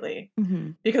again lately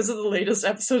because of the latest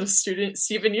episode of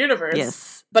Steven Universe.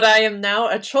 Yes. But I am now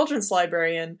a children's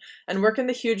librarian and work in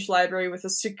the huge library with a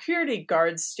security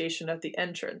guard stationed at the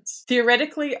entrance.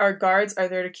 Theoretically, our guards are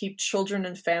there to keep children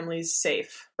and families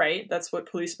safe, right? That's what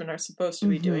policemen are supposed to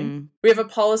be doing. We have a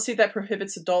policy that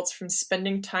prohibits adults from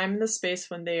spending time in the space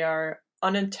when they are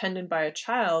unintended by a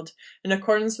child in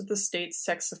accordance with the state's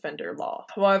sex offender law.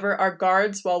 However, our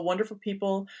guards, while wonderful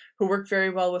people who work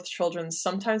very well with children,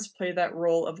 sometimes play that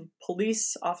role of a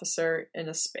police officer in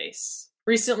a space.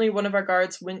 Recently, one of our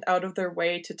guards went out of their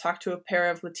way to talk to a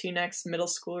pair of Latinx middle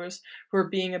schoolers who were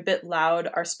being a bit loud.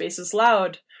 Our space is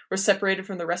loud. We're separated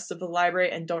from the rest of the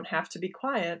library and don't have to be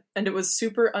quiet. And it was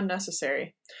super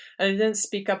unnecessary. And I didn't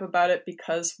speak up about it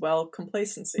because, well,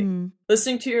 complacency.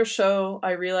 Listening to your show,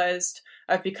 I realized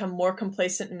I've become more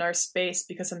complacent in our space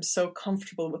because I'm so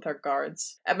comfortable with our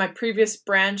guards. At my previous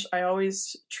branch, I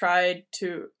always tried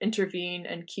to intervene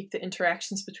and keep the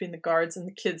interactions between the guards and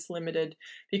the kids limited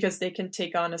because they can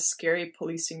take on a scary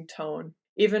policing tone,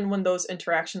 even when those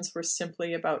interactions were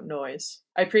simply about noise.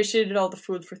 I appreciated all the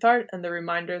food for thought and the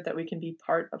reminder that we can be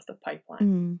part of the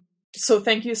pipeline. So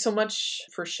thank you so much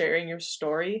for sharing your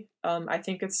story. I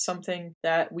think it's something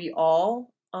that we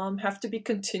all have to be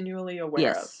continually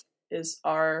aware of, is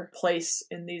our place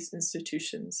in these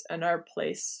institutions and our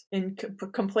place in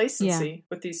complacency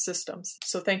with these systems.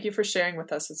 So thank you for sharing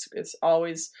with us. It's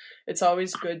always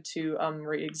good to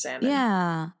re-examine.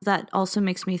 Yeah, that also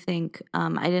makes me think.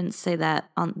 I didn't say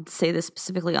this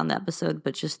specifically on the episode,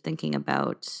 but just thinking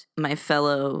about my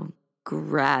fellow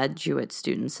graduate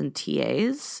students and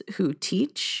TAs who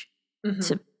teach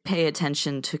to pay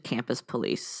attention to campus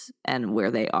police and where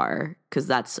they are, because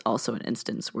that's also an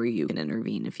instance where you can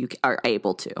intervene if you are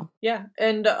able to. Yeah,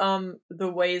 and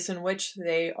the ways in which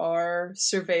they are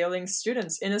surveilling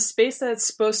students in a space that's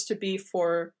supposed to be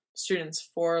for students,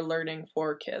 for learning,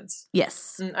 for kids.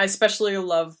 Yes. And I especially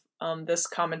love this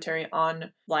commentary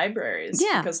on libraries,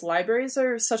 because libraries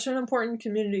are such an important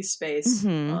community space.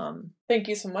 Thank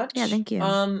you so much. Yeah, thank you.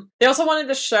 They also wanted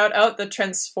to shout out the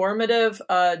Transformative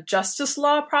Justice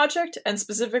Law Project, and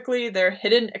specifically their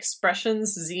Hidden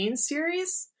Expressions zine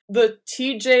series. The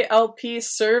TJLP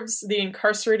serves the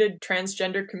incarcerated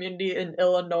transgender community in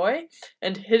Illinois,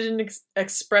 and Hidden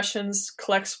Expressions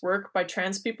collects work by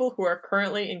trans people who are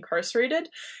currently incarcerated.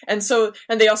 And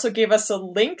they also gave us a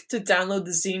link to download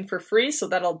the zine for free, so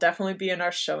that'll definitely be in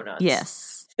our show notes.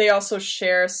 Yes. They also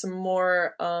share some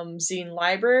more zine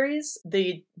libraries.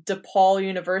 The DePaul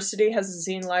University has a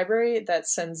zine library that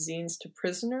sends zines to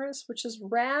prisoners, which is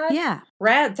rad. Yeah.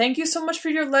 Rad. Thank you so much for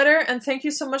your letter, and thank you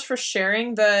so much for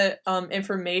sharing the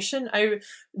information. I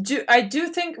do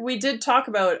think we did talk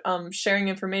about sharing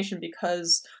information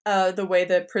because the way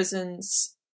that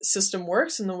prisons system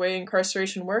works and the way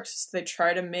incarceration works, they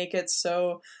try to make it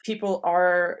so people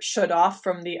are shut off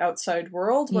from the outside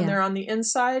world when they're on the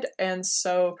inside, and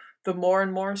so the more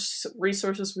and more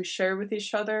resources we share with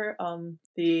each other,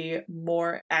 the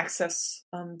more access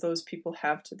those people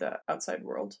have to the outside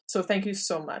world. So thank you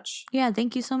so much. Yeah,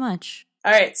 thank you so much.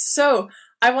 All right, so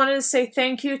I wanted to say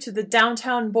thank you to the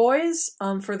Downtown Boys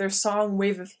for their song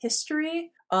Wave of History.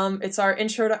 It's our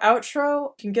intro to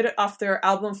outro. You can get it off their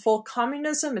album Full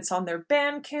Communism. It's on their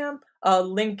Bandcamp.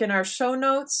 Link in our show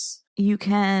notes. You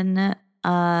can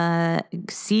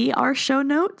see our show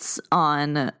notes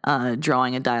on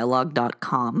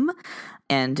drawingadialogue.com,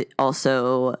 and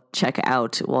also check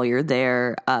out, while you're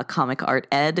there, Comic Art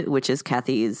Ed, which is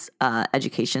Kathy's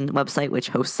education website, which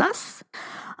hosts us.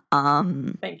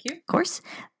 Thank you. Of course.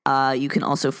 You can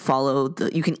also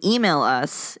you can email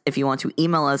us if you want to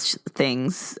email us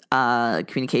things,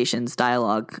 communications,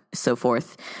 dialogue, so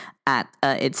forth, at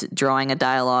it's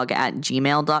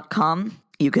drawingadialogue@gmail.com.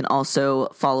 You can also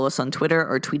follow us on Twitter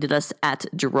or tweet at us at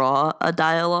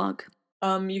drawadialogue.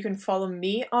 You can follow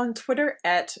me on Twitter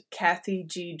at Kathy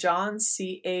G. John,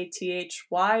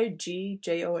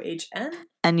 CathyGjohn.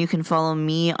 And you can follow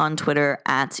me on Twitter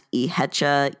at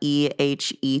Ehetja,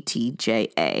 EHETJA.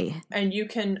 And you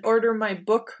can order my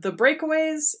book, The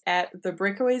Breakaways, at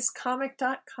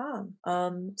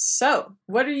thebreakawayscomic.com. So,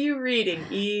 what are you reading,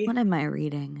 E? What am I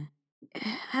reading?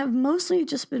 I've mostly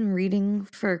just been reading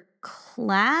for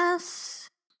class.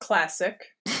 Classic.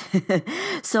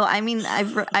 So, I mean,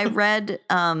 I read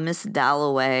Miss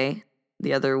Dalloway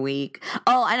the other week.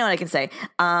 Oh, I know what I can say.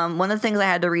 One of the things I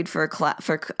had to read for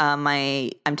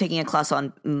I'm taking a class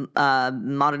on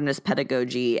modernist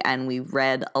pedagogy, and we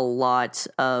read a lot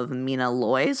of Mina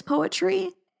Loy's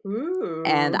poetry. Ooh.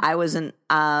 And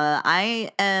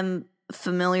I am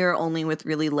familiar only with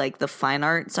really like the fine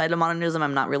art side of modernism.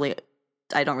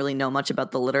 I don't really know much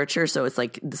about the literature, so it's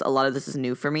like a lot of this is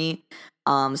new for me.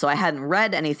 So I hadn't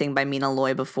read anything by Mina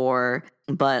Loy before,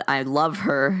 but I love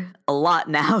her a lot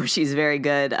now. She's very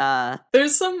good.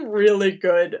 There's some really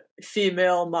good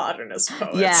female modernist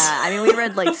poets. Yeah, I mean, we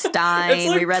read like Stein,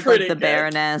 like we read like The good.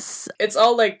 Baroness. It's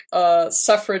all like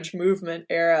suffrage movement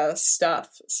era stuff.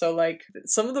 So like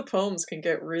some of the poems can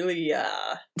get really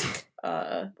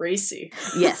racy.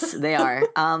 Yes, they are.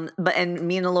 And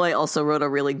Mina Loy also wrote a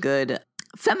really good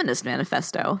feminist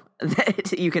manifesto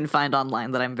that you can find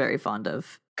online that I'm very fond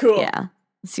of. Cool. Yeah,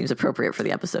 seems appropriate for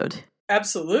the episode.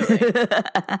 Absolutely.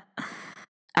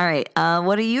 All right,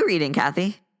 what are you reading,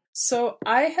 Kathy? So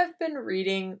I have been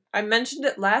reading, I mentioned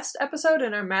it last episode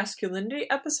in our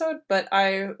masculinity episode, but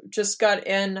I just got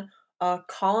in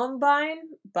Columbine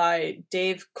by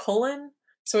Dave Cullen.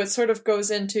 So it sort of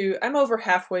goes into, I'm over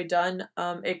halfway done.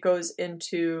 It goes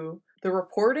into the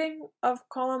reporting of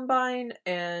Columbine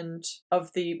and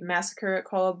of the massacre at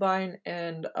Columbine,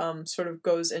 and sort of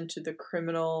goes into the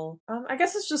criminal, I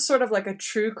guess it's just sort of like a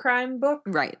true crime book.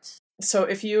 Right. So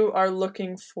if you are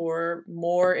looking for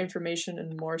more information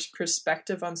and more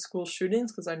perspective on school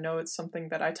shootings, because I know it's something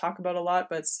that I talk about a lot,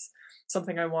 but it's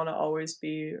something I want to always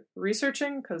be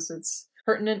researching because it's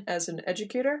pertinent as an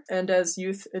educator and as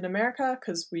youth in America,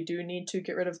 because we do need to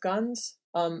get rid of guns.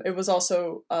 It was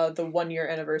also the 1-year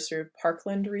anniversary of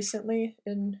Parkland recently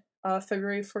in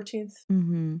February 14th.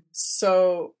 Mm-hmm.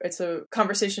 So it's a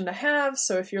conversation to have.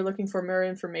 So if you're looking for more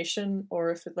information,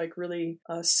 or if it like really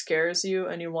scares you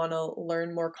and you want to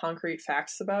learn more concrete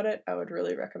facts about it, I would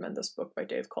really recommend this book by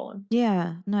Dave Cullen.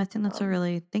 Yeah, no, I think that's a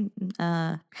really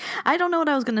I don't know what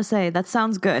I was gonna say. That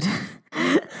sounds good.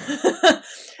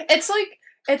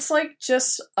 It's like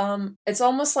just it's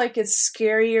almost like it's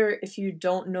scarier if you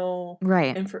don't know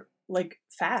like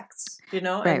facts, you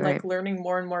know, and like learning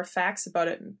more and more facts about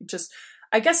it. Just,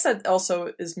 I guess that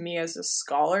also is me as a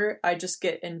scholar. I just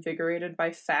get invigorated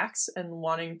by facts, and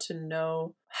wanting to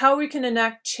know how we can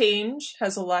enact change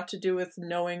has a lot to do with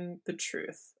knowing the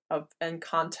truth of and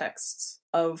contexts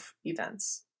of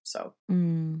events. So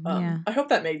yeah. I hope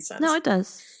that made sense. No, it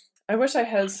does. I wish I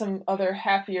had some other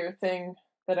happier thing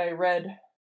that I read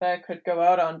that I could go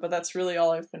out on, but that's really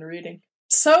all I've been reading.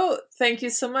 So, thank you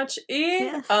so much, E.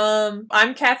 Yes.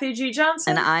 I'm Kathy G.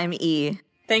 Johnson. And I'm E.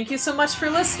 Thank you so much for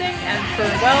listening, and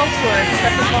farewell to our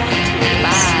intrepid volunteers.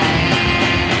 Bye.